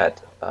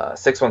at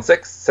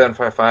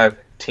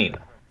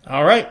 616-755-TINA.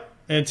 All right.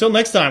 And until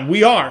next time,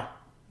 we are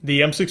the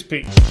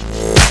M6P.